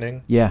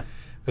Awakening. Yeah.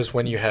 It was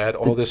when you had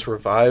all this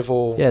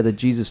revival. Yeah, the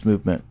Jesus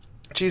movement.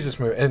 Jesus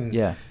movement. And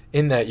Yeah.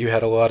 in that, you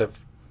had a lot of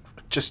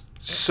just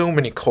so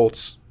many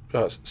cults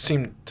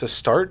seemed to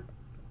start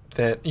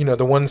that,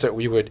 the ones that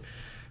we would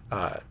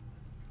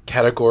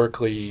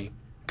categorically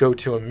go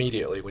to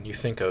immediately when you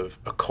think of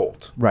a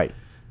cult. Right.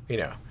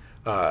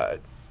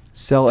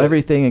 Sell The-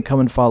 everything and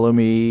come and follow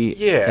me.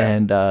 Yeah.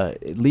 And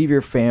leave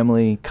your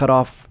family. Cut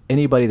off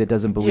anybody that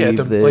doesn't believe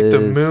this. like the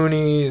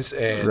Moonies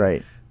and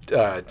Right.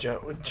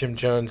 Jim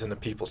Jones and the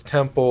People's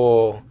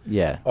Temple,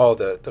 Yeah. all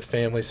the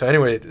family. So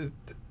anyway,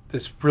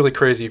 it's really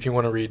crazy if you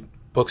want to read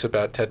books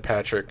about Ted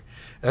Patrick.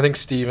 And I think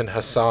Stephen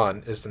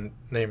Hassan is the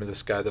name of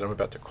this guy that I'm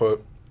about to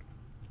quote.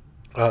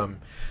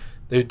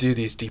 They do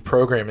these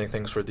deprogramming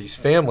things where these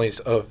families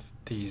of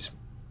these,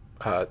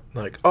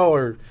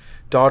 our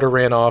daughter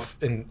ran off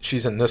and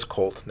she's in this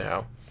cult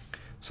now,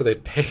 so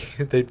they'd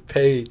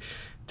pay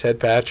Ted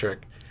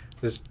Patrick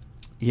this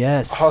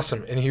Yes.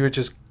 awesome, and he would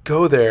just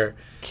go there,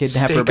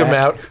 Kidnap her stake him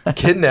back. out,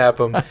 kidnap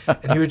him,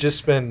 and he would just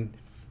spend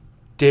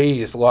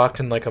days locked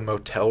in like a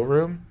motel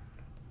room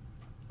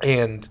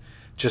and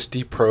just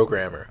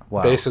deprogram her.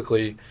 Wow.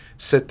 Basically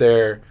sit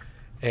there,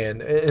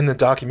 and in the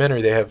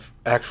documentary they have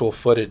actual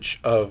footage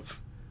of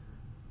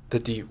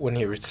when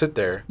he would sit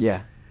there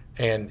Yeah.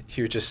 and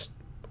he would just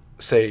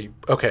say,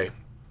 okay,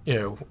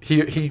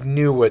 he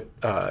knew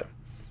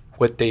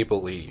what they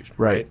believed,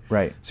 right?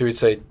 Right. So he would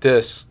say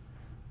this,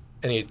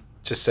 and he'd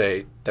just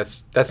say,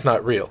 that's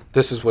not real.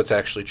 This is what's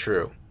actually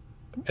true.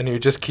 And he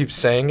would just keep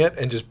saying it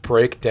and just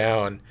break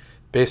down,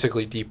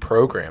 basically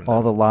deprogram them.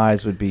 All the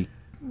lies would be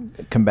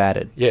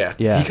combated. Yeah.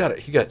 Yeah.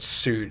 He got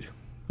sued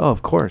Oh,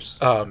 of course.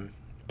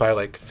 by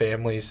like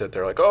families that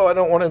they're like, oh, I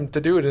don't want him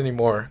to do it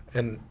anymore.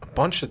 And a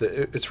bunch of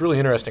it's really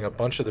interesting. A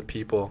bunch of the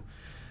people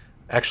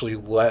actually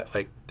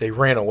they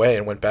ran away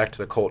and went back to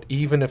the cult,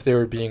 even if they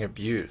were being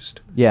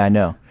abused. Yeah, I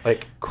know.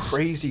 Like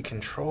crazy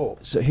control.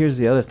 So here's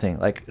the other thing.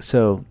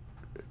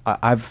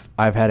 I've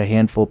had a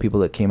handful of people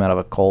that came out of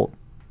a cult,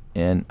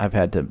 and I've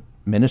had to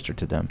minister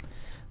to them.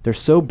 They're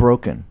so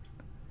broken.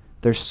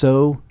 They're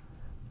so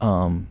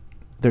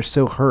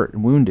hurt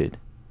and wounded.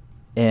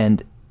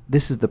 And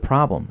this is the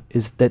problem,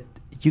 is that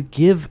you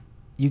give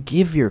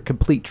your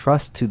complete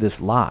trust to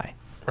this lie.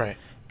 Right.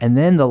 And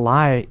then the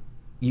lie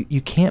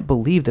you can't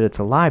believe that it's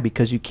a lie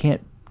because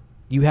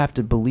you have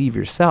to believe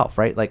yourself,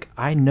 right? Like,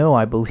 I know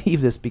I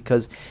believe this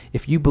because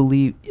if you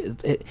believe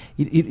it,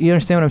 you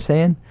understand what I'm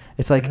saying?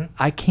 It's like,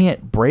 I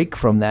can't break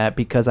from that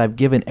because I've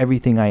given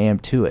everything I am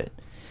to it.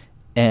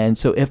 And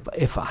so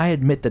if I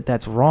admit that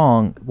that's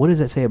wrong, what does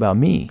that say about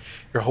me?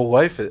 Your whole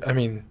life,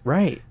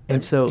 Right.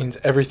 And so means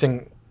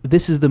everything.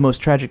 this is the most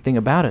tragic thing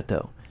about it,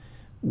 though.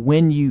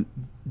 When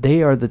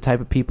they are the type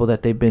of people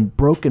that they've been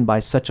broken by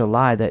such a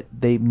lie that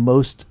they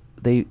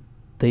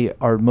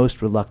are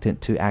most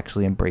reluctant to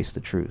actually embrace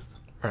the truth.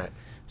 Right.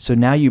 So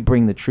now you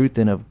bring the truth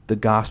in of the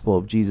gospel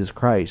of Jesus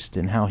Christ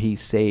and how he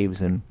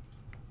saves, and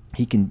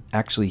he can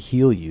actually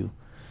heal you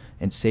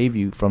and save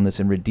you from this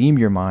and redeem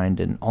your mind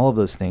and all of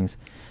those things.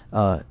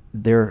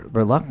 They're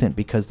reluctant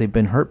because they've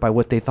been hurt by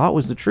what they thought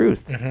was the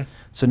truth. Mm-hmm.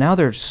 So now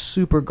they're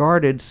super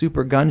guarded,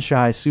 super gun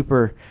shy,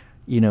 super,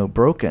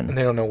 broken. And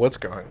they don't know what's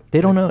going.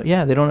 They don't know.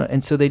 Yeah, they don't know.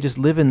 And so they just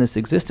live in this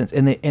existence.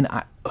 And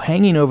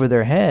hanging over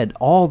their head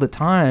all the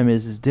time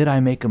is did I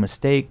make a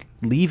mistake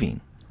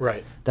leaving?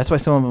 Right. That's why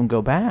some of them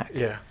go back.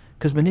 Yeah.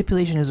 Because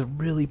manipulation is a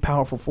really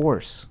powerful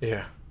force.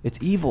 Yeah. It's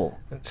evil.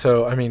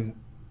 So,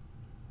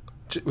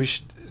 we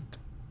should,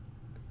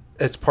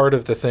 it's part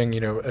of the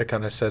thing, I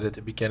kind of said at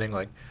the beginning,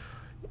 like,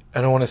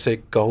 I don't want to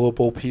say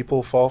gullible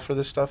people fall for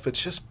this stuff, but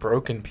it's just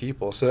broken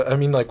people. So,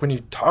 like,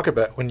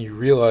 when you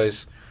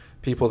realize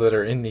people that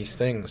are in these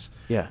things,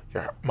 Yeah.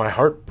 My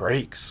heart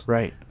breaks.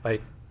 Right.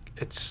 Like,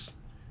 it's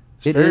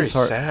It very is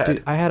hard. sad.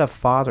 Dude, I had a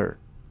father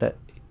that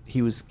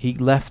he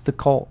left the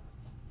cult,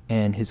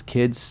 and his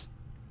kids,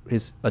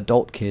 his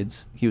adult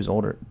kids, he was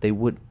older, they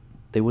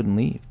wouldn't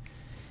leave.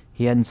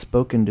 He hadn't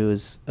spoken to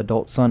his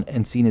adult son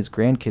and seen his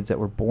grandkids that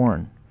were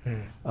born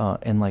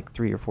in like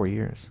 3 or 4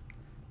 years.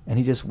 And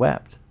he just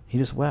wept.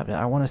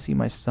 I want to see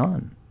my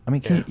son.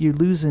 You're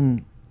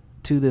losing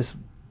to this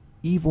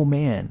evil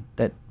man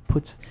that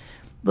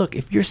look,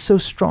 if you're so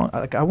strong,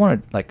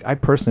 I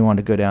personally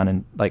wanted to go down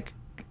and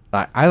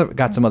I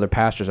got some other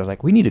pastors. I was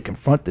like, we need to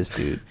confront this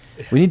dude.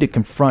 Yeah. We need to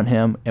confront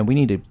him, and we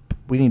need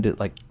to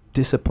like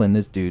discipline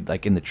this dude,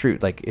 like, in the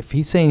truth. Like, if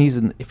he's saying he's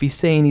in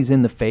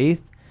the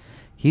faith,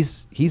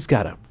 he's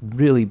got a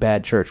really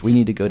bad church. We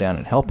need to go down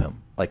and help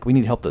him. Like, we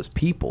need to help those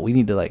people. We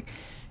need to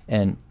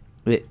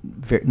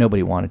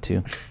nobody wanted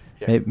to.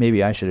 Yeah.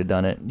 Maybe I should have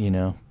done it,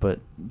 but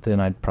then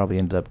I'd probably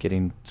ended up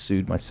getting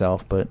sued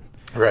myself. But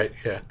right,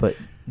 yeah. But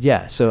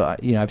yeah, so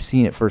I've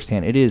seen it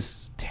firsthand. It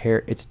is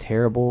it's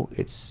terrible.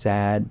 It's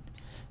sad,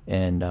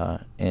 and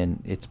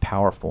it's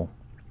powerful.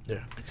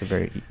 Yeah, it's a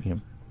very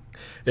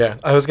Yeah,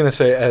 I was gonna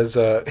say as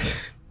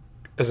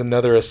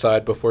another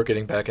aside before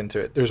getting back into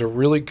it, there's a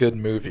really good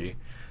movie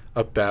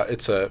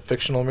it's a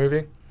fictional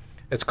movie.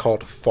 It's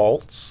called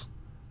Faults,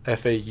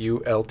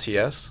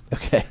 Faults.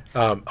 Okay.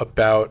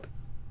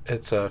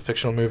 It's a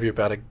fictional movie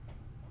about a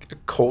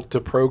cult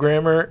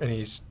deprogrammer, and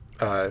he's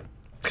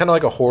it's kind of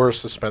like a horror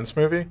suspense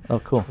movie. Oh,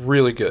 cool. It's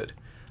really good.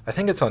 I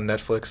think it's on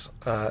Netflix.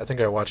 I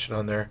think I watched it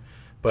on there.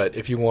 But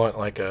if you want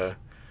like a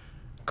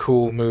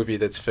cool movie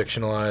that's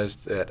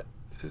fictionalized,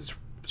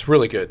 it's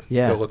really good.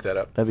 Yeah. Go look that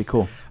up. That'd be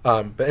cool.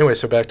 But anyway,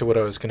 so back to what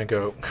I was going to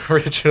go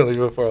originally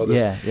before all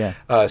this.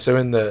 Yeah. So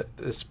in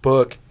this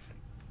book,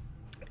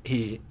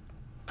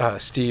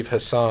 Steve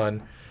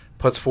Hassan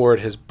puts forward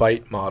his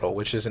BITE model,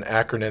 which is an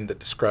acronym that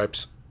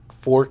describes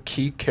 4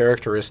 key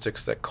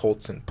characteristics that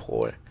cults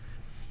employ.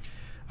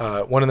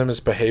 One of them is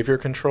behavior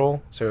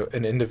control. So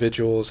an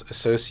individual's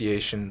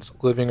associations,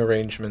 living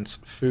arrangements,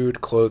 food,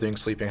 clothing,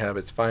 sleeping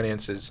habits,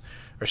 finances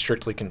are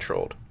strictly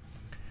controlled.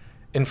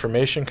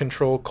 Information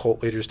control.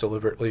 Cult leaders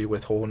deliberately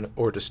withhold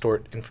or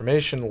distort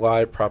information,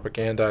 lie,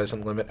 propagandize,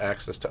 and limit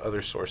access to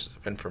other sources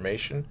of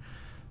information.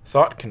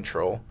 Thought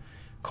control.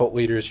 Cult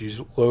leaders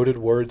use loaded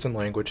words and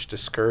language,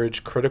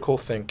 discourage critical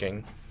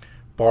thinking,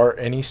 bar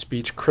any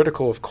speech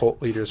critical of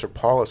cult leaders or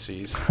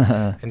policies,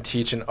 and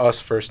teach an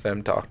us first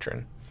them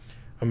doctrine.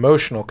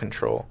 Emotional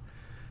control.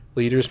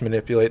 Leaders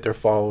manipulate their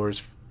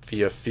followers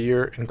via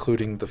fear,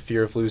 including the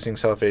fear of losing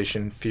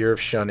salvation, fear of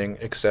shunning,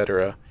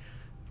 etc.,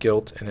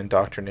 guilt, and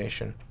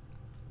indoctrination.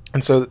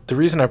 And so the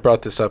reason I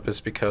brought this up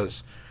is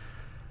because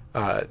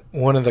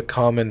one of the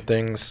common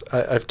things,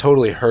 I've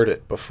totally heard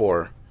it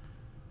before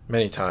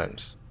many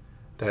times,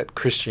 that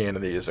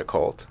Christianity is a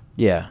cult.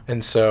 Yeah.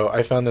 And so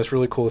I found this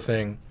really cool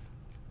thing.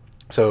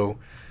 So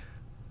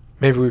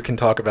maybe we can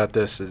talk about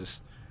this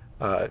as,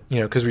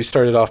 because we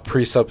started off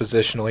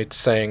presuppositionally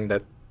saying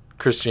that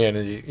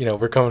Christianity,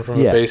 we're coming from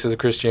a basis of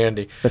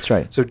Christianity. That's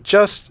right. So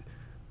just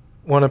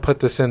want to put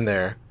this in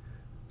there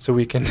so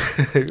we can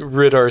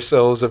rid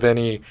ourselves of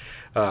any,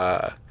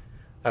 I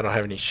don't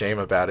have any shame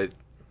about it.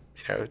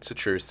 It's the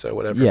truth, so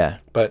whatever. Yeah.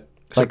 But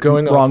so like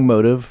going wrong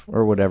motive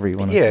or whatever you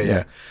want to say.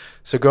 Yeah.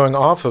 So going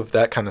off of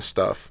that kind of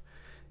stuff,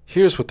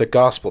 here's what the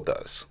gospel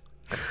does.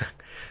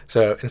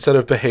 So instead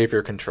of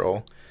behavior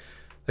control,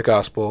 the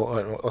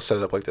gospel, I'll set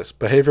it up like this.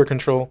 Behavior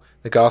control,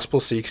 the gospel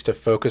seeks to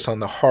focus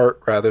on the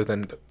heart rather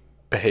than the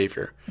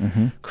behavior.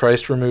 Mm-hmm.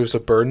 Christ removes a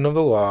burden of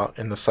the law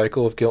and the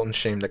cycle of guilt and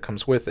shame that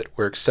comes with it.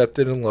 We're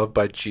accepted and loved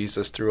by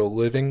Jesus through a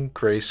living,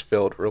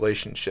 grace-filled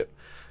relationship,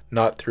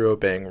 not through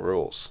obeying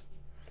rules.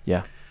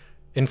 Yeah.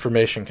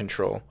 Information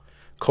control.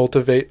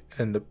 Cultivate,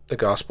 and the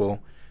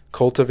gospel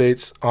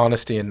cultivates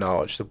honesty and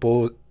knowledge.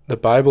 The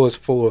Bible is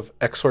full of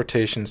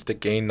exhortations to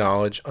gain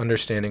knowledge,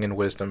 understanding, and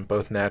wisdom,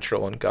 both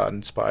natural and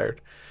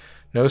God-inspired.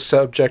 No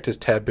subject is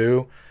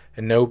taboo,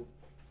 and no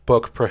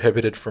book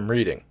prohibited from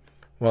reading.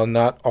 While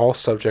not all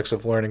subjects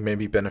of learning may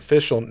be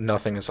beneficial,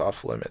 nothing is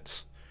off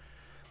limits.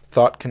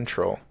 Thought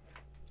control.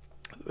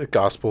 The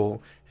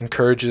gospel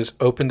encourages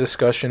open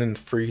discussion and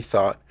free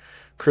thought.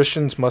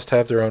 Christians must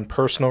have their own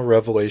personal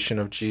revelation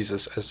of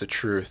Jesus as the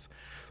truth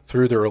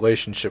through their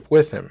relationship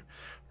with him,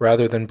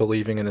 rather than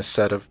believing in a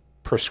set of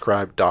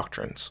prescribed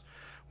doctrines.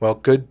 While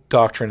good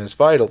doctrine is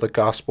vital, the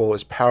gospel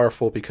is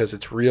powerful because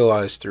it's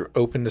realized through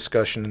open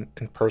discussion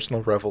and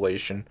personal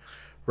revelation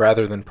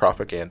rather than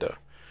propaganda.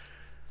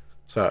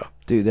 So,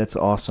 Dude, that's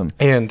awesome.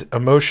 and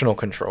emotional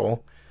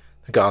control.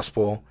 The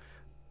gospel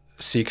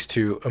seeks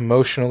to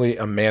emotionally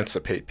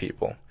emancipate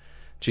people.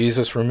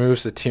 Jesus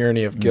removes the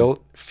tyranny of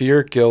guilt,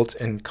 fear, guilt,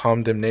 and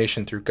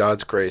condemnation through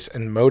God's grace,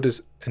 and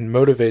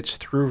motivates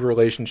through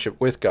relationship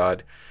with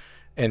God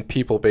and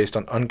people based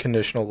on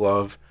unconditional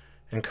love,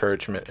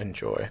 encouragement, and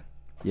joy.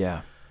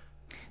 Yeah.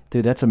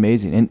 Dude, that's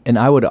amazing. And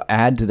I would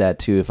add to that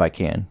too if I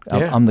can.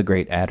 Yeah. I'm the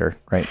great adder,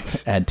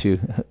 right? Add to.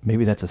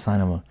 Maybe that's a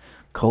sign I'm a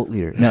cult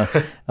leader. No,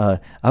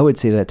 I would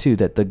say that too,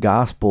 that the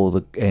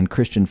gospel and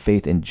Christian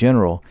faith in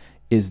general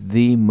is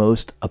the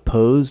most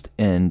opposed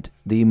and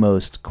the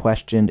most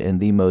questioned and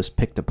the most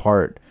picked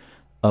apart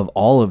of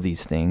all of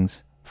these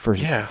things for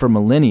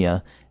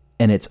millennia,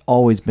 and it's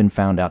always been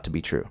found out to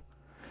be true.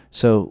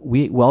 So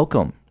we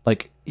welcome,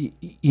 like,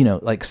 you know,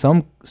 like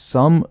some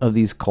of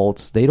these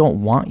cults, they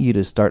don't want you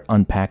to start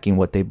unpacking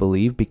what they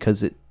believe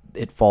because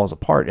it falls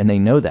apart, and they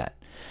know that.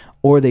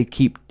 Or they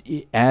keep,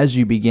 as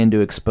you begin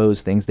to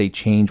expose things, they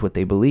change what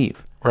they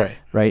believe.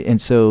 Right.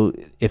 And so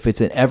if it's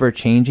an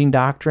ever-changing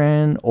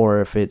doctrine,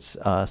 or if it's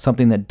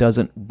something that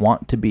doesn't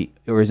want to be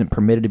or isn't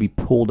permitted to be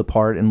pulled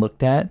apart and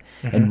looked at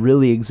and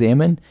really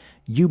examined,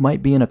 you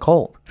might be in a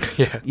cult.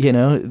 Yeah. You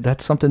know,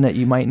 that's something that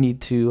you might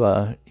need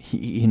to,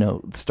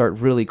 start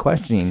really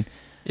questioning.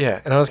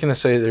 Yeah, and I was going to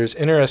say there's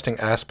interesting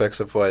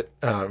aspects of what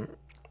I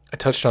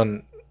touched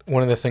on.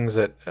 One of the things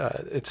that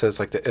it says,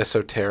 like, the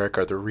esoteric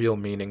or the real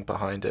meaning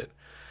behind it.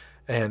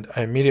 And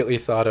I immediately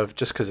thought of,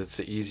 just because it's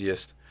the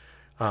easiest,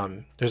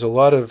 there's a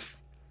lot of,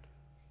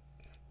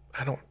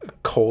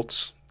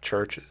 cults,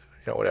 churches,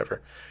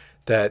 whatever,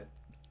 that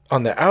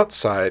on the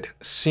outside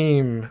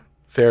seem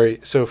very,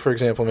 so for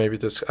example, maybe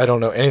this, I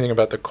don't know anything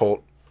about the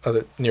cult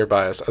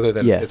nearby us other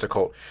than it's a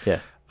cult.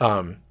 Yeah.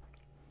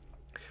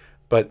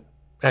 But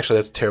actually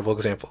that's a terrible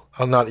example.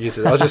 I'll not use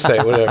it. I'll just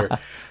say whatever.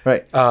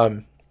 Right.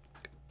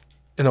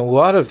 In a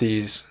lot of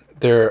these,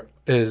 there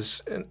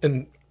is,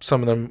 in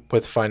some of them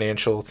with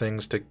financial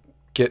things to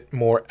get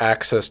more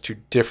access to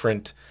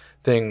different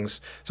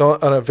things. So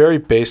on a very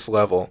base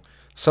level,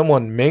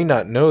 someone may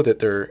not know that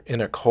they're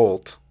in a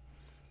cult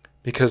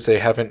because they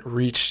haven't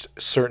reached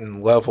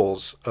certain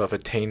levels of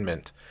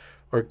attainment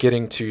or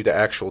getting to the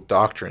actual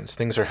doctrines.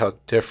 Things are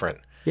held different.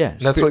 Yeah.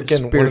 And that's what,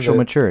 again, spiritual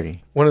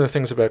maturity. One of the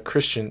things about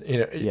Christian,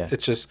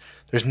 it's just,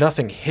 there's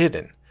nothing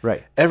hidden.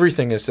 Right.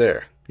 Everything is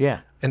there. Yeah.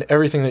 And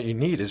everything that you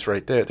need is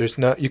right there.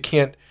 You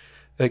can't,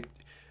 like,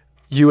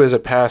 you as a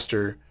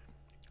pastor,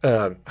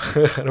 I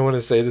don't want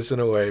to say this in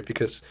a way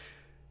because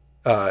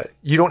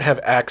you don't have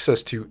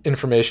access to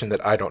information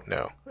that I don't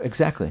know.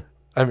 Exactly.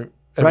 I mean,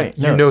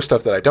 you know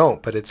stuff that I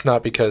don't, but it's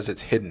not because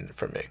it's hidden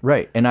from me.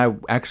 Right. And I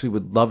actually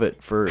would love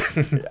it for,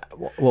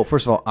 well,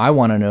 first of all, I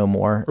want to know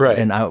more. Right.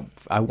 And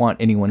I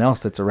want anyone else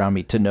that's around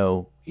me to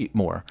know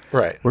more.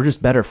 Right. We're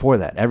just better for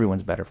that.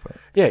 Everyone's better for it.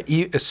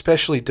 Yeah,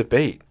 especially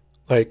debate.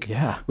 Like,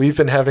 yeah. We've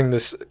been having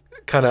this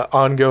kind of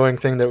ongoing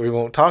thing that we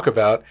won't talk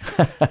about.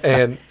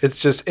 And it's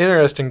just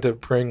interesting to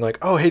bring, like,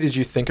 oh, hey, did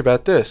you think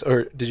about this?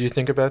 Or did you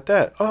think about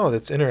that? Oh,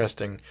 that's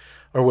interesting.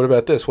 Or what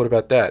about this? What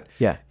about that?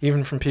 Yeah.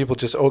 Even from people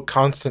just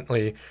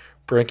constantly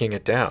breaking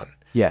it down.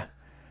 Yeah.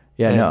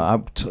 Yeah,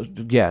 no,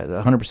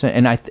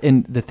 100%.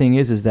 And the thing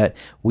is that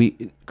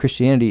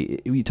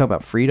Christianity, we talk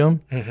about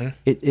freedom. Mm-hmm.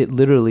 It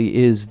literally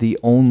is the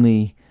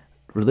only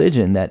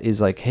religion that is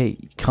like, hey,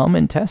 come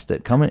and test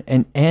it. Come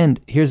and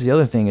here's the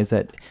other thing is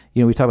that,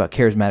 we talk about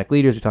charismatic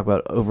leaders, we talk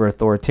about over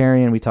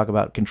authoritarian, we talk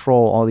about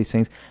control, all these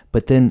things.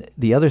 But then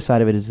the other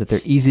side of it is that they're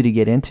easy to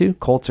get into.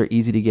 Cults are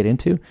easy to get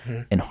into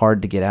and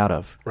hard to get out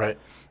of. Right.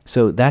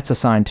 So that's a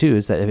sign too,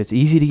 is that if it's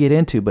easy to get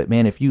into, but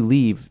man, if you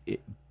leave,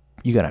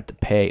 you're going to have to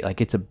pay.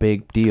 Like, it's a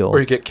big deal. Or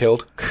you get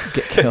killed.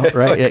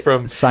 Right? Like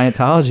from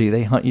Scientology,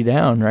 they hunt you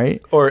down,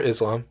 right? Or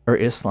Islam. Yeah,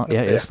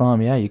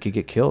 Islam. Yeah, you could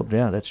get killed.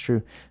 Yeah, that's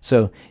true.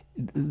 So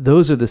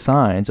those are the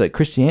signs. Like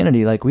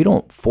Christianity, like, we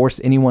don't force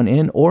anyone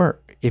in, or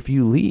if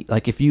you leave,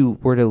 like, if you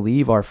were to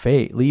leave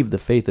the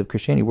faith of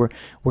Christianity, we're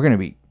going to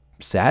be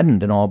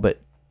saddened and all, but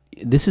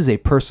this is a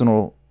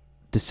personal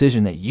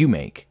decision that you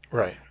make.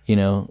 Right.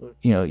 No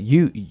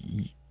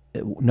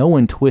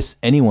one twists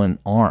anyone's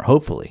arm,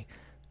 hopefully,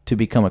 to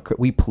become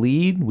we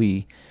plead,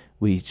 we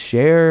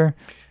share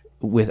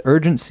with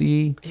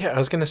urgency. Yeah, I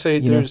was going to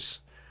say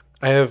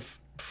I have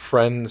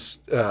friends,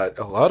 a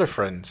lot of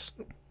friends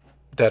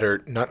that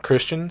are not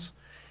Christians,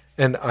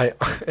 and I,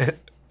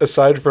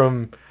 aside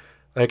from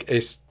like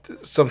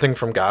something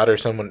from God or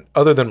someone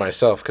other than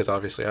myself, because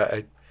obviously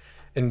I,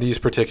 in these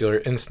particular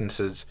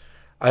instances,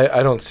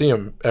 I don't see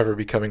them ever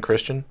becoming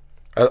Christian.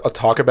 I'll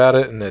talk about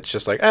it, and it's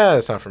just like,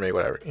 it's not for me,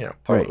 whatever, you know,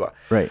 blah, right, blah, blah.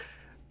 Right.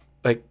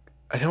 Like,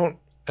 I don't,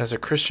 as a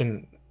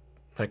Christian,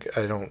 like,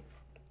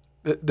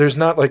 there's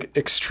not like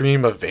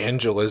extreme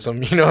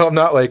evangelism, you know. I'm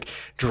not like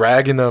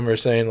dragging them or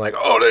saying like,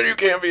 oh, then you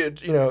can't be,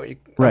 I'm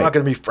not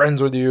going to be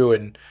friends with you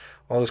and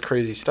all this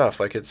crazy stuff.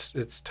 Like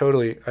it's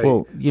totally, I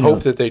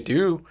hope that they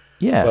do.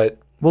 Yeah. But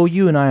well,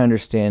 you and I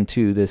understand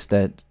too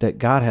that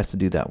God has to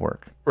do that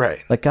work.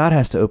 Right. Like God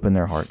has to open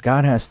their heart.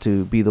 God has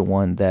to be the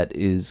one that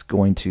is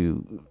going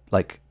to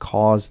like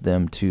cause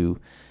them to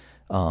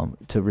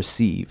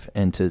receive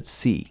and to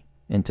see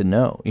and to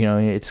know. You know,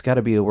 it's got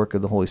to be a work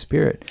of the Holy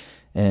Spirit.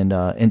 And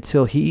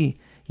until he,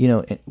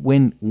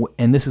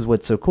 and this is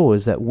what's so cool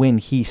is that when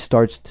he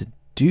starts to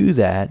do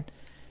that,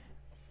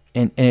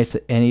 and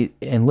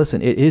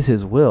listen, it is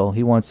his will.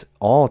 He wants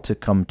all to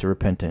come to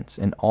repentance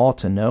and all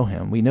to know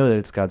him. We know that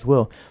it's God's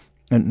will.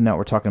 And now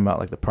we're talking about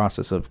like the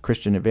process of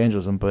Christian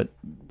evangelism, but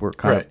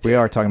we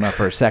are talking about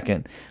for a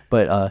second.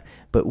 But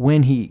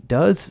when he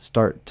does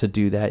start to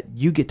do that,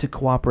 you get to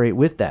cooperate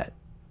with that,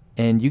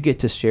 and you get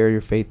to share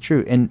your faith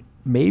true. And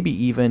maybe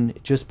even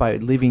just by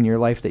living your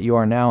life that you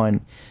are now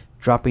and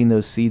dropping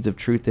those seeds of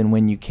truth in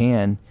when you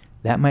can,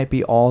 that might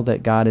be all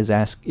that God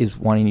is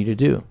wanting you to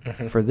do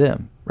for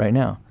them right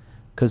now,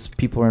 because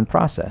people are in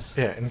process.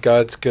 Yeah, and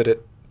God's good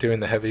at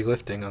doing the heavy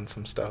lifting on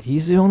some stuff.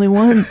 He's the only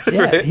one.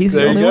 Yeah, right? He's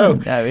there the only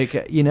one. I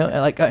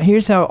mean,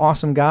 here's how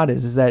awesome God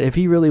is that if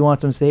he really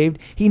wants them saved,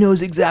 he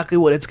knows exactly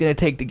what it's going to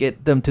take to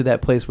get them to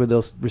that place where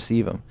they'll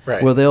receive him.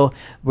 Right.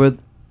 Where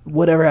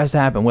whatever has to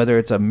happen, whether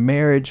it's a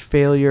marriage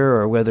failure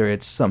or whether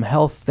it's some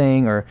health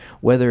thing or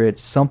whether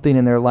it's something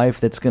in their life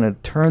that's going to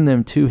turn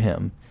them to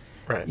him.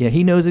 Right. Yeah,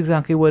 he knows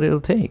exactly what it'll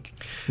take.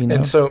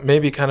 And so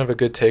maybe kind of a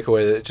good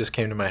takeaway that just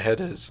came to my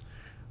head is,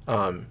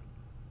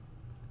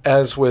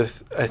 as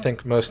with, I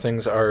think most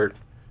things are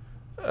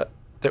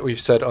that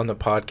we've said on the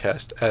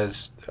podcast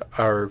as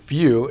our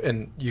view,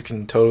 and you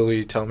can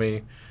totally tell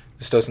me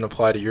this doesn't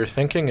apply to your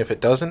thinking if it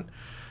doesn't.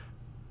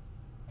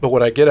 But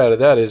what I get out of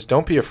that is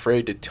don't be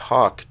afraid to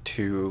talk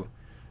to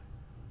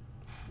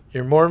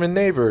your Mormon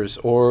neighbors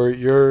or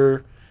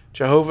your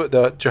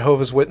the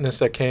Jehovah's Witness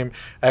that came.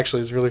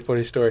 Actually, it's a really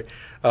funny story.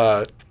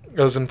 I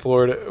was in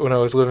Florida. When I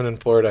was living in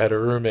Florida, I had a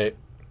roommate,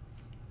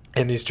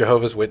 and these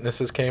Jehovah's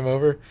Witnesses came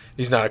over.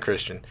 He's not a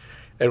Christian.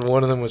 And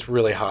one of them was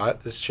really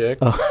hot, this chick.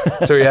 Oh.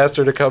 So he asked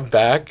her to come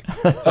back.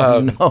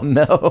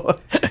 No.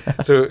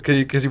 So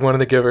because he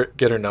wanted to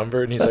get her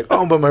number, and he's like,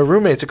 "Oh, but my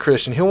roommate's a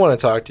Christian. He'll want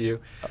to talk to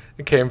you."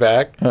 And came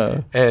back,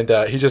 and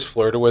he just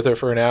flirted with her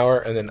for an hour,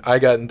 and then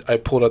I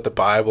pulled out the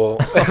Bible,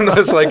 and I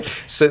was like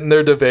sitting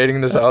there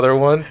debating this other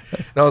one,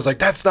 and I was like,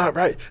 "That's not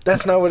right.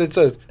 That's not what it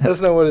says. That's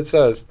not what it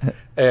says."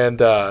 And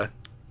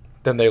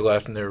then they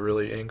left, and they were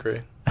really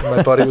angry. And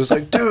my buddy was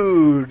like,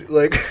 "Dude,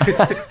 like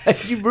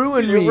you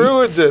ruined me. You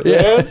ruined it,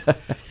 man."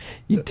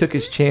 You took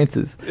his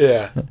chances.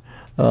 Yeah.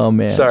 Oh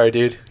man. Sorry,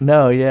 dude.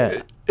 No,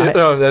 yeah.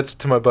 No, that's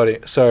to my buddy.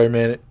 Sorry,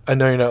 man. I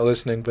know you're not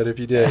listening, but if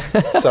you did,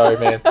 sorry,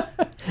 man.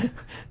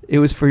 It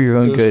was for your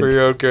own good. It was for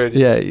your own good.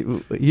 Yeah,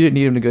 you didn't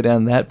need him to go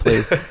down that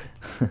place.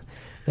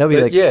 That'd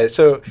be like yeah.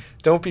 So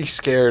don't be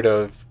scared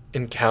of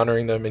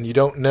encountering them, and you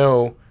don't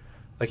know,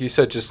 like you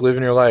said, just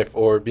living your life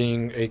or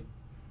being a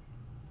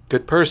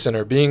good person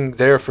or being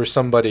there for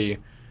somebody.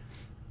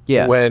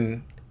 Yeah.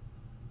 When,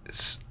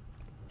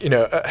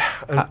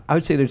 I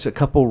would say there's a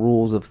couple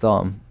rules of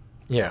thumb.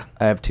 Yeah.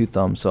 I have two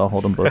thumbs, so I'll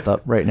hold them both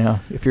up right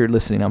now. If you're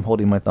listening, I'm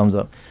holding my thumbs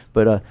up.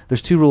 But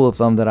there's two rules of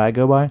thumb that I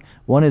go by.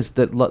 One is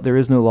that there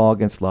is no law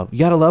against love. You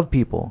got to love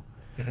people.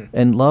 Mm-hmm.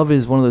 And love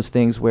is one of those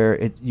things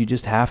where you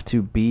just have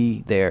to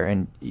be there.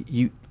 And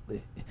you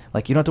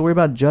don't have to worry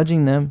about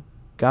judging them.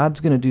 God's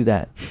going to do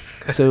that.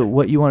 So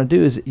what you want to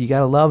do is you got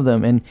to love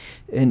them.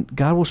 And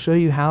God will show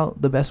you how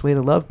the best way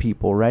to love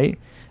people, right?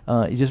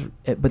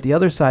 But the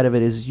other side of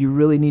it is you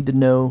really need to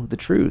know the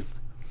truth.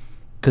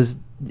 Because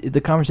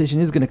the conversation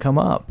is going to come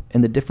up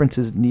and the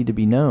differences need to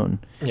be known.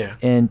 Yeah.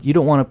 And you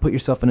don't want to put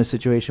yourself in a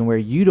situation where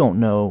you don't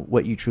know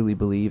what you truly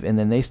believe and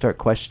then they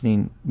start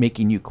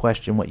making you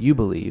question what you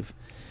believe.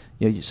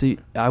 So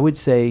I would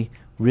say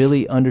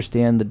really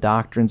understand the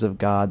doctrines of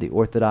God, the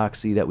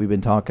orthodoxy that we've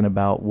been talking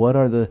about.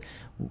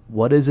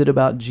 What is it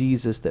about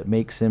Jesus that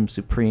makes him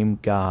supreme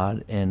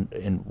God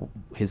and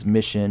his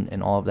mission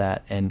and all of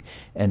that, and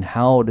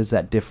how does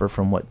that differ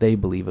from what they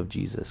believe of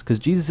Jesus? Because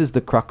Jesus is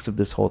the crux of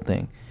this whole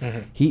thing. Mm-hmm.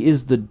 He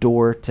is the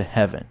door to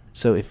heaven.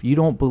 So if you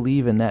don't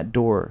believe in that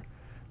door,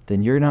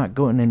 then you're not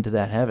going into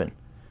that heaven.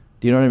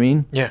 Do you know what I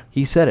mean? Yeah.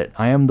 He said it.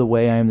 I am the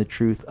way, I am the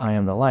truth, I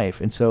am the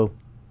life. And so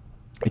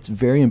it's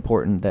very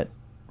important that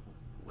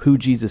who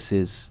Jesus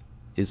is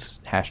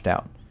hashed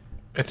out.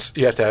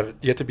 You have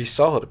to be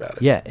solid about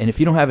it. Yeah, and if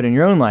you don't have it in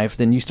your own life,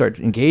 then you start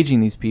engaging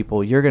these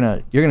people. You're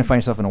gonna find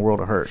yourself in a world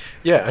of hurt.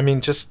 Yeah, I mean,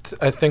 just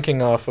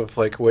thinking off of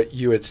like what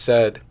you had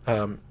said.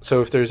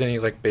 So if there's any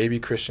like baby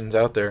Christians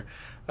out there,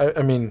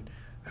 I mean,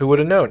 who would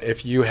have known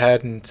if you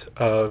hadn't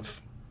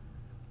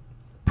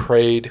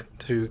prayed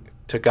to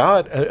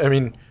God? I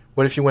mean,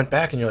 what if you went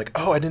back and you're like,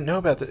 oh, I didn't know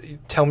about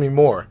that. Tell me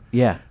more.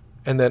 Yeah.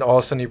 And then all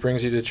of a sudden he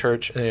brings you to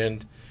church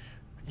and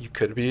you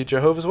could be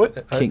Jehovah's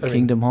Witness.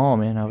 Kingdom Hall,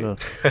 man.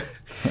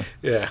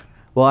 Yeah.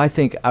 Well, I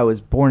think I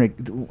was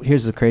born.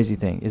 Here's the crazy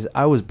thing: is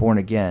I was born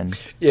again.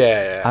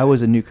 Yeah. I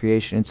was a new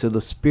creation, and so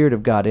the Spirit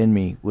of God in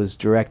me was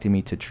directing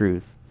me to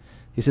truth.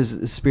 He says,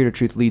 "The Spirit of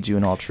truth leads you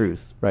in all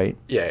truth." Right?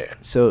 Yeah.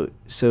 So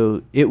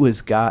it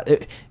was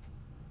God.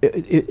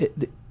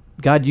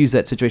 God used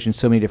that situation in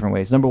so many different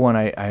ways. Number one,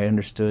 I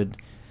understood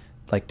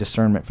like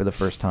discernment for the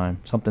first time.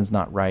 Something's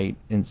not right.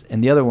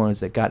 And the other one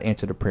is that God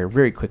answered a prayer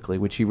very quickly,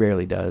 which he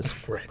rarely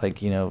does. Right.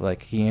 Like,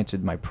 like he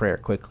answered my prayer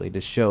quickly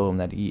to show him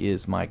that he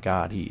is my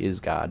God. He is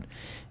God.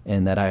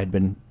 And that I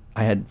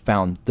had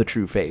found the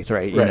true faith,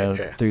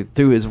 right?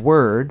 Through his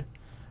word,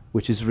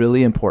 which is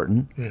really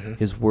important. Mm-hmm.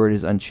 His word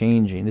is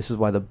unchanging. This is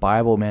why the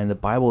Bible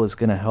is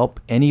going to help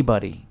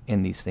anybody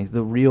in these things.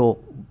 The real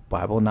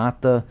Bible,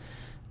 not the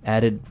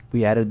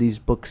we added these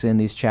books in,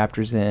 these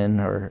chapters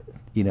in, or,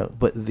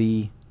 but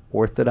the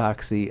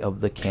orthodoxy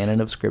of the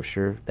canon of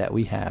Scripture that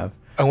we have.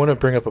 I want to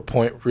bring up a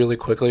point really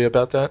quickly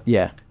about that.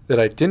 Yeah. That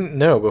I didn't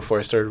know before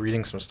I started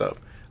reading some stuff.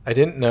 I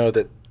didn't know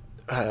that.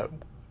 I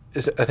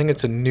think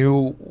it's a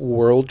New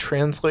World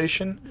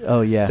Translation.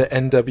 Oh yeah.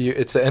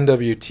 It's the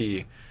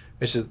NWT,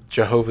 which is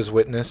Jehovah's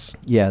Witness.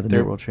 Yeah, the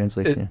New World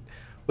Translation.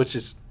 Which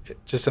is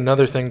just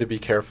another thing to be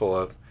careful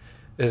of,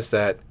 is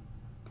that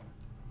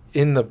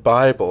in the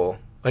Bible,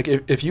 like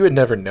if you had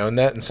never known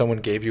that and someone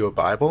gave you a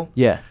Bible.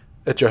 Yeah.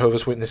 A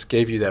Jehovah's Witness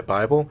gave you that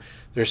Bible,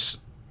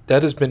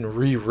 that has been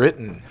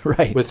rewritten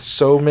right. with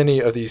so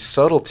many of these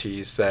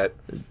subtleties that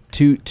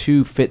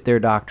to fit their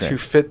doctrine.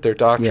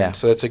 Yeah.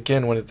 So that's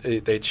again when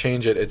they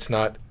change it. It's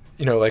not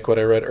like what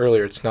I read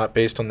earlier. It's not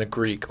based on the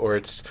Greek, or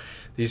it's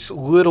these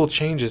little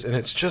changes, and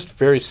it's just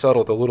very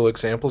subtle. The little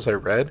examples I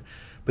read,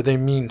 but they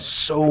mean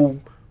so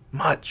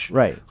much.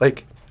 Right.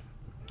 Like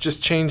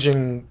just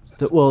changing.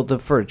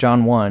 For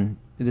John 1.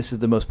 This is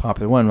the most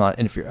popular one,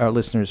 and if our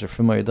listeners are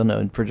familiar, they'll know.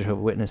 And for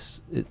Jehovah's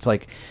Witness, it's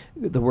like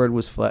the Word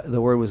was the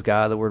Word was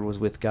God, the Word was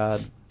with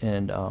God,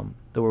 and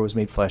the Word was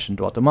made flesh and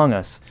dwelt among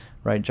us.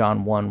 Right,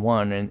 John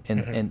 1:1,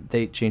 and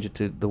they changed it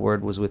to the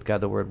Word was with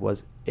God, the Word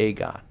was a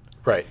God.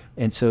 Right.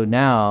 And so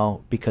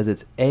now, because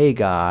it's a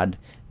God,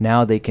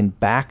 now they can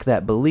back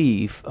that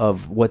belief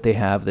of what they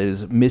have that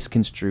is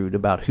misconstrued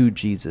about who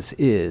Jesus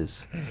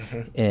is,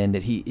 and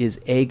that he is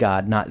a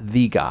God, not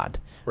the God.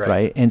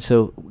 Right. And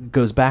so it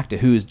goes back to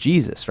who is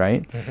Jesus,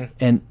 right? Mm-hmm.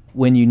 And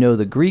when you know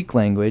the Greek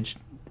language,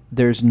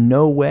 there's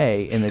no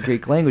way in the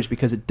Greek language,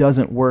 because it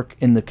doesn't work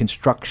in the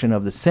construction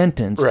of the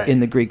sentence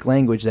in the Greek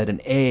language, that an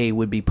A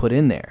would be put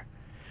in there,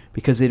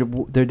 because they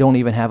don't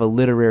even have a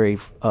literary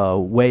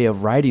way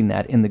of writing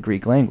that in the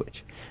Greek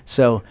language.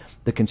 So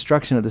the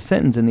construction of the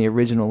sentence in the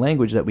original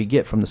language that we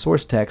get from the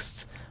source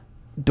texts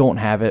don't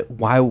have it.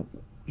 Why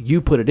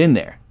you put it in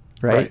there?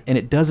 Right? And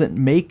it doesn't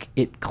make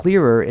it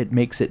clearer, it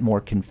makes it more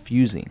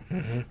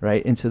confusing,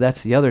 right? And so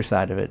that's the other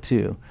side of it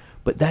too.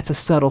 But that's a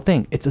subtle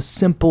thing. It's a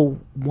simple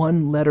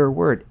one-letter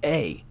word,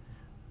 A.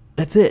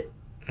 That's it.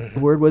 The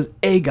word was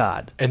a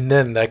God. And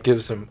then that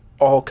gives them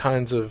all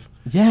kinds of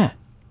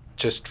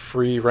just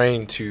free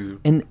reign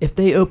to... And if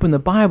they open the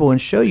Bible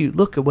and show you,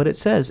 look at what it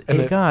says,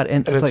 God.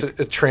 And it's like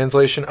a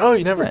translation. Oh,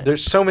 you never...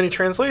 There's so many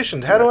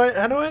translations. How do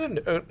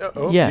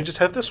I... you just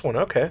have this one.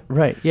 Okay.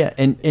 Right, yeah.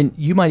 And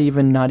you might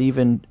even not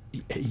even...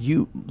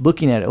 You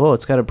looking at it,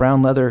 it's got a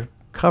brown leather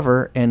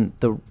cover, and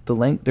the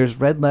length, there's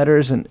red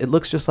letters, and it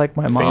looks just like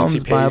my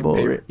mom's Bible.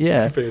 Paper.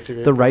 Yeah. Fancy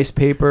paper. The rice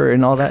paper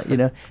and all that,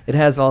 it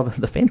has all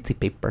the fancy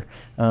paper.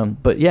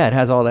 But yeah, it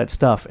has all that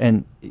stuff,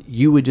 and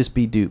you would just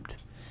be duped.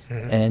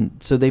 And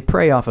so they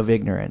prey off of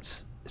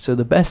ignorance. So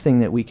the best thing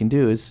that we can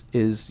do is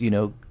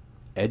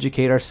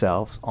educate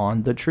ourselves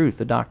on the truth,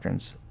 the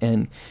doctrines.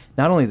 And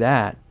not only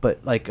that,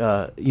 but like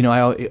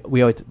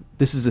we always,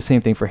 this is the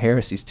same thing for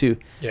heresies too.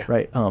 Yeah.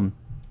 Right?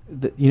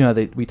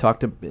 We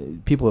talk to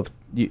people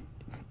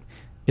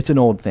it's an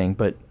old thing,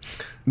 but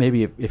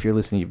maybe if you're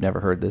listening you've never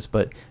heard this,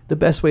 but the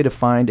best way to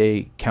find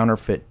a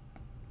counterfeit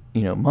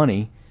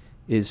money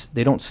is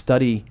they don't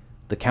study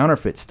the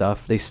counterfeit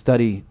stuff, they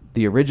study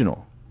the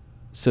original,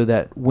 so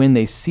that when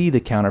they see the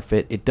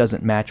counterfeit, it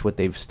doesn't match what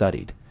they've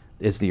studied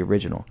as the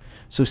original.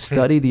 So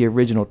study the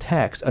original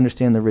text,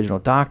 understand the original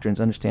doctrines,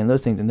 understand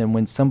those things, and then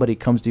when somebody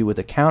comes to you with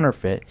a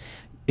counterfeit,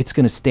 it's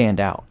going to stand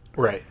out.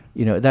 Right.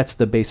 That's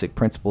the basic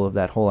principle of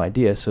that whole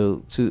idea.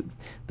 So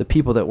the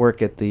people that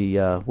work at the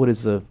what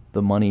is the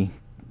money,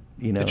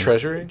 the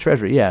Treasury?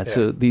 Treasury, yeah.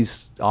 So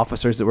these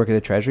officers that work at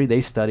the Treasury, they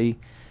study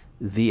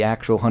the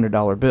actual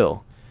 $100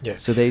 bill. Yeah.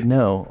 So they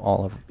know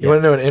all of it. You want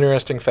to know an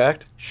interesting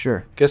fact?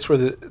 Sure. Guess where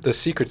the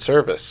Secret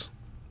Service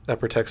that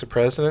protects the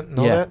president and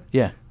all that?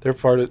 Yeah. They're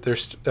part of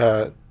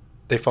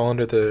they fall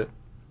under the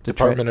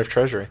Department of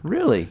Treasury.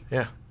 Really?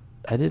 Yeah.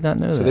 I did not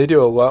know that. So they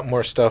do a lot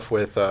more stuff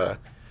with. So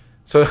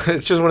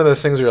it's just one of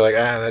those things where you're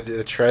like,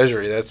 the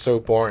Treasury, that's so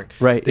boring.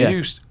 Right. They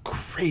do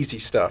crazy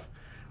stuff,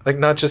 like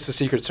not just the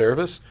Secret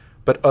Service,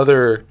 but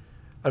other.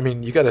 I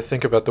mean, you got to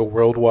think about the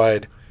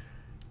worldwide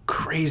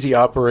crazy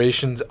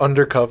operations,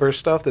 undercover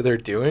stuff that they're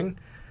doing.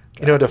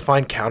 You know, to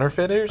find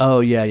counterfeiters. Oh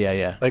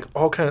yeah. Like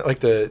all kind of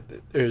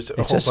there's a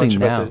whole Especially bunch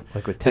now, about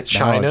like with the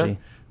technology. China.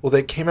 Well,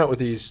 they came out with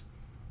these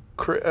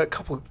a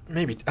couple,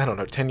 maybe I don't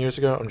know, 10 years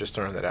ago. I'm just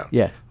throwing that out.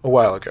 Yeah. A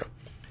while ago,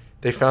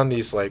 they found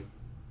these like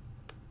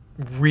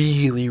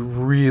really,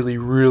 really,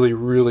 really,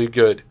 really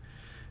good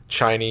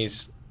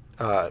Chinese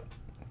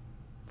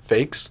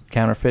fakes,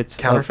 Counterfeits.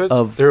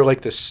 counterfeits. They're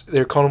like this.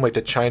 They're calling them like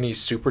the Chinese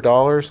super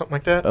dollar or something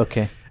like that.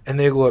 Okay. And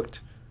they looked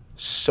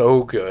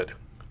so good.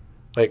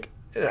 Like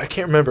I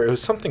can't remember. It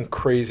was something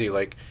crazy.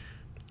 Like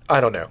I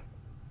don't know.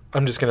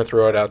 I'm just gonna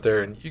throw it out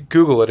there and you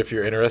Google it if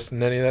you're interested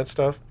in any of that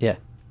stuff. Yeah.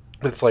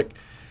 But it's like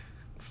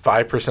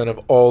 5% of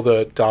all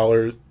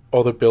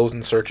the bills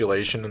in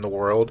circulation in the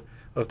world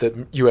of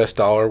the U.S.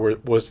 dollar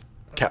was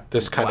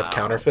this kind of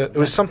counterfeit. It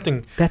was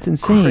something that's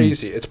insane.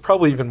 Crazy. It's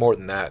probably even more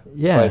than that.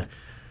 Yeah. But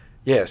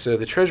yeah. So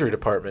the Treasury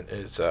Department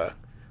is they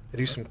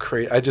do some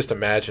crazy. I just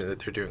imagine that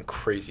they're doing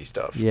crazy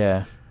stuff.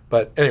 Yeah.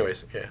 But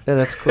anyways, yeah. Yeah,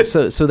 that's cool.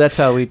 So that's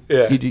how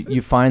Yeah.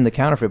 you find the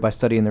counterfeit by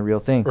studying the real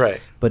thing.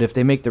 Right. But if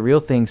they make the real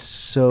thing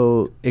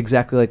so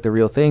exactly like the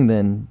real thing,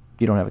 then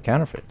you don't have a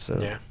counterfeit. So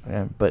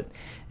Yeah. But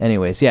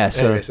anyways, yeah.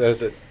 So Anyways, that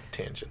was a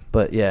tangent.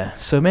 But yeah,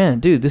 so man,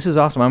 dude, this is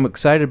awesome. I'm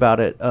excited about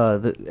it.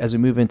 As we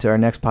move into our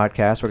next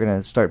podcast, we're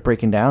gonna start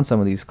breaking down some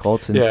of these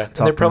cults and And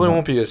they probably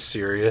won't be as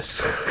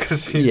serious.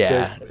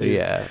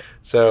 Yeah.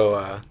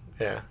 So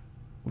yeah.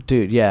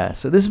 Dude, yeah.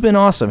 So this has been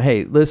awesome.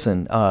 Hey,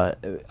 listen,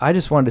 I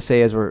just wanted to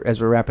say as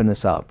we're wrapping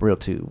this up, real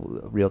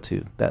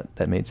two.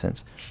 That made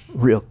sense.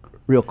 Real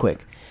quick.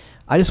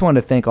 I just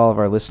wanted to thank all of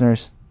our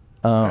listeners.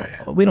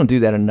 We don't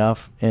do that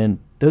enough, and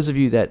those of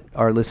you that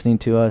are listening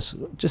to us,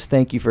 just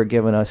thank you for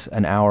giving us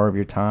an hour of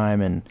your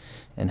time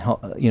and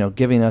help,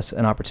 giving us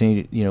an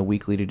opportunity,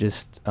 weekly to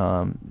just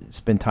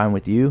spend time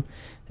with you.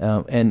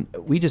 And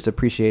we just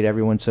appreciate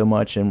everyone so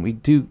much, and we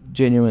do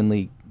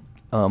genuinely,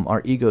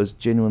 our egos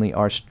genuinely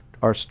are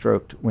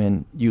stroked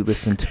when you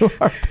listen to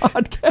our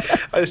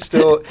podcast. I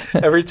still,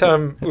 every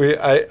time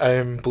I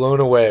am blown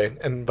away,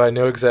 and by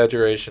no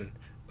exaggeration,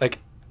 like,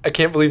 I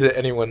can't believe that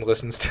anyone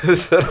listens to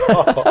this at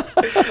all.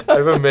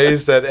 I'm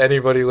amazed that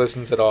anybody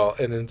listens at all,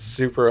 and it's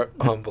super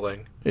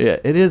humbling. Yeah,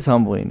 it is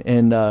humbling,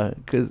 and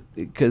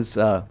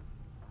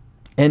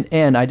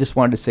and I just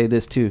wanted to say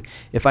this too.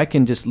 If I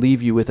can just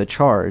leave you with a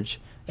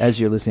charge as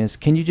you're listening,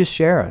 can you just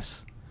share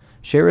us?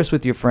 Share us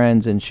with your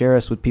friends and share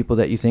us with people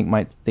that you think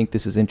might think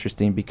this is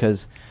interesting,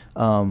 because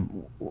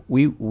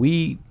we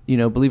believe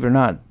it or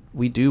not,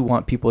 we do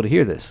want people to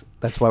hear this.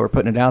 That's why we're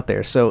putting it out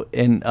there. So,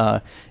 and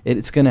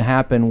it's going to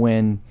happen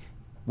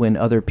when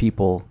other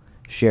people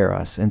share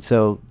us. And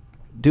so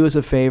do us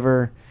a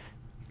favor,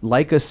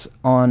 like us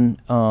on,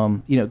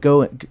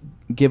 go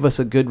give us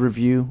a good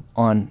review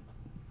on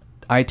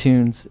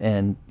iTunes,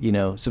 and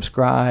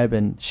subscribe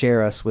and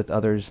share us with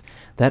others.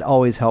 That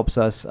always helps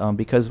us,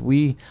 because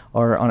we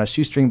are on a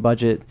shoestring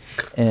budget,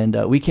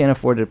 and we can't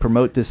afford to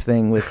promote this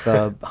thing with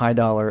high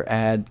dollar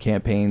ad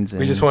campaigns.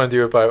 We just want to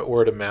do it by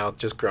word of mouth,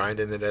 just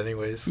grinding it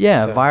anyways.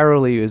 Yeah, so.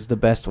 Virally is the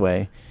best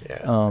way.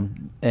 Yeah.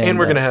 And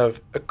we're gonna have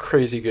a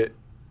crazy good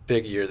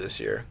big year this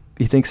year.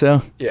 You think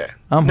so? Yeah.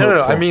 I'm no.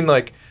 hopeful. I mean,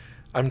 like,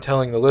 I'm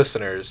telling the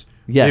listeners.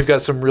 Yes. You've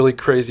got some really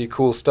crazy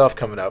cool stuff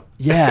coming up.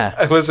 Yeah.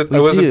 I wasn't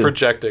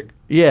projecting.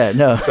 Yeah,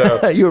 no.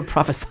 So, you were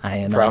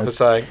prophesying.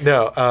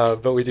 No,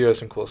 but we do have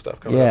some cool stuff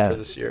coming up for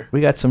this year.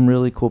 We got some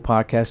really cool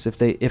podcasts.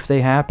 If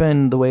they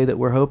happen the way that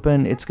we're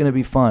hoping, it's going to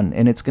be fun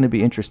and it's going to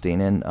be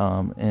interesting.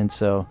 And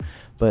so,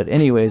 but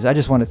anyways, I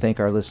just want to thank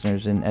our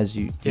listeners, and as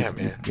you,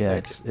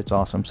 man, it's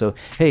awesome. So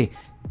hey,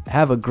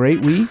 have a great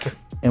week,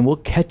 and we'll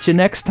catch you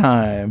next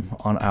time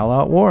on All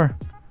Out War.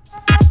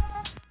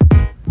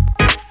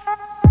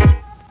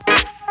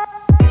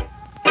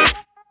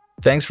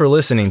 Thanks for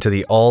listening to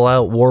the All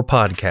Out War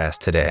podcast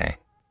today.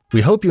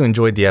 We hope you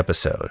enjoyed the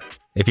episode.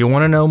 If you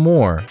want to know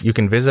more, you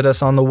can visit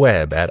us on the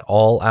web at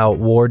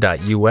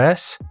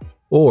alloutwar.us,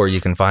 or you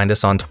can find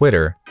us on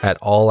Twitter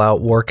at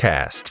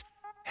alloutwarcast.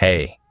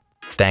 Hey,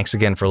 thanks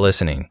again for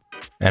listening,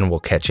 and we'll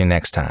catch you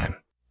next time.